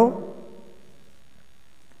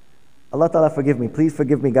 Allah Ta'ala forgive me. Please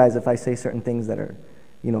forgive me, guys, if I say certain things that are,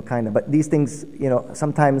 but these things,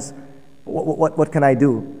 sometimes, what can I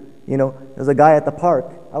do? There's a guy at the park.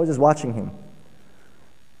 I was just watching him.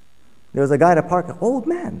 There was a guy at the park, an old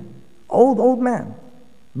man. Old man.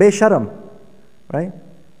 Besharam. Right?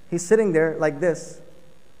 He's sitting there like this.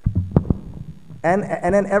 And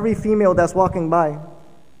then every female that's walking by,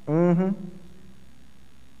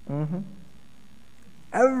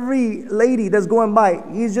 every lady that's going by,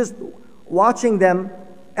 he's just watching them,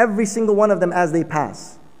 every single one of them as they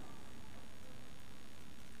pass.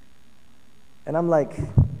 And I'm like,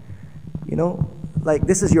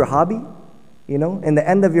 this is your hobby? In the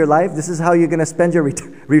end of your life, this is how you're going to spend your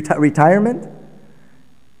retirement?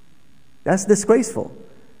 That's disgraceful.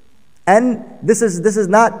 And this is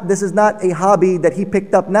not a hobby that he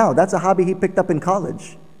picked up now. That's a hobby he picked up in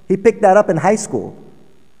college. He picked that up in high school.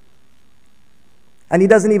 And he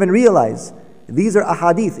doesn't even realize these are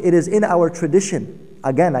ahadith. It is in our tradition.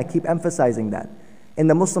 Again, I keep emphasizing that. In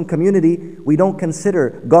the Muslim community, we don't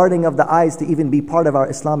consider guarding of the eyes to even be part of our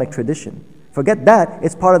Islamic tradition. Forget that,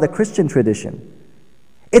 it's part of the Christian tradition.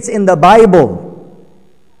 It's in the Bible.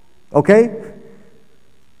 Okay?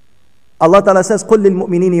 Allah Ta'ala says, قُلْ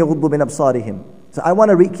لِلْمُؤْمِنِينَ يَغُضُّوا مِنْ أَبْصَارِهِمْ. So I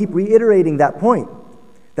want to keep reiterating that point.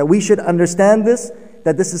 That we should understand this,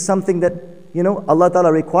 that this is something that, Allah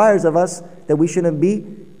Ta'ala requires of us, that we shouldn't be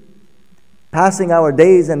passing our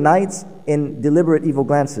days and nights in deliberate evil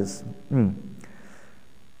glances.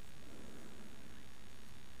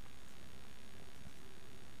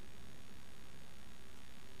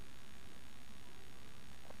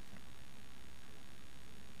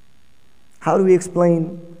 How do we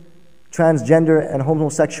explain transgender and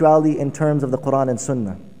homosexuality in terms of the Quran and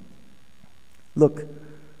Sunnah? Look,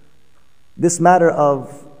 this matter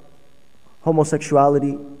of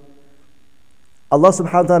homosexuality, Allah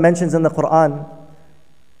subhanahu wa ta'ala mentions in the Quran,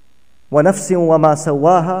 وَنَفْسٍ وَمَا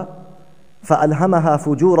سَوَّاهَا فَأَلْهَمَهَا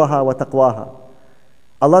فُجُورَهَا وَتَقْوَاهَا.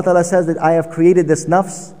 Allah Ta'ala says that I have created this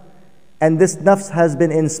nafs, and this nafs has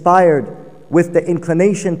been inspired with the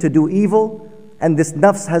inclination to do evil, and this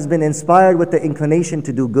nafs has been inspired with the inclination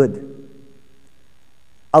to do good.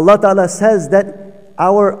 Allah Ta'ala says that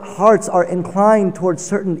our hearts are inclined towards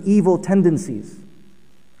certain evil tendencies.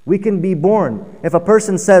 We can be born. If a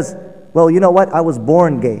person says, well, you know what, I was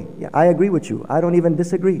born gay. Yeah, I agree with you. I don't even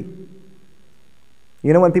disagree.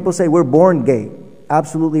 When people say we're born gay,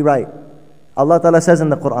 absolutely right. Allah Ta'ala says in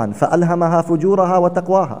the Quran, فَأَلْهَمَهَا فُجُورَهَا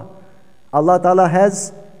وَتَقْوَاهَا. Allah Ta'ala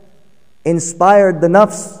has inspired the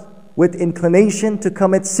nafs with inclination to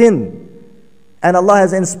commit sin. And Allah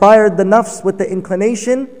has inspired the nafs with the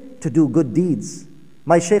inclination to do good deeds.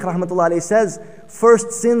 My Shaykh Rahmatullah Alayhi says,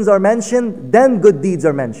 first sins are mentioned, then good deeds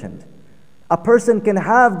are mentioned. A person can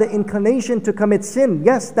have the inclination to commit sin.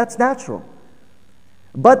 Yes, that's natural.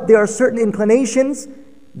 But there are certain inclinations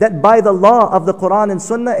that by the law of the Quran and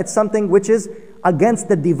Sunnah, it's something which is against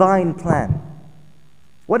the divine plan.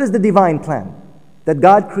 What is the divine plan? That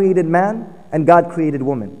God created man and God created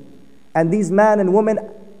woman. And these man and woman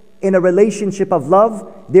in a relationship of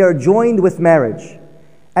love, they are joined with marriage.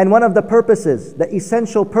 And one of the purposes, the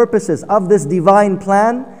essential purposes of this divine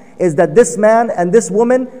plan is that this man and this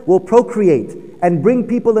woman will procreate and bring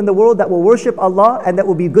people in the world that will worship Allah and that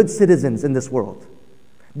will be good citizens in this world.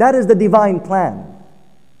 That is the divine plan.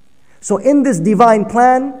 So in this divine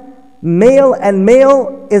plan, male and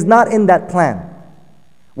male is not in that plan.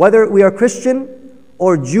 Whether we are Christian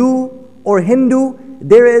or Jew or Hindu,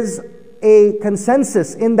 there is a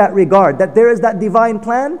consensus in that regard, that there is that divine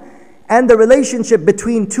plan, and the relationship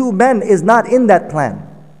between two men is not in that plan.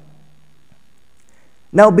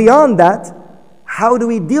 Now beyond that, how do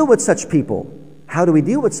we deal with such people? How do we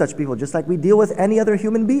deal with such people? Just like we deal with any other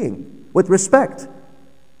human being, with respect.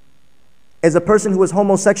 Is a person who is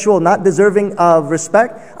homosexual not deserving of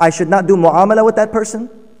respect? I should not do mu'amala with that person?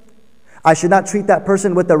 I should not treat that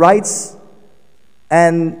person with the rights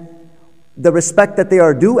and the respect that they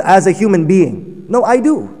are due as a human being? No, I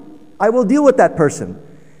do. I will deal with that person.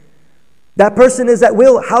 That person is at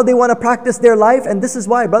will, how they want to practice their life. And this is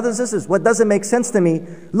why, brothers and sisters, what doesn't make sense to me,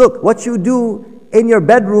 look, what you do in your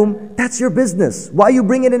bedroom, that's your business. Why are you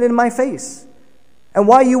bringing it in my face? And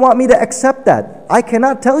why you want me to accept that? I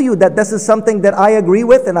cannot tell you that this is something that I agree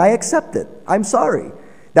with and I accept it. I'm sorry.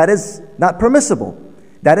 That is not permissible.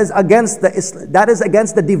 That is against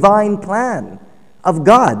the divine plan of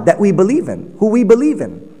God that we believe in, who we believe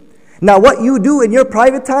in. Now what you do in your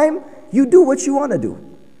private time, you do what you want to do.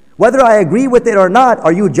 Whether I agree with it or not,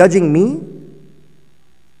 are you judging me?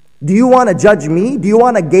 Do you want to judge me? Do you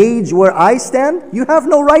want to gauge where I stand? You have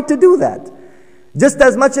no right to do that. Just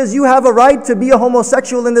as much as you have a right to be a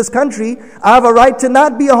homosexual in this country, I have a right to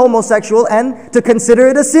not be a homosexual and to consider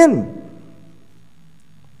it a sin.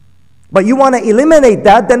 But you want to eliminate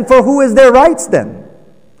that, then for who is their rights then?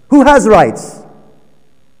 Who has rights?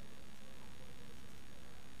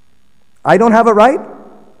 I don't have a right?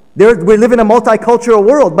 We live in a multicultural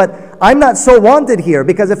world, but I'm not so wanted here,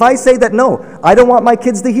 because if I say that, no, I don't want my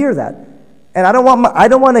kids to hear that. And I don't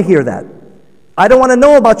want to hear that. I don't want to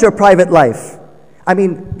know about your private life. I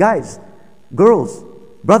mean, guys, girls,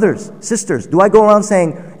 brothers, sisters, do I go around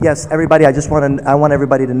saying, yes, everybody, I want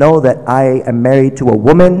everybody to know that I am married to a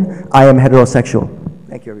woman, I am heterosexual.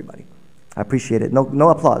 Thank you, everybody. I appreciate it. No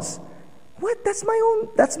applause. What? That's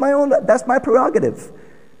my prerogative.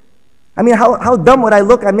 I mean, how dumb would I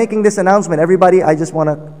look? I'm making this announcement. Everybody, I just want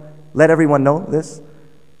to let everyone know this.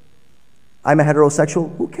 I'm a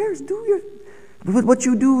heterosexual. Who cares? Do what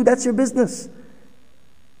you do, that's your business.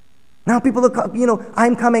 Now people are,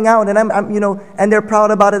 I'm coming out and I'm and they're proud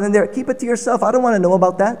about it, and keep it to yourself. I don't want to know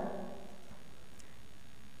about that.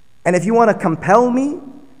 And if you want to compel me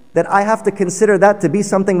that I have to consider that to be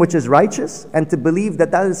something which is righteous and to believe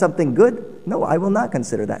that that is something good, no, I will not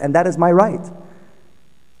consider that. And that is my right.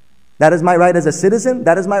 That is my right as a citizen.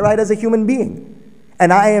 That is my right as a human being.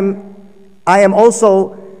 And I am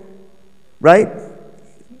also, right?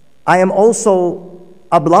 I am also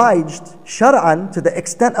obliged, shar'an, to the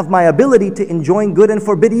extent of my ability to enjoin good and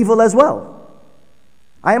forbid evil as well.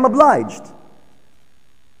 I am obliged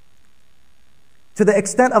to the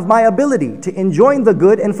extent of my ability to enjoin the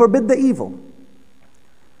good and forbid the evil.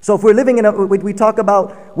 So if we're living in we talk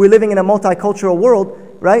about we're living in a multicultural world,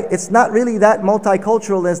 right? It's not really that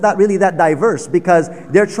multicultural, and it's not really that diverse, because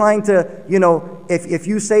they're trying to, if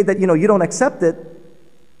you say that, you don't accept it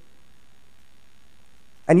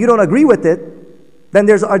and you don't agree with it, then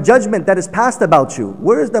there's a judgment that is passed about you.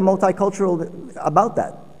 Where is the multicultural about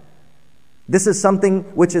that? This is something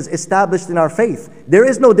which is established in our faith. There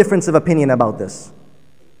is no difference of opinion about this.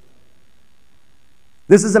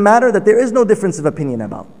 This is a matter that there is no difference of opinion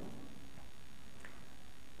about.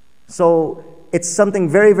 So it's something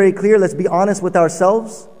very, very clear. Let's be honest with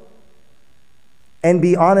ourselves and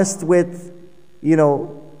be honest with,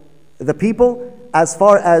 the people. As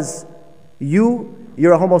far as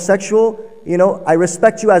you're a homosexual, I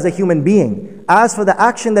respect you as a human being. As for the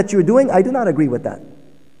action that you're doing, I do not agree with that.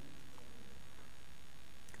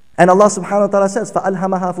 And Allah subhanahu wa ta'ala says,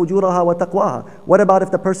 فَأَلْهَمَهَا فُجُورَهَا وَتَقْوَاهَا. What about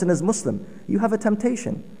if the person is Muslim? You have a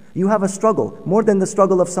temptation. You have a struggle, more than the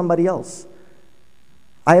struggle of somebody else.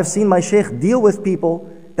 I have seen my shaykh deal with people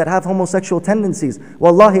that have homosexual tendencies.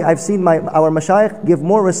 Wallahi, I've seen our mashayikh give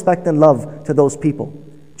more respect and love to those people,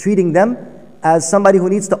 treating them as somebody who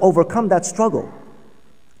needs to overcome that struggle.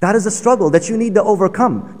 That is a struggle that you need to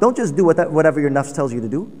overcome. Don't just do whatever your nafs tells you to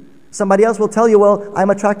do. Somebody else will tell you, well,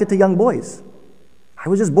 I'm attracted to young boys. I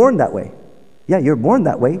was just born that way. Yeah, you're born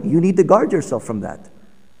that way. You need to guard yourself from that.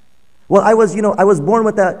 Well, I was born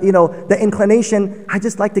with the inclination, I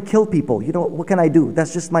just like to kill people. What can I do?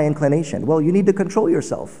 That's just my inclination. Well, you need to control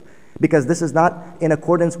yourself, because this is not in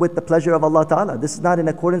accordance with the pleasure of Allah Ta'ala. This is not in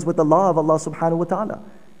accordance with the law of Allah Subhanahu wa Ta'ala.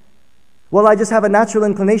 Well, I just have a natural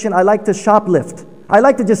inclination. I like to shoplift. I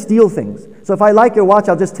like to just steal things. So if I like your watch,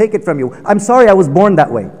 I'll just take it from you. I'm sorry, I was born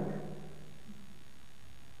that way.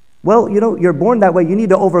 Well, you're born that way. You need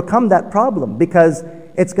to overcome that problem, because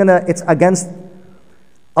it's against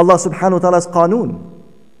Allah subhanahu wa ta'ala's qanoon.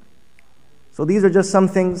 So these are just some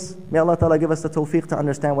things. May Allah ta'ala give us the tawfiq to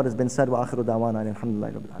understand what has been said. Wa akhiru da'wana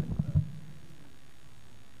alhamdulillahi rabbil alamin.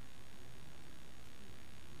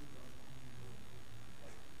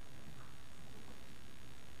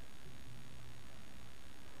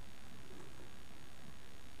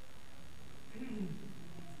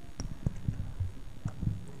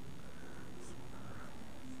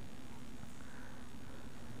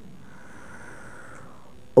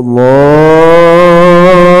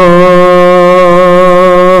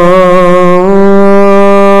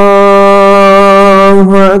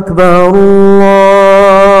 الله أكبر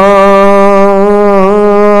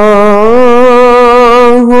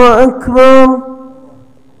الله أكبر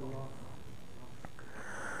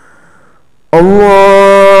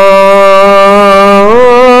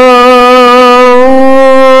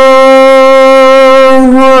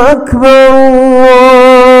الله أكبر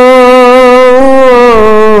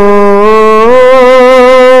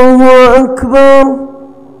الله أكبر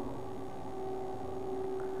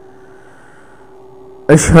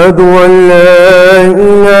أشهد أن لا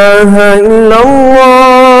إله إلا الله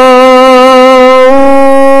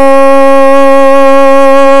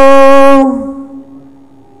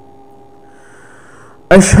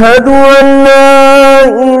أشهد أن لا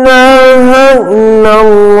إله إلا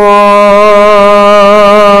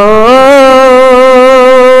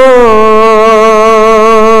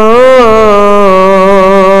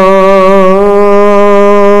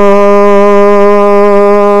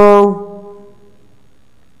الله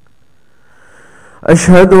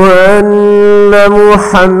أشهد أن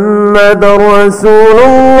محمد رسول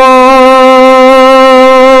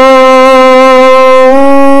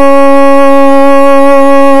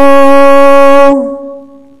الله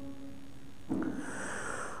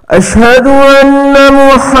أشهد أن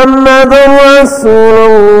محمد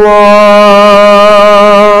رسول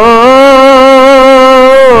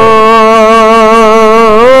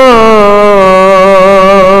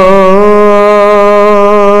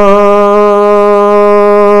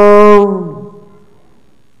الله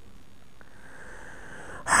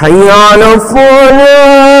حي على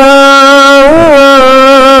الصلاة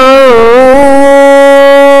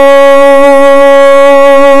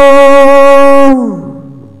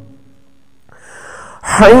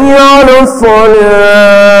حي على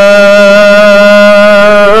الصلاة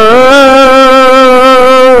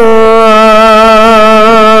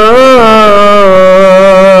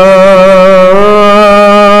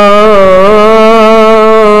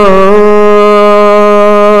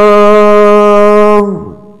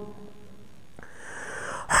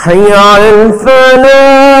حي على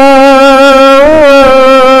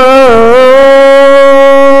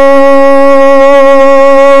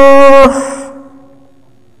الفلاح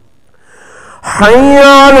حي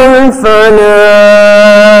على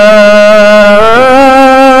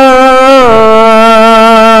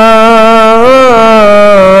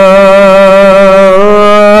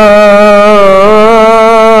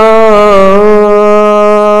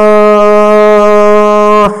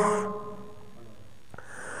الفلاح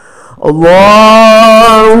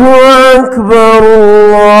الله أكبر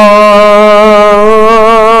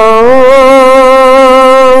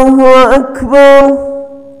الله أكبر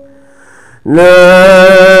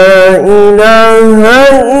لا إله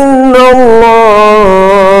إلا الله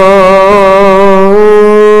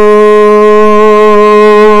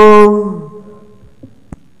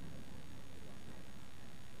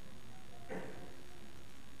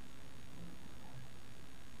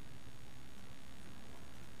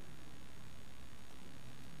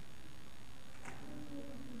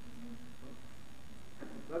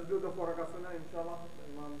Let's do the forakasuna, inshallah.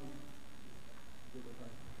 Imam.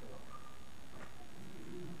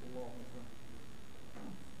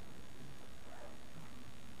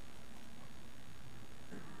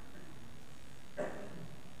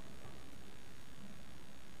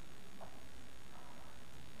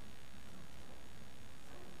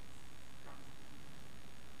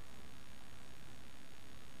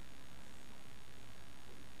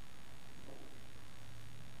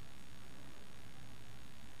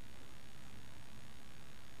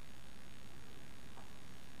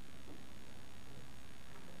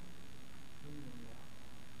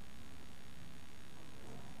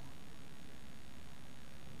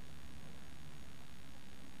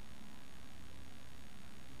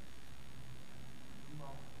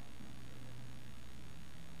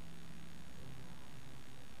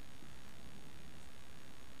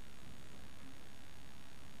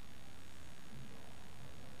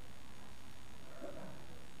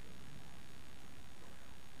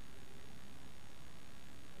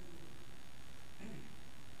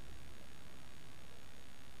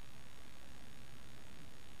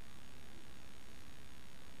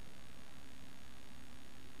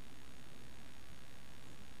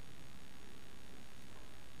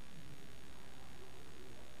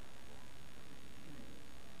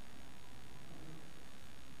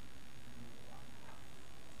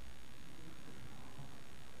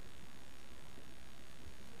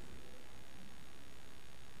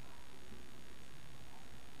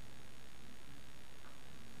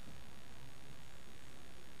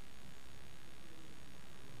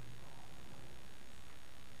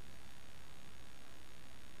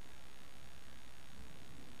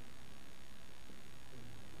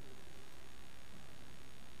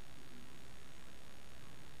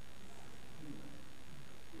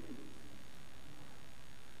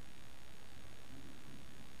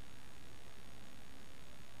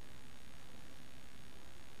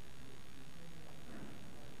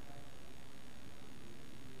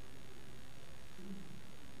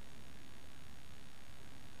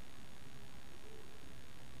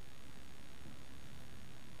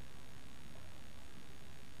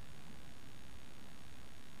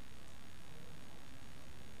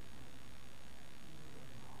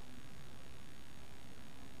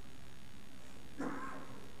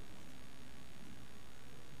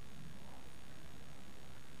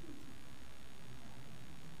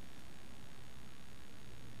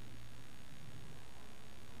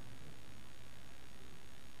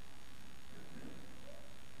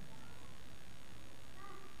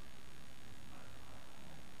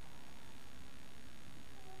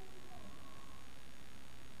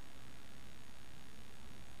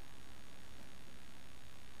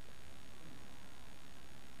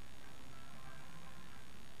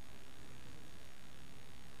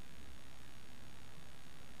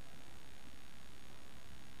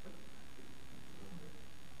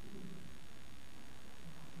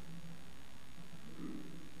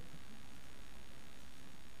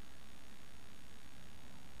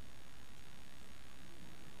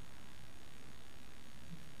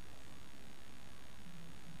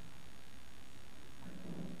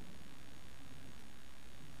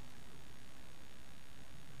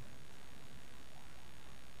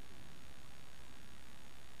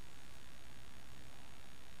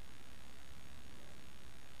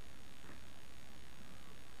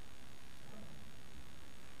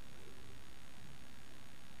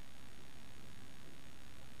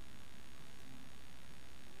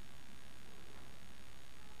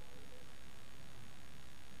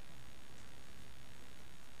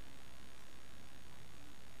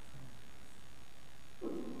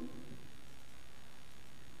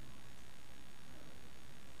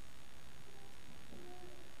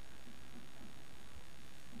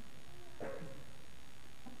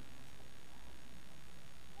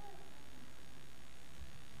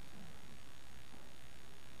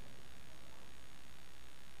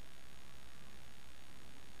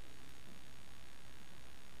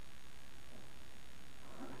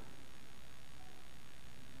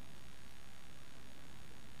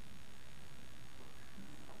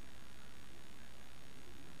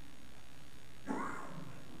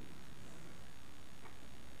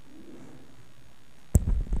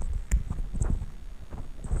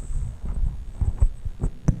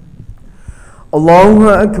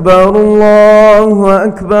 الله أكبر الله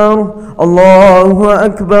أكبر الله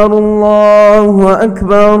أكبر الله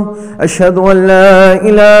أكبر أشهد أن لا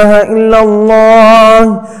إله إلا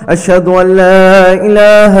الله أشهد أن لا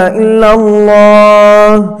إله إلا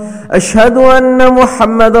الله أشهد أن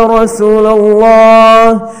محمد رسول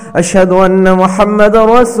الله أشهد أن محمد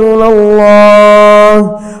رسول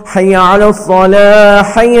الله حي على الصلاة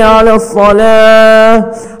حي على الصلاة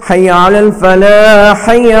حي على الفلاح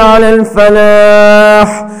حي على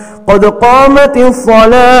الفلاح قد قامت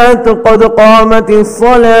الصلاة قد قامت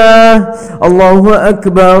الصلاة الله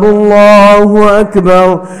أكبر الله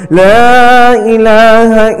أكبر لا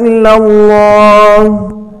إله إلا الله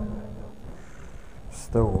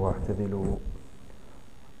استووا واعتدلوا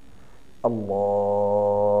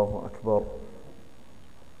الله أكبر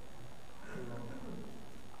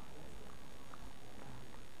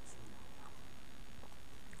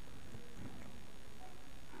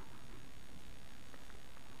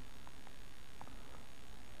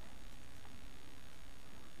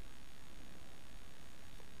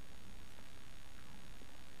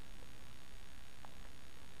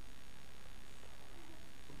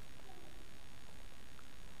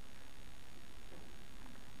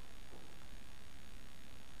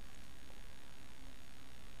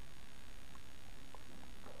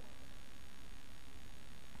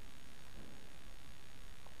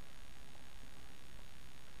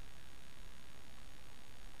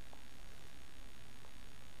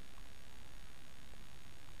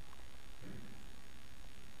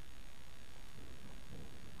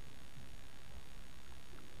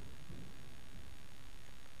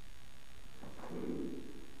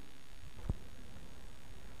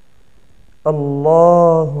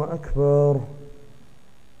الله أكبر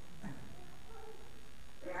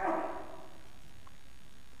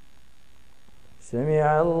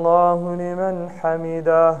سمع الله لمن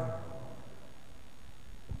حمده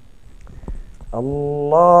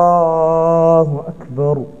الله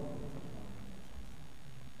أكبر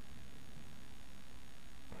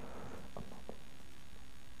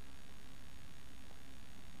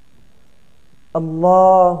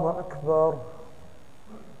الله أكبر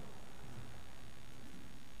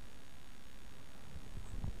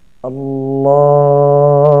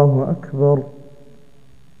الله أكبر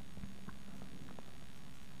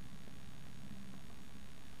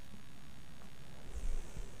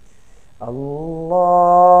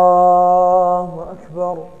الله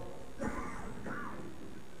أكبر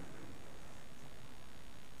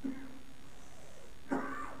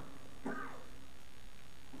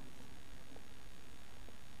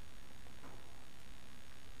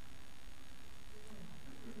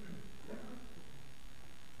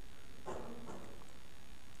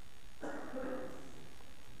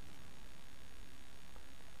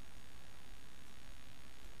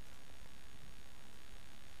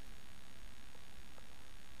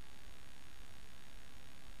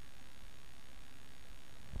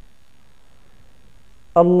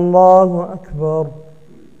الله أكبر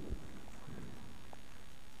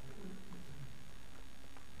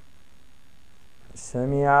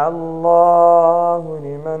سمع الله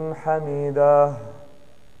لمن حمده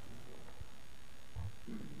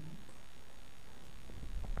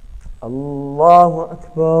الله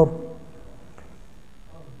أكبر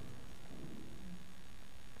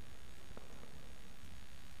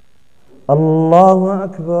الله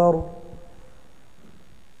أكبر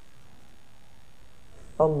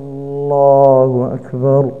الله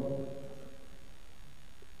أكبر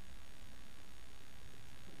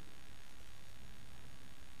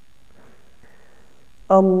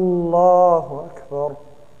الله أكبر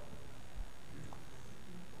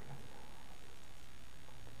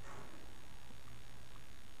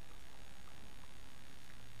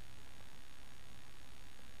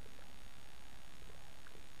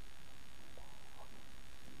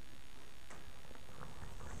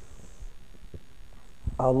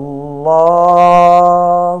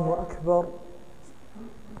الله أكبر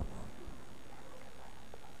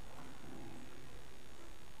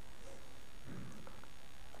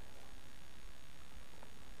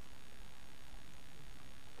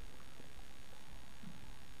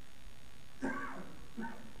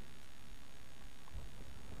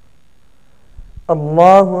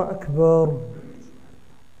الله أكبر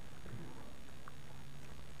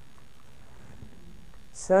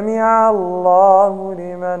سمع الله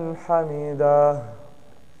لمن حمده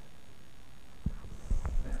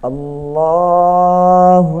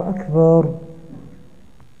الله أكبر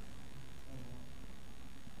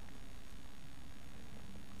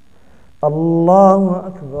الله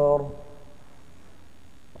أكبر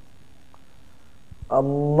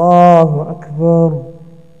الله أكبر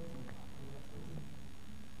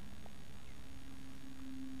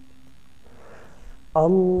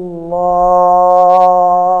الله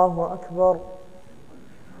أكبر.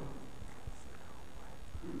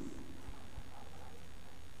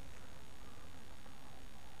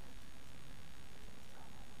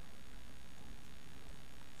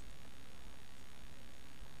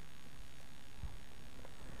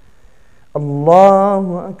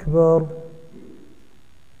 الله أكبر.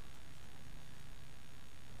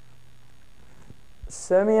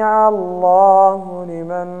 سمع الله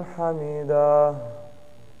لمن حمده.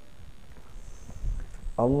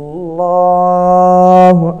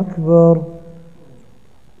 الله أكبر.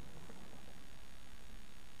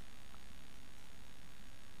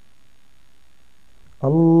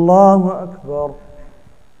 الله أكبر.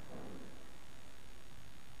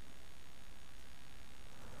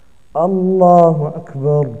 الله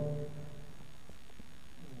أكبر.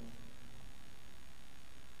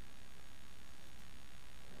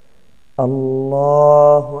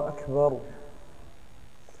 الله أكبر.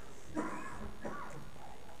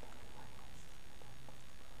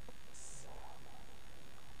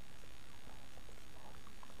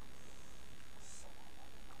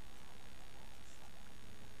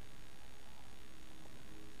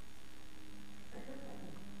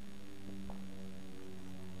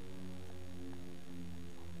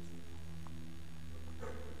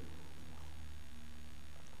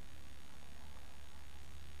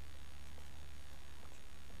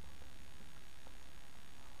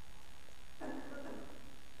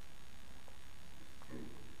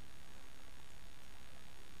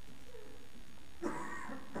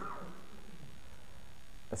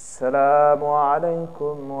 السلام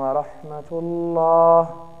عليكم ورحمة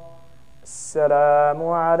الله. السلام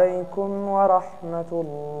عليكم ورحمة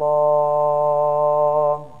الله.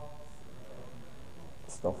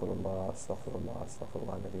 استغفر الله استغفر الله استغفر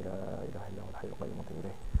الله الذي لا إله إلا هو الحي القيوم وأتوب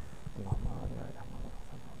إليه. اللهم لا إله إلا أنت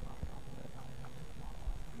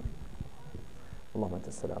اللهم أنت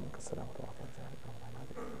السلام منك السلام وتبارك وتعالى.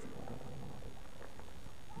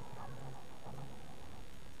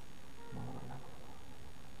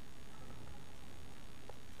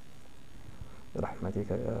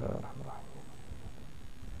 برحمتك يا أرحم الراحمين.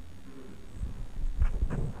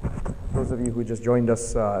 Those of you who just joined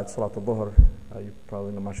us at Salat al-Dhuhr, you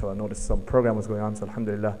probably know, mashallah, noticed some program was going on, so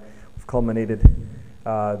alhamdulillah, we've culminated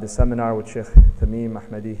the seminar with Sheikh Tameem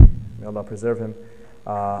Ahmadi, may Allah preserve him,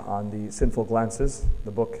 on the Sinful Glances,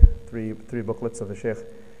 the book, three booklets of the Sheikh,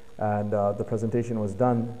 and the presentation was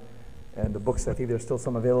done, and the books, I think there's still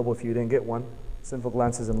some available if you didn't get one. Sinful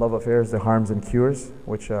Glances and Love Affairs, The Harms and Cures,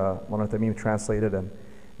 which Mawlana Tameem translated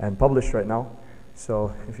and published right now.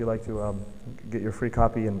 So if you'd like to get your free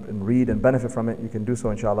copy and read and benefit from it, you can do so,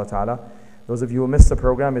 inshallah ta'ala. Those of you who missed the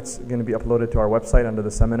program, it's going to be uploaded to our website under the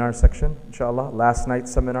seminar section, inshallah. Last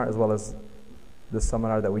night's seminar as well as this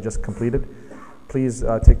seminar that we just completed. Please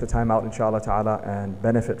take the time out, inshallah ta'ala, and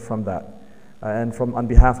benefit from that. And on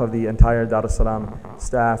behalf of the entire Dar es Salaam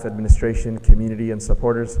staff, administration, community, and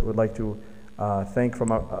supporters, we'd like to thank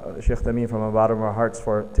Sheikh Tameem from the bottom of our hearts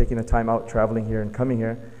for taking the time out, traveling here and coming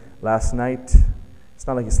here. Last night, it's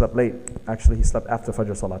not like he slept late. Actually, he slept after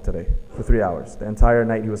Fajr Salat today for 3 hours. The entire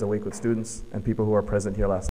night he was awake with students and people who were present here last night.